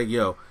Thatcher. I'm like,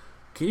 yo,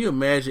 can you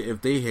imagine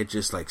if they had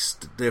just like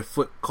their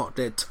foot caught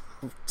that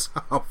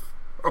top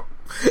rope?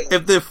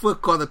 If their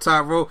foot caught the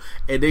top rope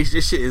and this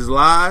shit is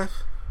live?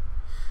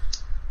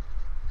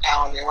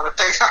 I don't even want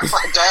to think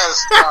like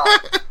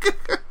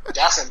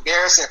that's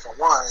embarrassing for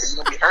one.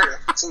 You're gonna be hurting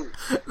for two.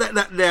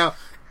 Now,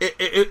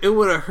 it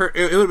would have hurt.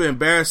 It would have been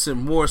embarrassing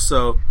more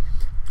so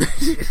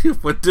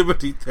for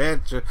Timothy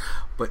Thatcher.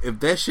 But if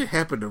that shit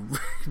happened to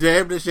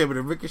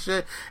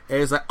Ricochet,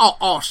 and it's like,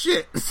 oh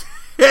shit.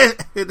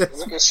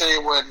 Ricochet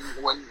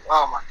wouldn't.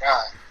 Oh my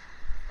god.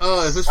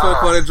 Oh, if his phone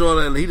called that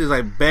joint and he just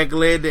like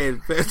backlanded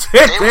and they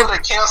would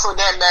have canceled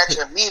that match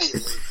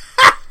immediately.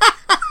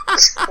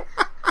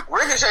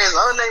 Ricochet is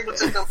unable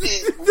to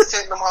compete. We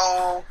sent them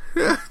home.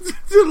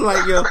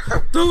 Like, yo,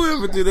 don't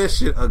ever do that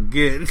shit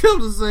again. You know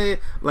what I'm saying?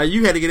 Like,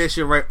 you had to get that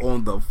shit right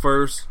on the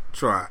first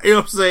try. You know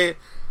what I'm saying?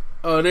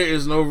 There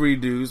is no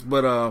redos,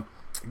 but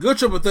good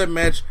triple threat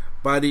match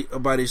by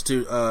these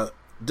two.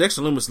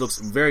 Dexter Lumis looks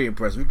very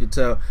impressive. You can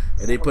tell,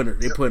 and they put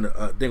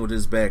a thing with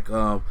his back.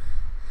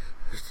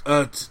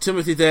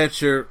 Timothy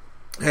Thatcher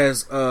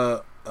has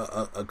a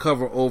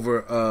cover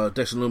over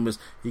Dexter Lumis.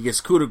 He gets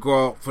coup de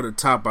grace for the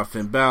top by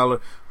Finn Balor,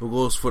 who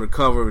goes for the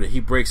cover, and he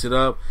breaks it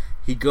up.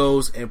 He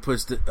goes and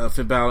puts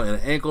Finn Balor in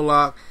an ankle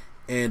lock,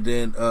 and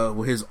then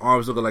with his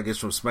arms looking like it's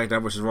from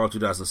SmackDown vs. Raw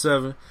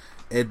 2007.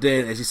 And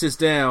then as he sits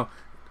down,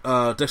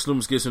 Dexter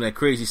Lumis gives him that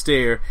crazy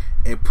stare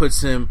and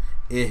puts him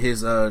in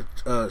his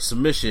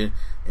submission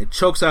and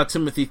chokes out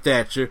Timothy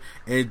Thatcher.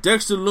 And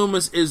Dexter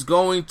Lumis is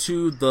going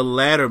to the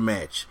ladder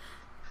match.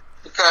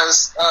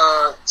 Because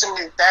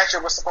Timothy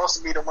Thatcher was supposed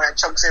to be the one that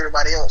chokes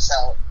everybody else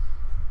out,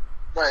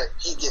 but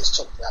he gets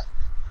choked out.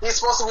 He's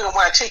supposed to be the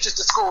one that teaches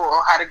the school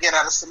on how to get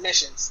out of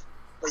submissions,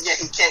 but yet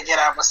he can't get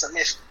out of a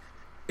submission.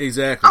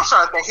 Exactly. I'm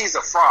starting to think he's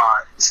a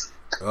fraud.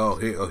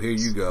 Here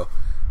you go.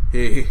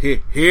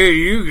 Here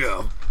you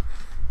go.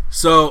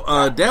 So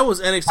that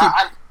was NXT.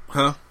 I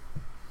was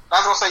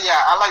gonna say,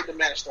 yeah, I like the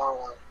match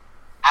though.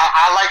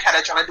 I like how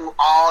they're trying to do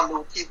all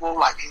new people,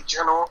 like in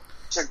general,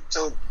 to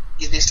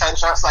get these title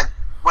shots. Like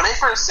when they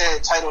first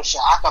said title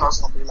shot, I thought it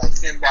was gonna be like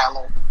Finn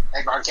Balor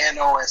and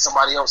Gargano and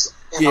somebody else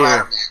in the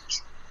ladder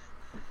match.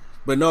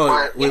 But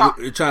no,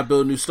 we're trying to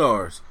build new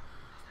stars.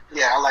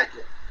 Yeah, I like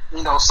it.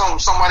 You know,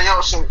 somebody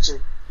else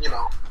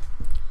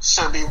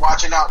should be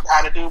watching out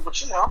how to do.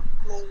 But you know,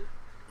 I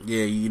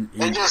mean,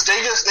 yeah, they just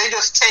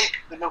take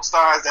the new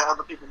stars that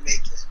other people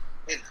make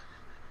it.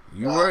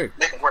 You're right.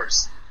 Make it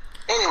worse.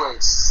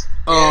 Anyways,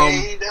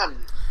 AEW.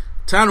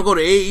 Time to go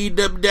to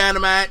AEW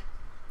Dynamite.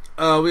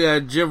 We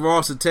got Jim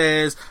Ross and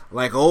Taz,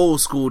 like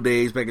old school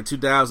days back in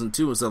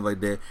 2002 and stuff like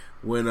that,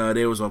 when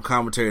they was on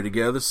commentary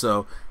together.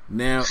 So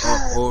now,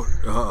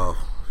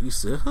 he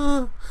said,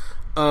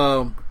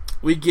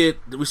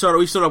 we start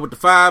off with the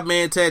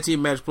 5-man tag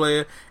team match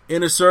player,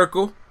 Inner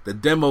Circle, the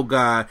demo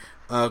guy,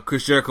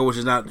 Chris Jericho, which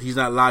he's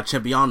not La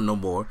Champion no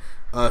more.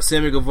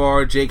 Sammy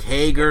Guevara, Jake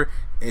Hager,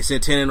 and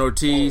Santana and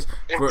Ortiz.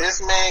 If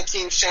this man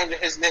keeps changing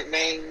his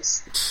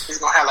nicknames, he's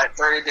gonna have like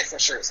 30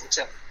 different shirts. I'm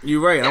telling you.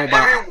 You're right.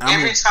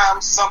 Every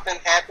time something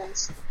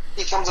happens,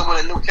 he comes up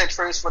with a new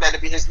catchphrase for that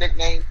to be his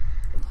nickname.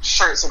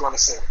 Shirts are gonna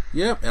sell.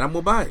 Yep, and I'm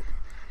gonna buy it.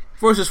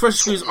 First is Fresh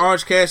Squeeze,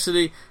 Orange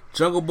Cassidy,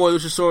 Jungle Boy,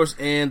 Luchasaurus,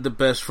 and the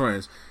Best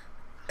Friends.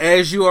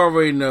 As you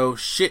already know,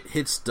 shit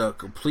hits the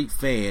complete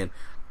fan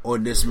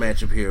on this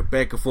matchup here.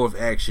 Back and forth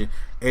action.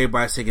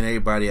 Everybody's taking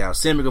everybody out.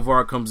 Sammy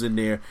Guevara comes in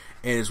there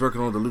and is working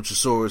on the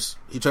Luchasaurus.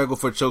 He tried to go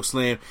for a choke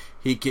slam.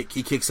 He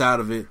kicks out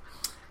of it.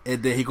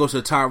 And then he goes to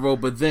the top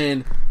rope. But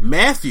then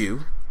Matt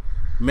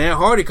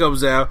Hardy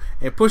comes out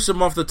and pushes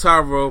him off the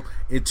top rope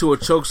into a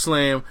choke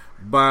slam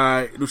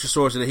by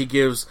Luchasaurus. And then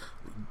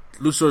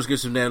Luchasaurus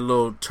gives him that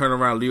little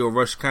turnaround Leo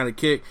Rush kind of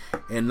kick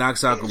and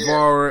knocks out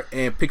Guevara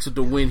and picks up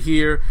the win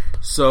here.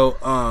 So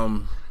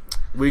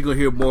we're going to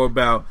hear more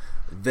about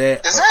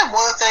that. Is that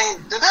one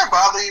thing? Did that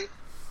bother you?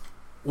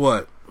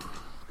 What?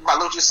 By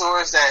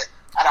Luchasaurus, that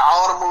out of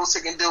all the moves he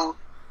can do,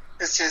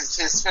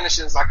 his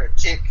finisher is like a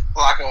kick,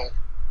 like a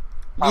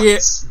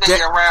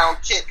spinning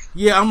around kick.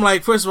 Yeah, I'm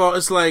like, first of all,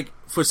 it's like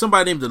for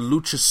somebody named the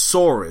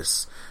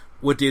Luchasaurus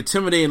with the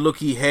intimidating look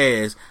he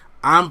has,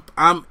 I'm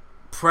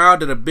proud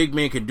that a big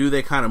man can do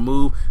that kind of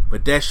move,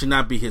 but that should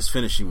not be his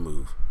finishing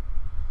move.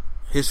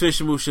 His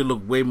finishing move should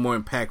look way more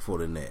impactful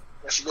than that.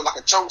 It should be like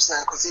a choke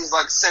slam because he's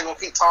like 7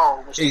 feet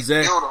tall.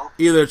 Exactly.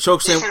 Either a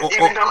choke slam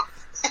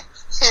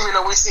even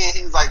though we see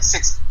he's like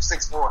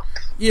 6'4".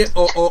 Yeah,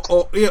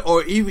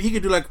 or even he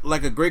could do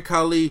like a Great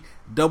Khali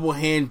double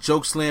hand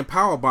choke slam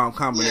powerbomb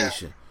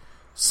combination. Yeah.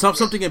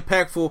 Something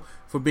impactful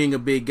for being a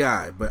big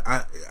guy. But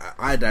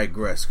I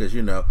digress because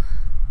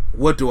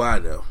what do I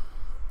know?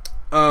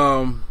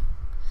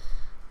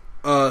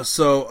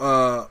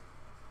 So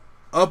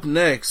up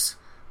next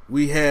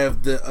we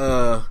have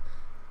the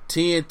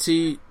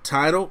TNT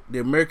title, the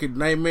American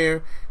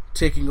Nightmare,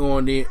 taking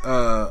on the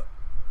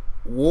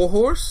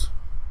Warhorse.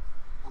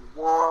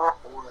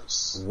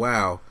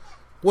 Wow.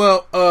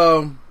 Well,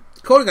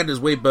 Cody got this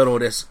way better on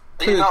this.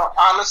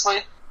 Honestly,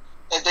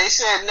 if they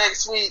said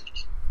next week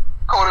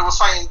Cody was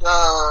fighting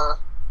oh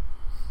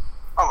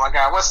my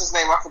god, what's his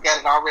name? I forgot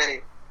it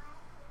already.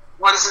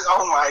 What is it?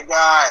 Oh my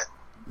god.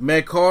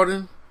 Matt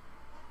Cardin?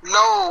 No,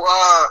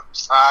 I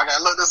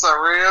gotta look this up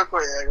real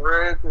quick.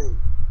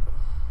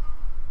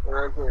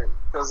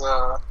 Because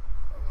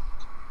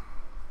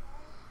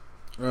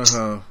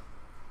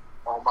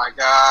oh my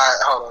god,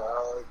 hold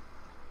on.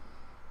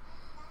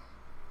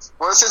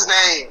 What's his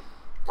name?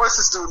 What's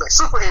this dude name?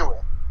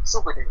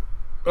 Superhuman.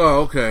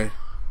 Oh, okay.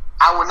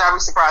 I would not be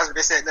surprised if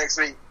they said next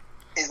week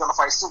he's gonna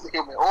fight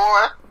Superhuman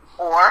or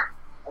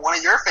one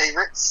of your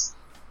favorites,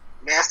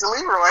 Nasty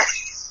Leroy.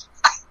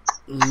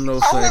 No,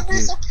 thank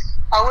you.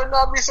 I would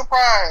not be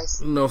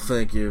surprised. No,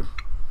 thank you.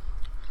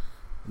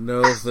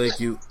 No, thank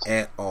you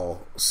at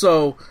all.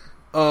 So,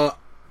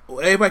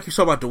 everybody keeps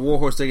talking about the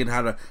Warhorse thing and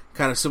how to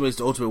kind of simulates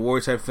the Ultimate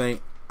Warrior type thing.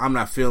 I'm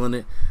not feeling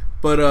it.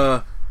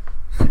 But,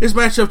 this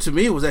matchup to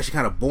me was actually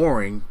kind of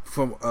boring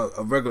from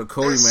a regular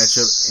Cody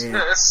matchup. And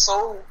it's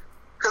so...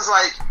 Because,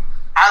 like,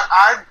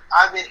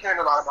 I've been hearing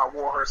a lot about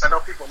Warhorse. I know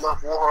people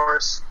love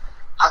Warhorse.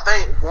 I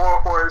think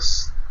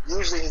Warhorse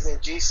usually is in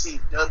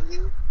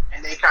GCW,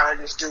 and they kind of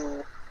just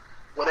do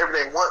whatever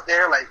they want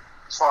there, like,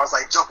 as far as,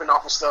 like, jumping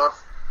off of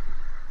stuff.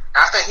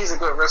 I think he's a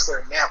good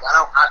wrestler now, but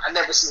I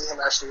never seen him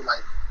actually,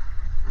 like,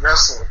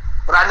 wrestle.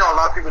 But I know a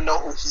lot of people know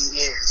who he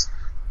is.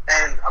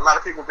 And a lot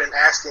of people have been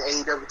asking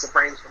AEW to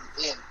bring him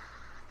in.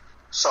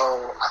 So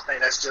I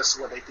think that's just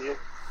what they did.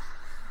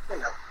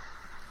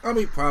 I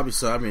mean, probably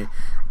so. I mean,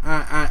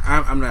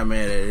 I'm not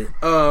mad at it.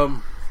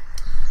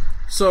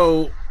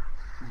 So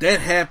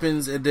that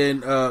happens, and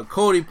then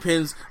Cody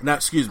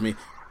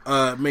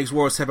makes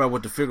Warhorse tap out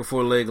with the figure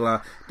 4 leg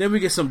lock. Then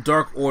we get some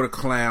Dark Order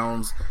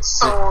clowns.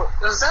 So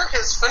is that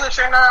his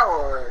finisher now,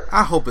 or?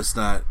 I hope it's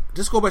not.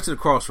 Just go back to the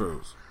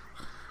Crossroads.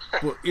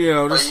 Well, but you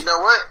know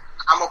what?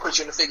 I'm gonna put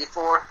you in the figure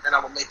 4, and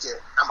I'm gonna pin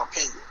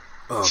you.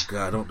 Oh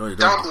God! Don't do that.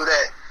 Don't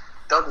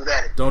do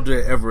that. Don't do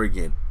that ever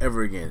again.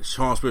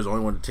 Sean Spears is the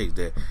only one to take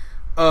that.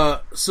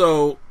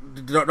 So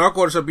the Dark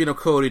Order start beating up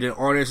Cody. Then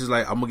Arnett is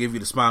like, "I'm gonna give you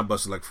the spine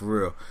buster, like for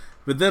real."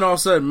 But then all of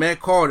a sudden, Matt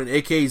Cardin,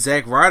 aka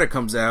Zack Ryder,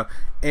 comes out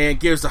and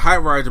gives the high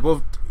rider to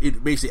both.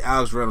 Basically,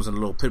 Alex Reynolds and a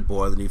little pit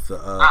bull underneath the.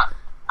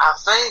 I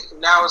think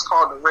now it's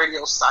called the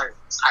Radio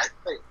Silence. I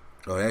think.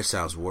 Oh, that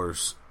sounds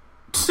worse.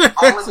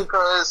 only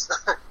because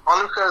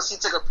he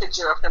took a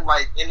picture of him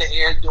like in the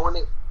air doing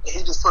it, and he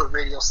just put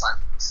Radio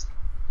Silence.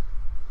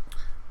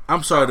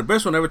 I'm sorry, the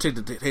best one ever take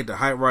the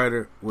Hype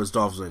Rider was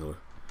Dolph Ziggler.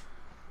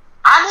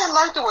 I didn't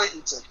like the way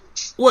he took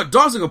it. What?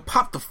 Dolph Ziggler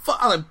popped the fuck.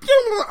 I'm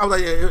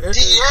like, yes,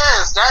 you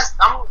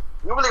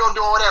really gonna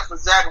do all that for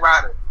Zack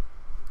Ryder?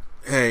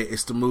 Hey,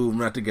 it's the move,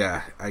 not the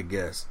guy, I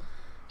guess.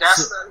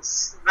 That's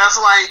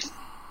like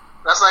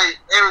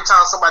every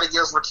time somebody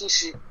gives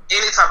Rikishi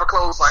any type of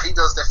clothesline, he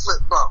does that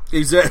flip bump.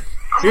 Exactly.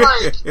 I'm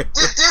like,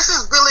 this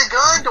is Billy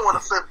Gunn doing a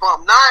flip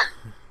bump, not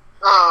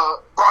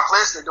Brock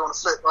Lesnar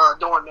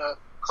doing the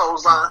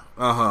clothesline.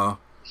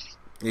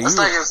 It's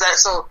like if Zach,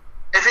 so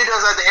if he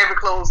does that to every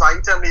clothesline,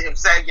 you tell me if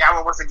Zach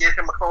Gowen was to give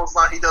him a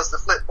clothesline, he does the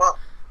flip bump.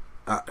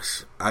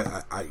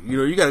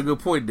 You got a good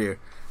point there.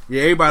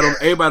 Yeah, everybody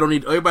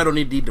don't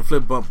need the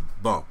flip bump.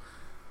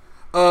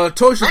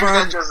 Tony Schiavone.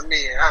 Maybe that's just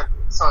me.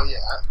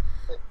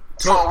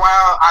 For a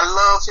while, I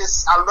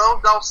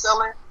love Dolph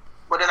selling,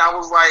 but then I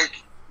was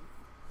like,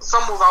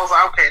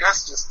 okay,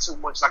 that's just too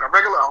much. Like a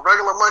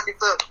regular monkey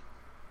flip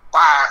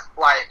by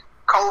like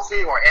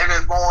Kofi or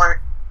Evan Bourne,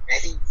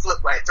 and he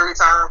flipped like 3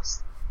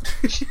 times.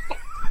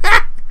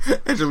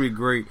 That's gonna be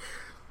great.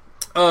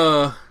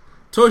 Tony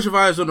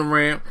Schiavone's on the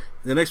ramp.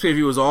 The next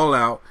pay-per-view was All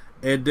Out,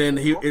 and then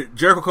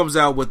Jericho comes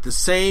out with the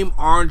same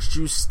orange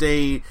juice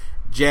stained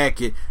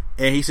jacket,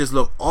 and he says,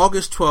 "Look,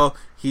 August 12th,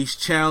 he's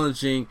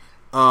challenging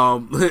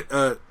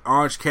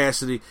Orange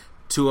Cassidy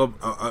to a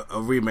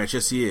rematch."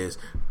 Yes, he is.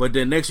 But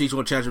then next week he's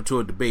going to challenge him to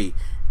a debate.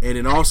 And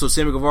then also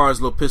Sammy Guevara is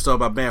a little pissed off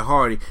about Matt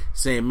Hardy,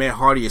 saying, "Matt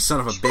Hardy, you son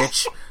of a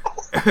bitch,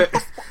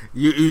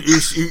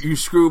 you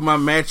screwed my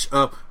match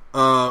up.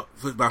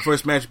 My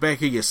first match back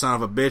here, you son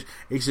of a bitch."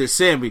 He said,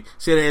 "Sammy,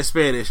 say that in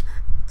Spanish."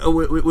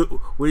 What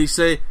did he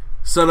say?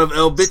 Son of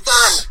El bitch.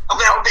 Son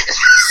of El bitch.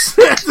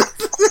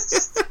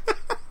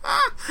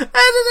 And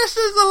that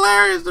shit's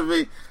hilarious to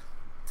me.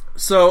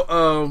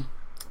 So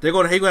he's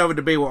gonna have a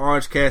debate with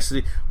Orange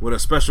Cassidy with a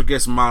special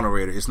guest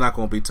moderator. It's not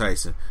gonna be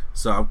Tyson.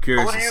 So I'm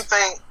curious. Who do you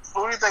think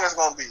it's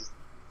gonna be?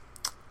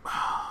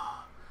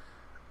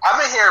 I've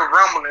been hearing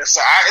rumblings,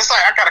 so it's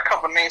like I got a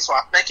couple names, so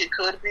I think it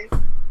could be.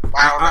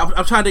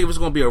 I'm trying to think if it's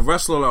gonna be a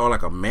wrestler or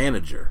like a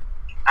manager.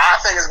 I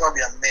think it's gonna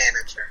be a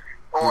manager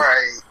or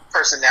a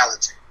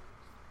personality.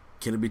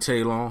 Can it be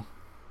Tay Long?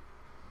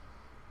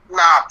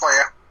 Nah,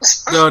 player.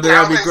 No,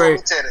 that'd be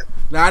great.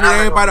 Now I need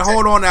everybody to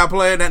hold on now,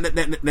 player.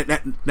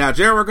 Now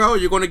Jericho,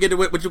 you're going to get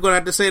what you're going to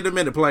have to say in a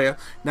minute, player.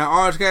 Now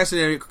Orange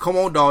Cassidy, come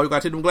on, dog. You got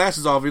to take them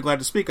glasses off. You're going to have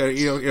to speak.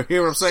 You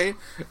hear what I'm saying?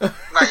 Now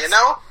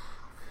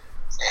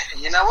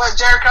you know what,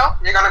 Jericho?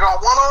 You're going to go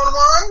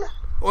 1-on-1.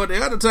 Or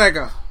the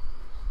Undertaker?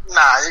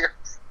 Nah, you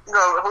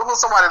go.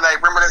 Who's somebody like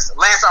remember this?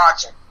 Lance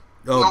Archer.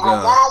 Oh, you're going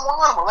to go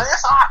 1-on-1 with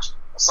Lance Archer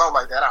or something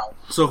like that.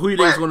 So who do you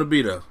think it's going to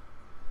be though?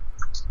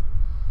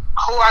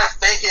 Who I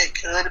think it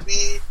could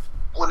be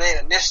when they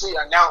initially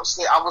announced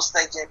it, I was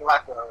thinking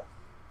like a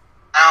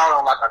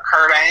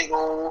Kurt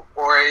Angle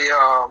or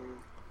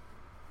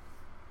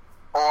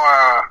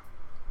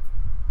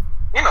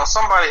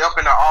somebody up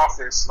in the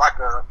office like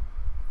I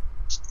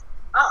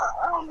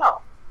don't know.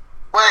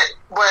 But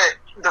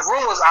the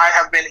rumors I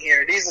have been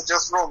hearing, these are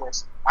just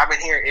rumors. I've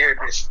been hearing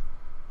Eric Bishop.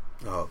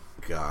 Oh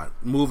God,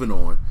 moving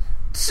on.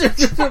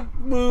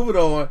 Moving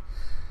on.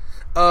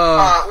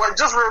 Well,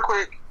 just real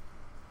quick.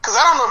 Because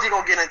I don't know if you're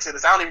going to get into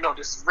this. I don't even know if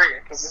this is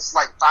written because it's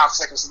like 5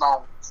 seconds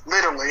long.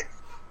 Literally.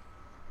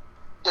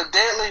 The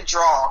Deadly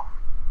Draw.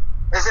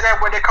 Isn't that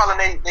what they call it?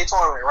 They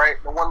tournament,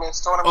 right? The women's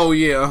tournament? Oh,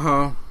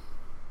 yeah,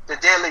 The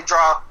Deadly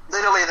Draw.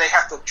 Literally, they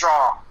have to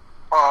draw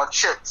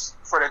chips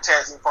for their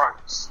tag team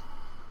partners.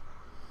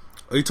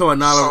 Are you talking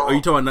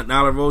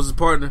Nyla Rose's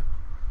partner?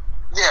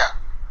 Yeah.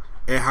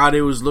 And how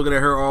they was looking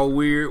at her all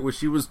weird when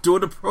she was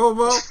doing the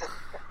promo?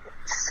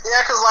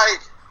 Yeah,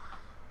 because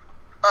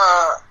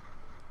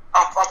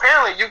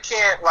apparently you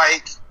can't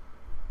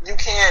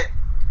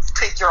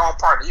pick your own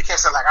partner. You can't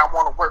say like I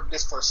want to work with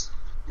this person.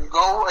 You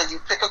go and you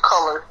pick a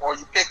color or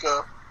you pick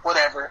a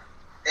whatever,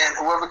 and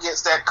whoever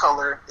gets that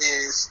color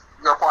is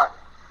your partner.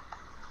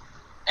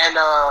 And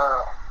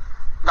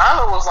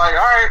Nyla was like, all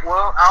right,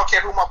 well, I don't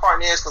care who my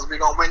partner is because we're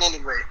gonna win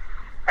anyway.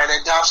 And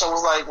then Dasha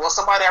was like, well,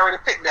 somebody already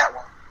picked that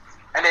one.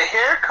 And then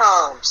here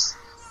comes,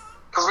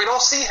 because we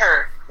don't see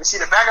her, we see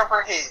the back of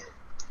her head.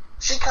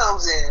 She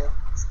comes in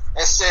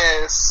and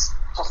says,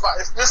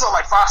 this is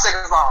like 5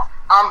 seconds long.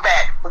 I'm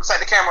back. Looks at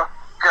the camera.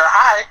 Girl,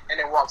 hi. And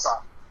then walks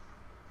off.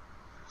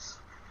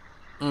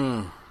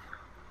 And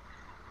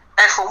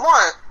for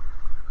one,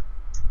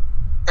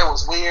 it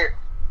was weird.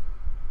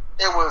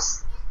 I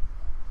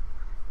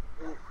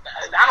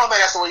don't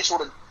think that's the way you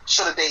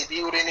should have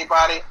debuted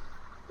anybody.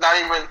 Not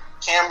even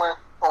Cameron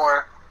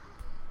or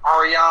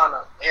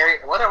Ariana,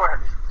 whatever her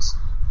name is.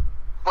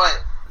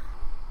 But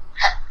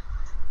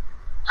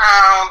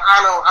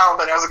I don't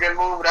think that was a good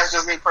move. That's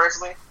just me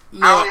personally.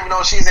 No. I don't even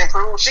know if she's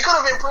improved. She could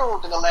have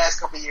improved in the last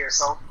couple of years,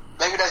 so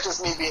maybe that's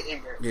just me being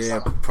ignorant.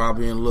 Yeah, so.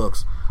 Probably in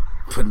looks,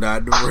 but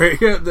not the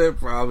ring. They're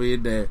probably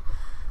in that.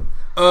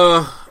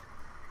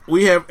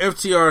 We have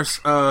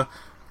FTR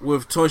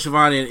with Tony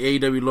Schiavone and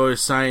AEW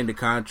lawyers signing the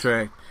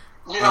contract.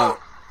 You know,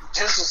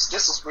 this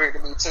was weird to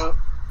me too.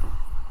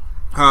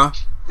 Huh?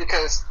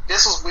 Because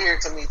this was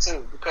weird to me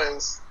too.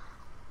 Because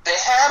they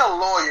had a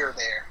lawyer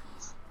there,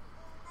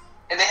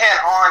 and they had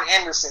Arn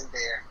Anderson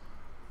there.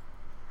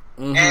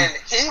 Mm-hmm. And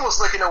he was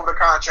looking over the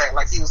contract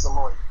like he was a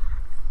lawyer.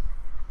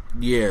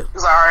 Yeah.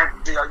 He's like, all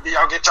right, do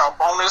y'all get y'all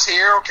bonus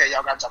here? Okay,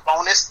 y'all got your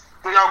bonus.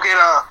 Do y'all get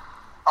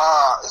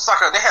it's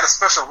like they had a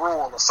special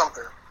rule or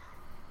something.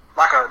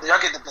 Do y'all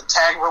get the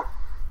tag rope?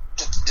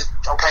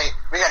 Okay,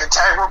 we got the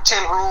tag rope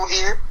 10 rule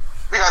here.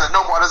 We got the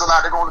nobody's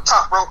allowed to go on the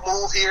top rope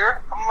move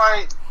here. I'm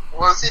like,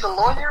 was he the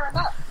lawyer or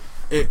not?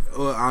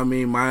 Well, I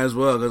mean, might as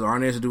well, because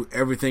Arn has to do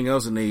everything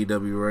else in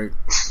AEW, right?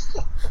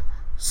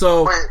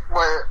 So, but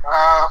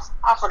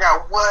I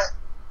forgot what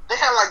they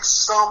had, like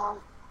some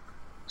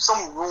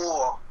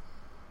rule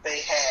they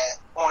had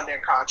on their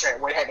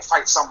contract where they had to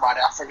fight somebody.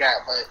 I forgot,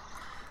 but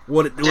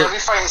they'll be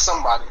fighting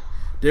somebody.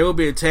 There will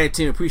be a tag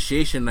team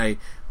appreciation night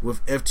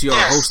with FTR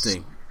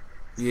hosting.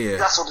 Yeah,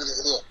 that's what it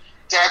is.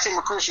 Yeah. Tag team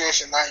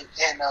appreciation night,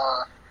 and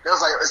they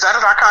was like, "Is that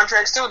in our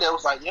contracts too?" They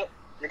was like, "Yep,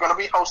 you're going to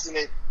be hosting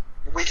it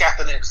the week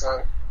after next,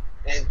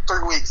 in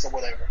 3 weeks or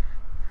whatever."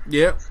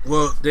 Yeah,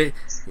 well, they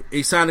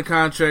signed the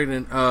contract,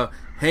 and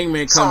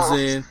Hangman comes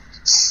in.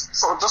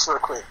 So just real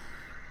quick,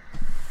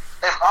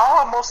 if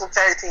most of the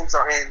tag teams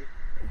are in,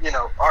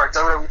 are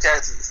WWE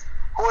tag teams,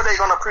 who are they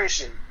going to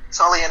appreciate?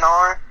 Tully and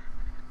Arn?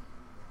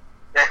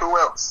 And who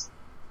else?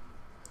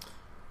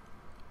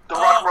 The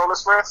Rock and Roll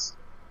Express?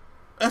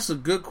 That's a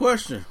good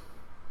question.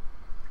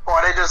 Or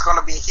are they just going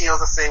to be heels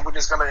and say, we're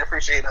just going to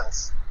appreciate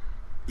us?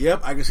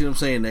 Yep, I can see them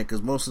saying that,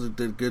 because most of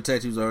the good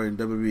tag teams are in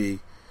WWE.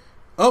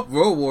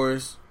 Road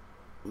Warriors,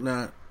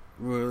 not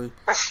really.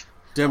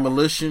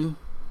 Demolition,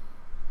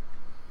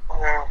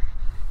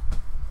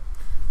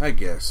 I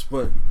guess,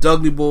 but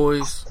Dudley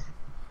Boys.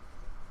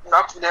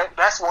 No,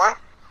 that's one.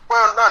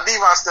 Well, no,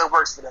 Devon still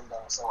works for them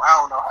though, so I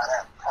don't know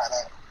how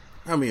that.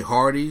 I mean,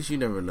 Hardys, you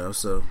never know.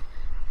 So,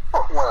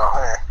 well,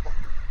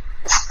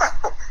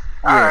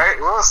 all right,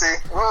 we'll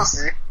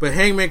see. But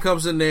Hangman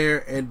comes in there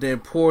and then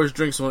pours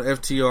drinks on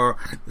FTR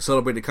to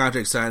celebrate the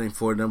contract signing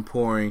for them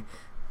pouring,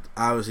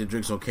 obviously,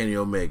 drinks on Kenny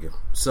Omega.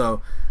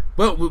 So,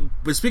 but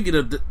speaking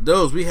of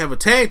those, we have a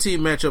tag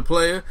team matchup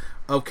player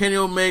of Kenny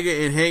Omega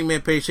and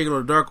Hangman Page taking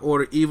on the Dark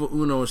Order, Evil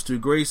Uno and Stu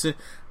Grayson.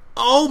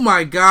 Oh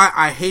my God,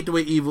 I hate the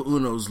way Evil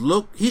Uno's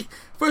look.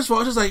 First of all,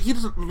 it's just like he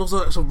just looks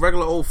like some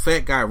regular old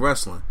fat guy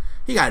wrestling.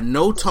 He got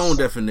no tone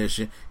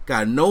definition,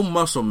 got no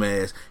muscle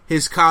mass.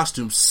 His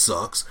costume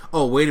sucks.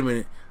 Oh, wait a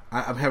minute.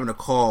 I'm having a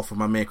call from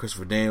my man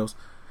Christopher Daniels.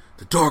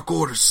 The Dark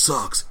Order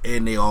sucks,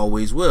 and they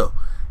always will.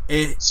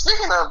 And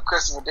speaking of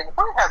Christopher Daniels,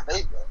 where have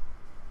they been?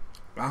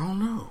 I don't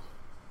know.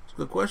 It's a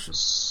good question.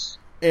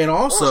 And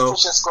also,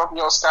 pushing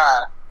Scorpio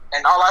Sky,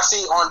 and all I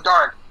see on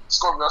Dark,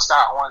 Scorpio Sky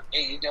on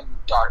AEW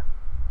Dark.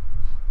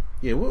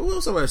 Yeah, what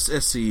else about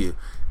SCU?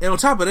 And on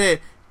top of that,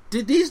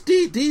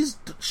 these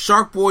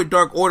Shark Boy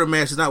Dark Order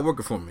matches not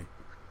working for me.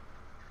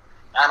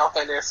 I don't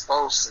think they're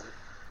supposed to.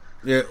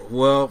 Yeah,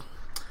 well,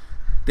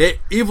 that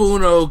Evil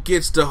Uno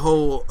gets the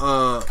whole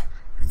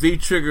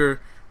V-Trigger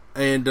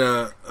and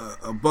a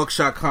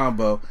buckshot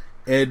combo,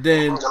 and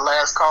then the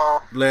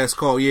last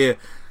call, yeah.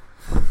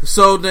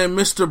 So then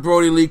Mr.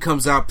 Brody Lee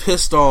comes out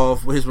pissed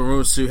off with his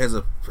maroon suit, has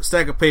a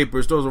stack of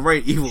papers, throws it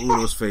right in Evil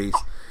Uno's face.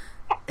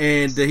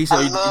 And he said,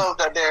 I love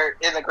that they're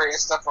integrating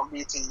stuff from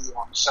BTE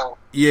on the show.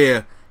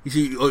 Yeah.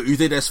 You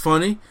think that's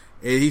funny?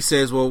 And he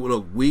says, well,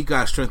 look, we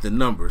got strength in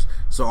numbers.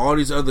 So all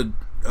these other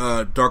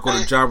Dark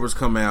Order jobbers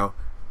come out.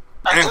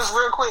 Just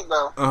real quick,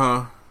 though.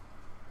 Uh-huh.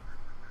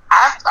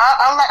 I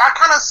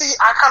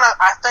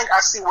think I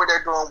see what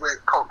they're doing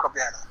with Colt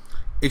Cabana.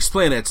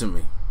 Explain that to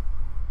me.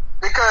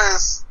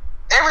 Because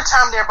every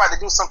time they're about to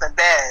do something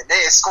bad, they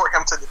escort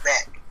him to the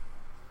back.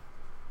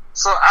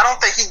 So I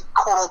don't think he,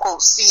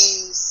 quote-unquote,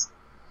 sees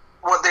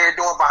what they're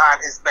doing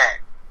behind his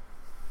back.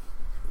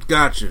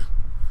 Gotcha.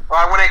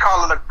 Like when they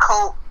call it a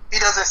coat, he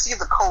doesn't see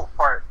the coat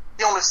part.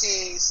 He only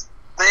sees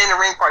the in the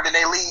ring part. Then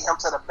they lead him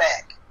to the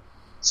back,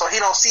 so he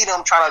don't see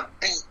them trying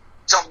to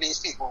jump these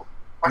people,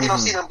 or he don't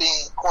see them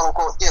being quote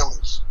unquote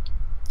heelish.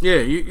 Yeah,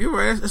 you're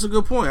right. That's a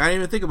good point. I didn't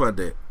even think about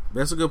that.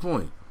 That's a good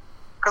point.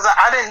 Because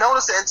I didn't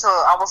notice it until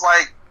I was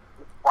like,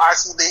 why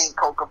is he leading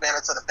Colt Cabana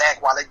to the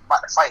back while they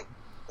about to fight?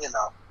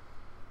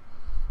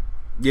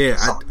 Yeah,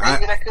 so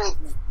maybe that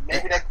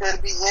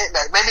could be it.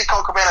 Like, maybe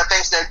Colt Cabana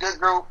thinks they're a good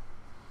group,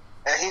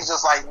 and he's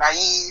just like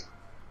naive,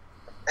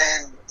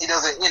 and he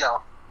doesn't,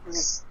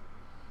 he's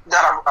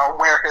not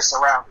aware of his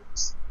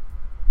surroundings.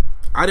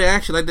 I did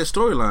actually like that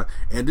storyline,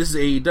 and this is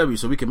AEW,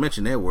 so we can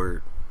mention that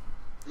word.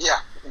 Yeah.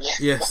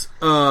 Yes.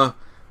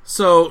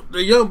 So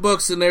the Young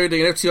Bucks and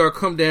everything, and FTR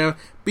come down,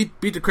 beat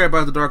the crap out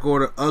of the Dark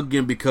Order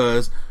again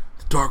because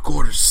the Dark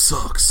Order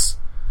sucks.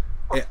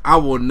 And I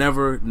will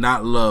never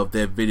not love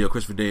that video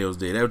Christopher Daniels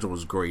did. That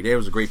was great. That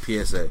was a great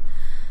PSA.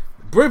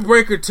 Britt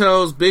Baker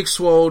tells Big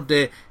Swole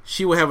that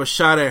she will have a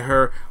shot at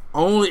her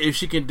only if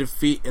she can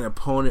defeat an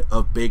opponent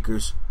of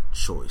Baker's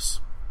choice.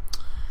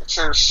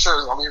 Sure, it's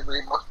gonna be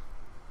Reba.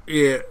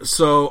 Yeah,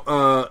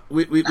 so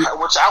we which I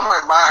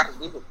wouldn't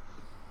mind.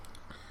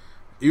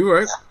 You're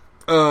right.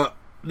 Yeah.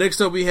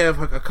 Next up we have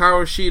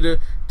Hikaru Shida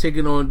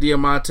taking on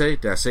Diamante.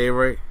 Did I say it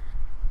right?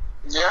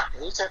 Yeah.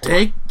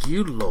 Thank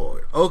you,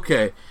 Lord.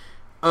 Okay.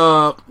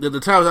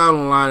 The time's out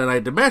on the line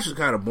tonight. The match is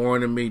kind of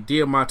boring to me.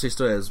 Diamante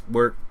still has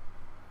work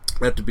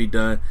left to be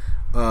done.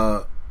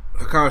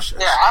 Hikaru.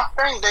 Yeah, I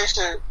think they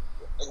should.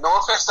 No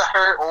offense to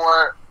her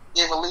or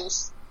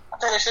Ivelisse, I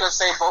think they should have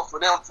saved both of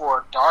them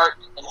for Dark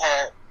and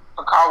had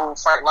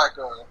Hikaru fight like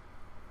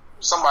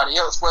somebody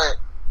else. But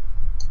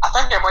I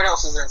think everybody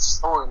else is in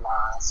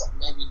storyline, so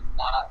maybe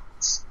not.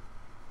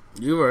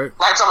 You're right.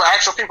 Like some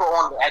actual people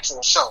on the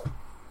actual show.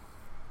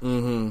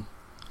 Mm-hmm.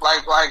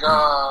 Like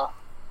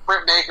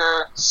Britt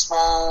Baker,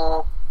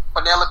 Swole,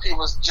 Penelope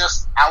was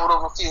just out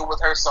of a feud with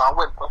her, so I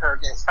wouldn't put her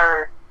against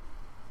her.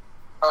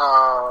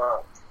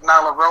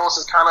 Nyla Rose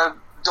is kind of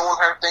doing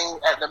her thing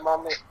at the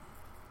moment,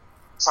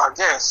 so I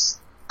guess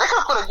they could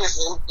have put her against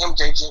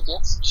MJ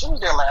Jenkins. She was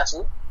there last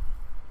week.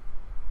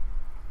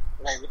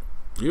 Maybe.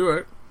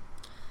 You're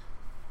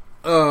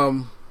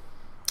right.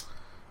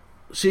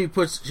 She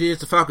hits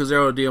the Falcon's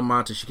Arrow to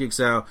Diamante. She kicks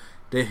out,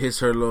 then hits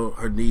her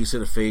knees to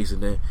the face,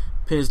 and then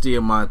pins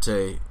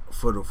Diamante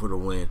for the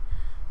win.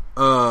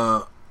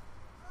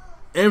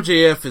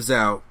 MJF is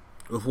out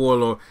with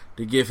Warlord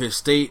to give his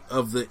State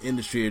of the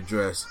Industry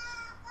address.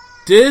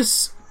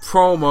 This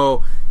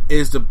promo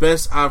is the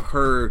best I've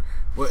heard.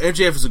 Well,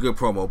 MJF is a good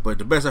promo, but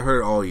the best I've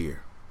heard all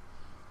year.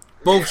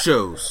 Both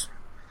shows.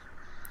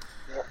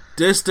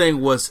 This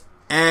thing was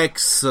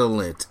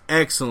excellent.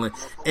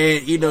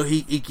 And, you know,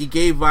 he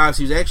gave vibes.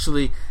 He was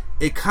actually,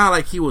 it kind of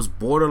like he was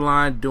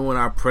borderline doing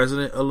our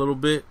president a little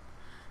bit.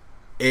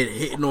 And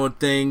hitting on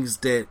things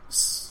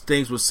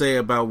would say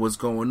about what's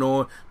going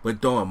on,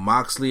 but throwing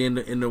Moxley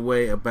in the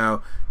way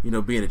about, you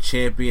know, being a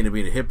champion and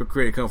being a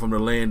hypocrite, come from the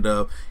land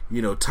of, you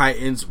know,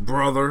 Titans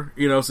brother,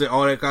 you know, say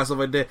all that kind of stuff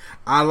like that.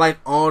 I like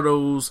all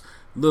those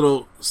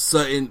little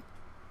sudden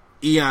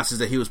eons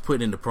that he was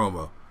putting in the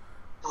promo.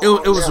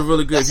 It was a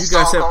really good. If you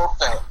guys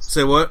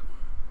say what?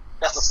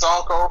 That's a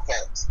Stone Cold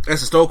fact.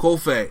 That's a Stone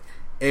Cold fact,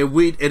 and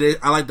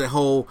I like the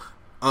whole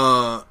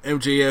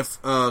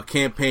MJF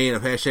campaign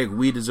of hashtag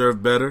We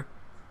Deserve Better.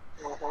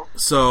 Mm-hmm.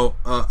 So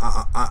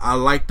I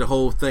like the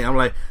whole thing. I'm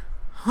like,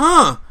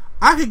 I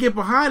could get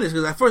behind this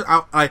because at first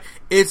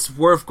it's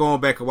worth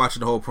going back and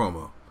watching the whole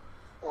promo.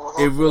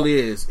 Mm-hmm. It really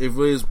is. It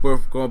really is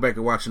worth going back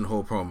and watching the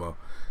whole promo.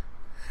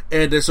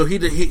 And so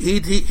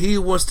he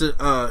wants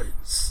to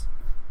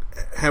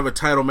have a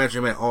title match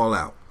at All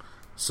Out.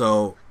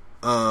 So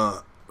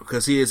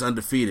because he is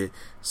undefeated.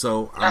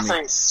 So that's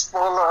a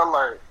spoiler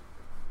alert.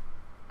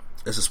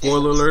 It's a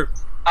spoiler alert?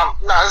 No,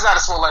 it's not a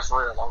spoiler alert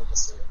for real. I'm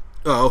just saying.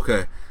 Oh,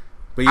 okay.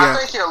 But yeah, I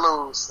think he'll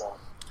lose, though.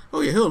 Oh,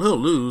 yeah, he'll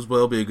lose, but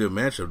it'll be a good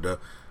matchup, though.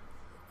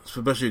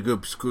 Especially a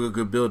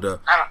good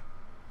build-up.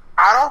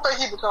 I don't think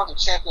he becomes a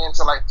champion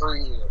until like 2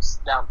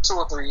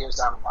 or 3 years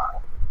down the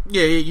line.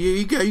 Yeah,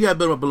 you got to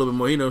build up a little bit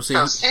more, you know what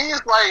I'm saying?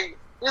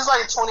 He's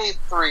like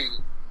 23.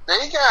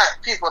 They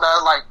got people that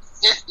are like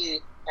 50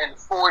 and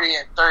 40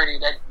 and 30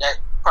 that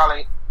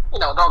probably, you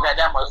know, don't got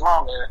that much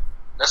longer.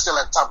 They're still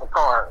at the top of the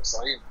card,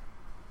 so, you know.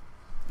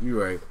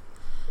 You're right.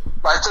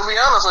 Like, to be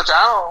honest with you,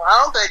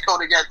 I don't think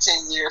Cody got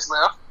 10 years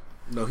left.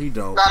 No, he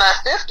don't. Not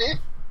at 50.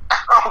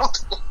 I don't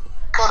think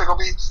Cody gonna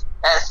be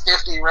at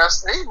 50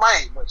 wrestling. He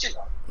might, but you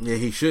know. Yeah,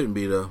 he shouldn't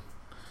be though.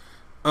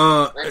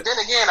 And then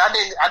again,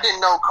 I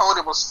didn't know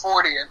Cody was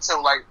 40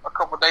 until like a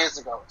couple days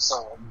ago.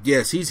 So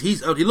yes, he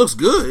looks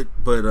good,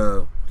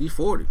 but he's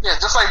 40. Yeah,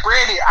 just like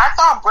Brandy. I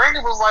thought Brandy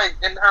was like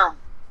in her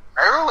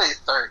early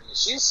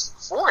 30s. She's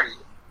 40.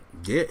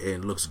 Yeah,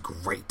 and looks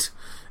great.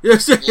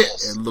 Yes,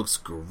 it looks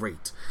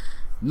great.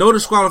 No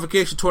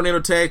disqualification tornado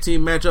tag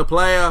team matchup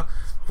player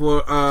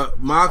for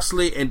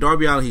Moxley and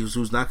Darby Allin,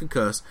 who's not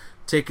concussed,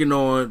 taking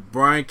on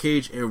Brian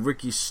Cage and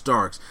Ricky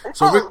Starks. You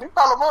probably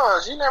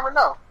was. You never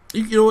know.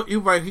 You know what?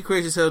 You're right. He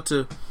crazy as hell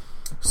too.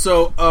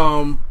 So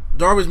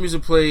Darby's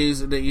music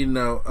plays, and then, you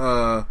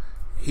know,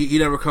 he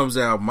never comes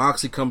out.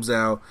 Moxley comes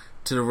out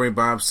to the ring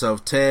by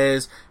himself.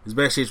 Taz is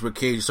backstage with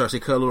Cage and Starks. They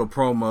cut a little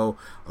promo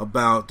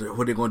about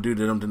what they're going to do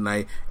to them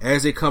tonight.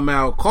 As they come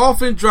out,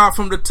 coffin drop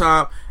from the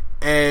top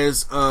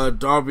as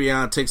Darby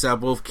Allin takes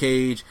out both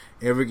Cage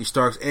and Ricky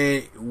Starks,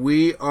 and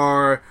we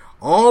are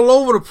all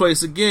over the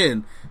place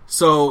again.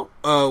 So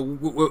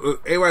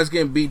everybody's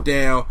getting beat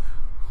down.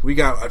 We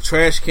got a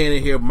trash can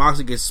in here.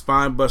 Moxley gets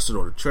spine busted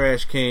on the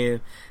trash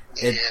can,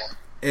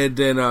 and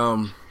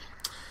then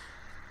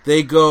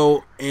they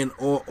go and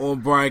on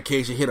Brian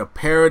Cage and hit a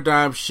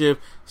paradigm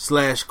shift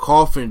 /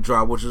 coffin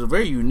drop, which is a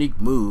very unique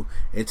move,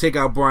 and take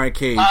out Brian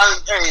Cage.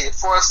 Hey,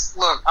 Forrest,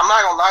 look, I'm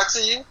not gonna lie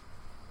to you.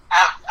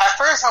 At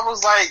first, I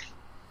was like,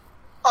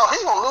 "Oh,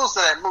 he's gonna lose to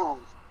that move,"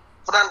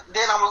 but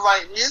then I was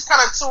like, "It's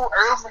kind of too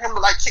early for him to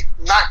like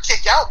not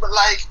kick out." But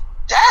like,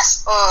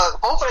 that's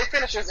both of their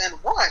finishers in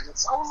one.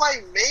 So I was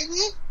like,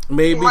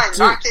 maybe he might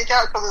not kick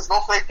out because it's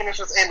both of their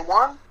finishers in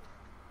one.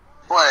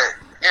 But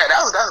yeah,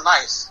 that's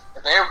nice.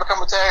 If they ever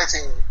become a tag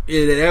team,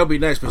 yeah, that would be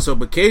nice.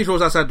 But Cage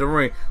rolls outside the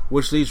ring,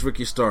 which leaves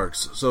Ricky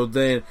Starks. So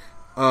then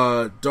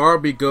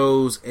Darby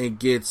goes and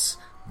gets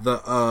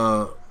the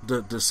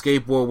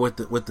skateboard with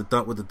the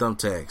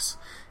thumbtacks,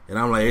 and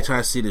I'm like, they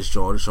trying to see this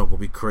joint. This joint gonna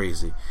be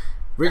crazy.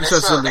 Ricky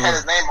Starks had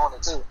his name on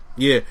it too.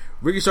 Yeah,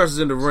 Ricky Starks is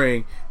in the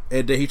ring,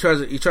 and then he tries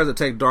to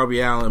attack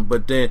Darby Allin,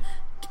 but then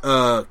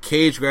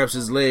Cage grabs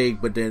his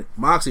leg, but then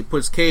Moxley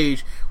puts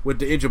Cage with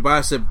the injured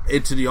bicep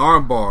into the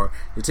armbar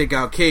to take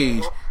out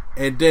Cage,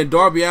 and then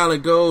Darby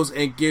Allin goes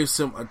and gives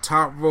him a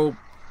top rope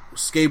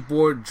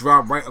skateboard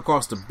drop right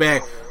across the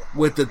back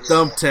with the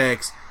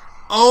thumbtacks.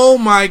 Oh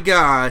my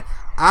god!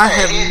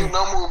 He didn't do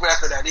no move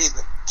after that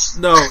either.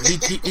 No,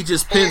 he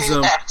just pins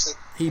him.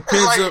 He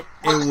pins him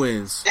and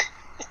wins.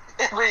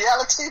 In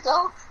reality,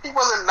 though, he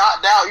wasn't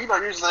knocked out. You know,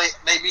 usually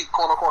they be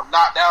quote unquote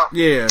knocked out.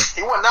 Yeah,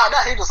 he wasn't knocked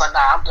out. He was like,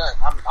 "Nah, I'm done.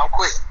 I'm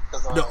quit."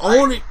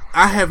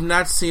 I have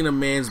not seen a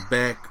man's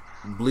back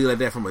bleed like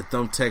that from a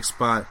thumbtack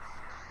spot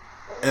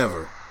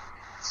ever.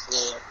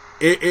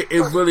 Yeah,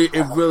 it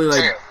really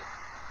like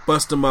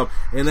bust him up.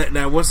 And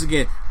now once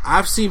again,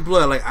 I've seen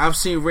blood. Like I've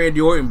seen Randy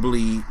Orton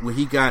bleed when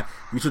he took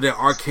that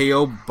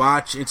RKO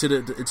botch into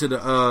the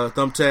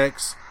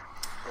thumbtacks.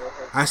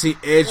 I see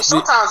Edge.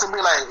 Sometimes it'll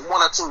be like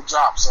one or two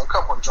drops, or a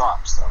couple of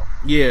drops, though.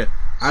 Yeah,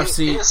 I've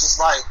seen. This is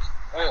like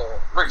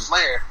Ric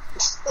Flair.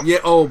 Yeah.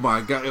 Oh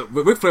my god,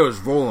 Ric Flair was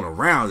rolling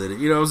around in it.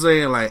 You know what I'm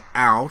saying? Like,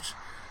 ouch.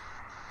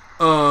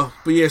 But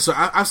yeah, so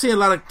I've seen a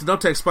lot of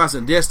thumbtack spots,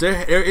 and yes,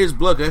 there is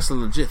blood. That's a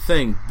legit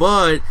thing.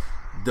 But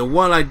the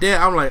one like that,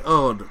 I'm like,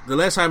 oh, the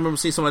last time I remember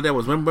seeing something like that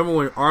was remember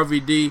when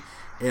RVD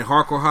and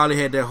Hardcore Holly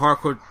had that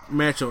hardcore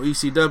match on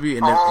ECW,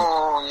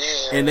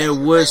 and that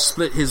Woods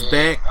split his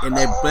back, and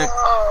that black.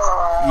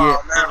 Yeah.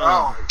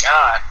 Oh my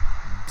god.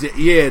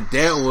 Yeah,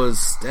 that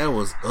was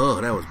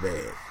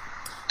bad.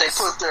 They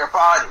put their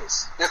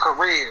bodies, their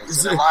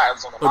careers, their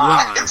lives on the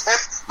line.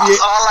 That's all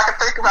I can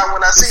think about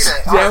when I see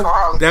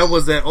that. That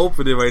was that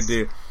opening right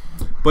there.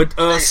 But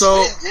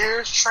so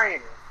years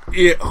training.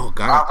 Yeah. Oh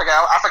god.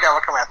 I forgot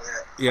what come after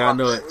that. Yeah, I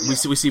know it.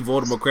 We see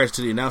Voldemort crash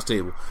to the announce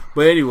table.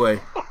 But anyway,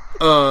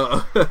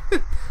 so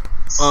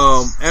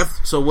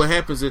what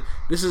happens is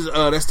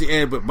that's the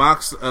end. But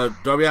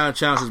Darby Allin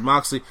challenges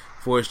Moxley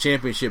for his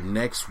championship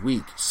next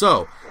week.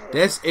 So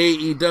that's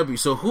AEW.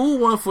 So who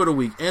won for the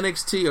week,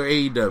 NXT or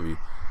AEW?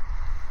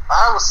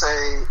 I would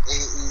say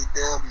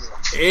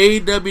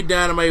AEW. AEW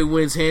Dynamite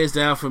wins hands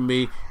down for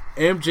me.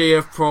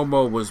 MJF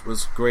promo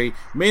was great.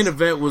 Main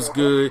event was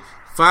good.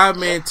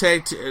 5-man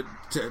tag,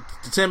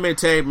 10-man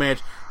tag match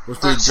was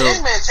pretty dope. The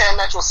 10-man tag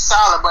match was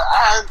solid, but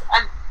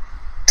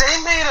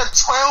they made a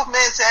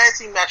 12-man tag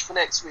team match for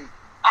next week.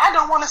 I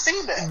don't want to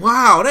see that.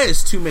 Wow, that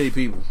is too many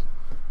people.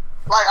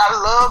 Like, I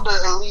love the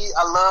Elite,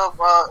 I love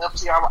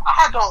FTR, but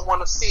I don't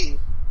want to see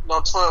no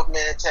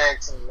 12-man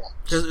tag team match.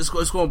 Because it's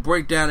going to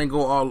break down and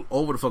go all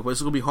over the fuck, but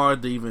it's going to be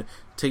hard to even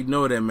take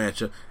note of that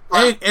matchup.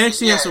 Like,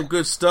 NXT has some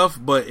good stuff,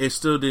 but it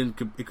still couldn't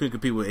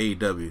compete with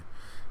AEW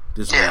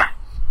this week.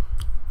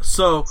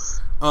 So,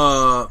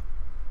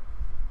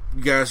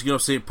 you guys, you know what I'm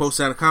saying, post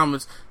down in the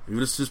comments if you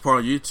listen to this part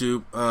on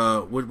YouTube,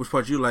 which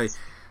part you like.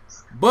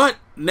 But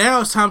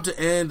now it's time to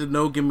end the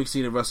No Gimmicks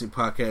Needed Wrestling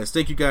podcast.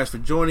 Thank you guys for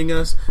joining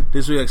us.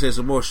 This week, like I said, it's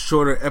a more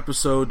shorter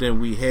episode than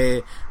we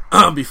had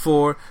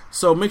before.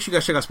 So make sure you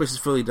guys check out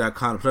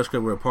SpacesPhilly.com, the Plus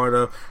Club we're a part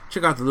of.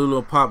 Check out the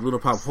Little Pop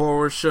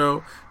Horror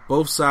Show,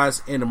 Both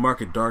Sides, and the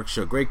Market Dark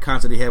Show. Great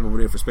content they have over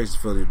there for Spaces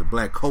Philly, the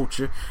Black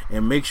Culture.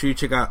 And make sure you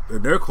check out the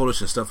Nerd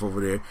Coalition stuff over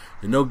there,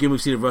 the No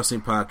Gimmicks Needed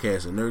Wrestling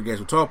podcast, the Nerd Guys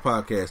Will Talk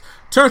podcast,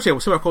 Turntable,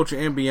 Semi Culture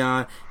and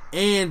Beyond,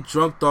 and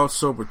Drunk Thoughts,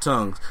 Sober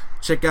Tongues.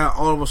 Check out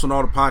all of us on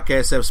all the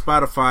podcast apps,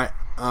 Spotify,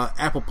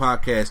 Apple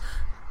Podcasts,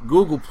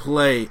 Google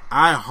Play,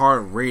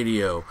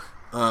 iHeartRadio,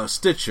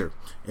 Stitcher.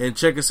 And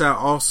check us out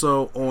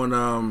also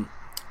on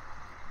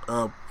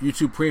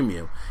YouTube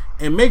Premium.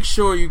 And make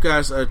sure you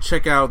guys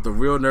check out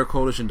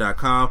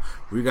therealnerdcoalition.com,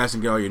 where you guys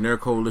can get all your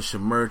Nerd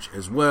Coalition merch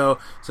as well,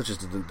 such as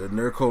the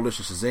Nerd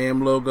Coalition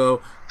Shazam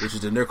logo, which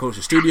is the Nerd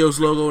Coalition Studios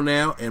logo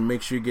now. And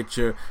make sure you get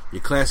your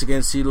classic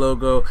NC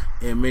logo,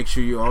 and make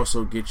sure you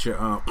also get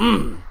your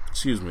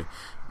excuse me.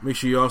 Make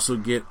sure you also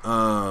get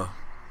the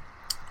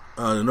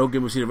No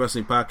Gimmicks Needed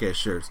Wrestling podcast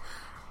shirts.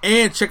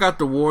 And check out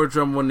the War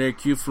Drum on there.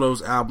 Q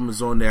Flow's album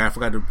is on there. I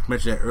forgot to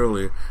mention that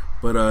earlier,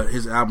 but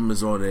his album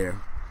is on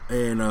there.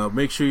 And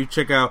make sure you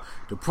check out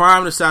the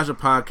Prime Nostalgia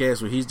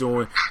podcast, where he's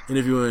doing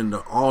interviewing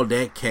the All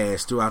That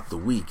cast throughout the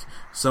week.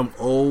 Some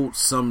old,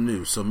 some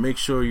new. So make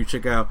sure you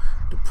check out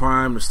the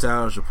Prime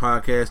Nostalgia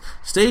podcast.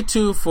 Stay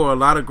tuned for a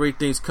lot of great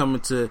things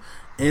coming to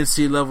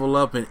NC Level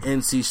Up and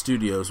NC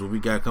Studios, what we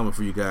got coming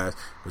for you guys.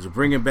 Because we're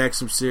bringing back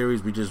some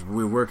series.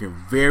 We're working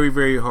very,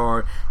 very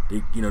hard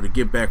to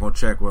get back on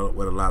track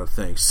with a lot of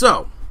things.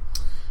 So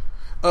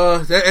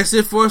that's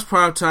it for us,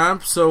 Prime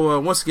Time. So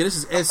once again, this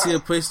is NC, a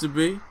place to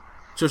be.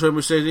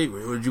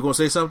 Were you gonna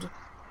say something?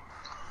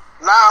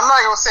 Nah, I'm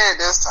not gonna say it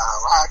this time.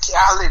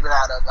 I'll leave it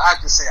out of it. I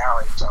just say all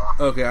right,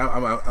 y'all. Okay,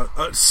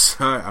 I'm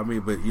sorry. I mean,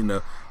 but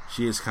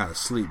she is kind of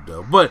asleep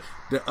though. But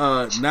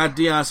not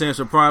Deion saying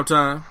for Prime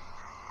Time.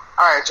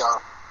 All right,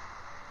 y'all.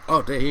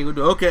 Oh, he ain't gonna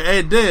do it. Okay,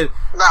 hey, then.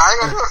 Nah, I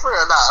ain't gonna do it for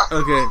real, nah.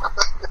 Okay.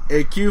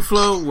 Hey, Q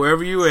Flow,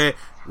 wherever you at,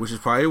 which is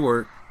probably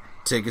work,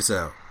 take us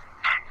out.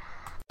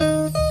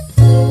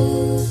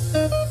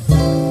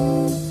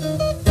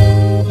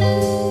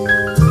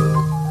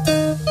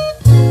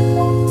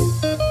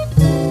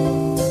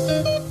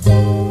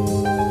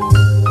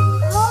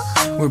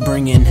 We're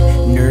bringing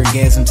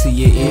Nerdgasm to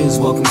your ears,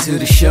 welcome to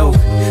the show.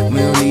 We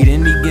don't need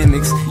any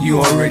gimmicks, you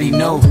already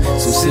know.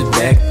 So sit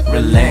back,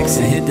 relax,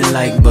 and hit the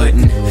like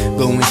button.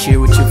 Go and share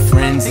with your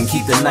friends and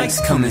keep the likes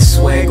coming.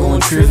 Swag on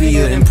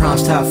trivia and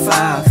prompts top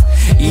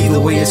 5. Either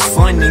way it's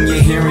fun and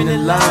you're hearing it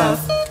live.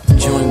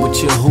 Join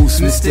with your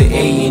host, Mr.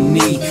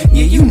 A&E.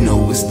 Yeah, you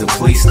know it's the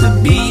place to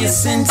be,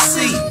 it's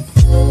NC.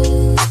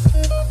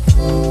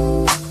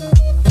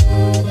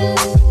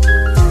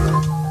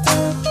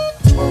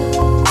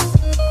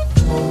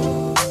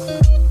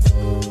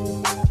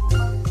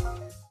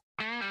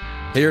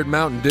 Here at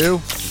Mountain Dew,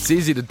 it's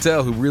easy to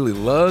tell who really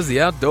loves the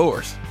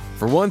outdoors.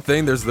 For one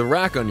thing, there's the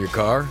rack on your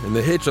car and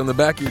the hitch on the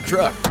back of your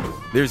truck.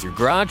 There's your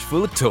garage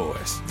full of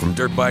toys, from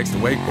dirt bikes to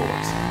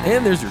wakeboards.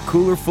 And there's your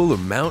cooler full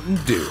of Mountain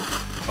Dew,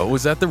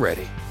 always at the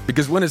ready.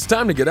 Because when it's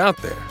time to get out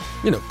there,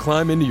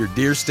 climb into your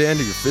deer stand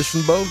or your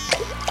fishing boat,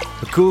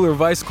 a cooler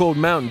of ice-cold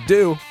Mountain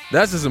Dew,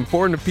 that's as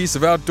important a piece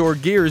of outdoor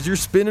gear as your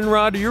spinning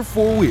rod or your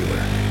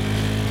four-wheeler.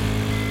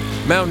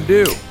 Mountain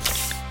Dew.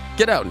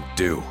 Get out and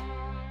do.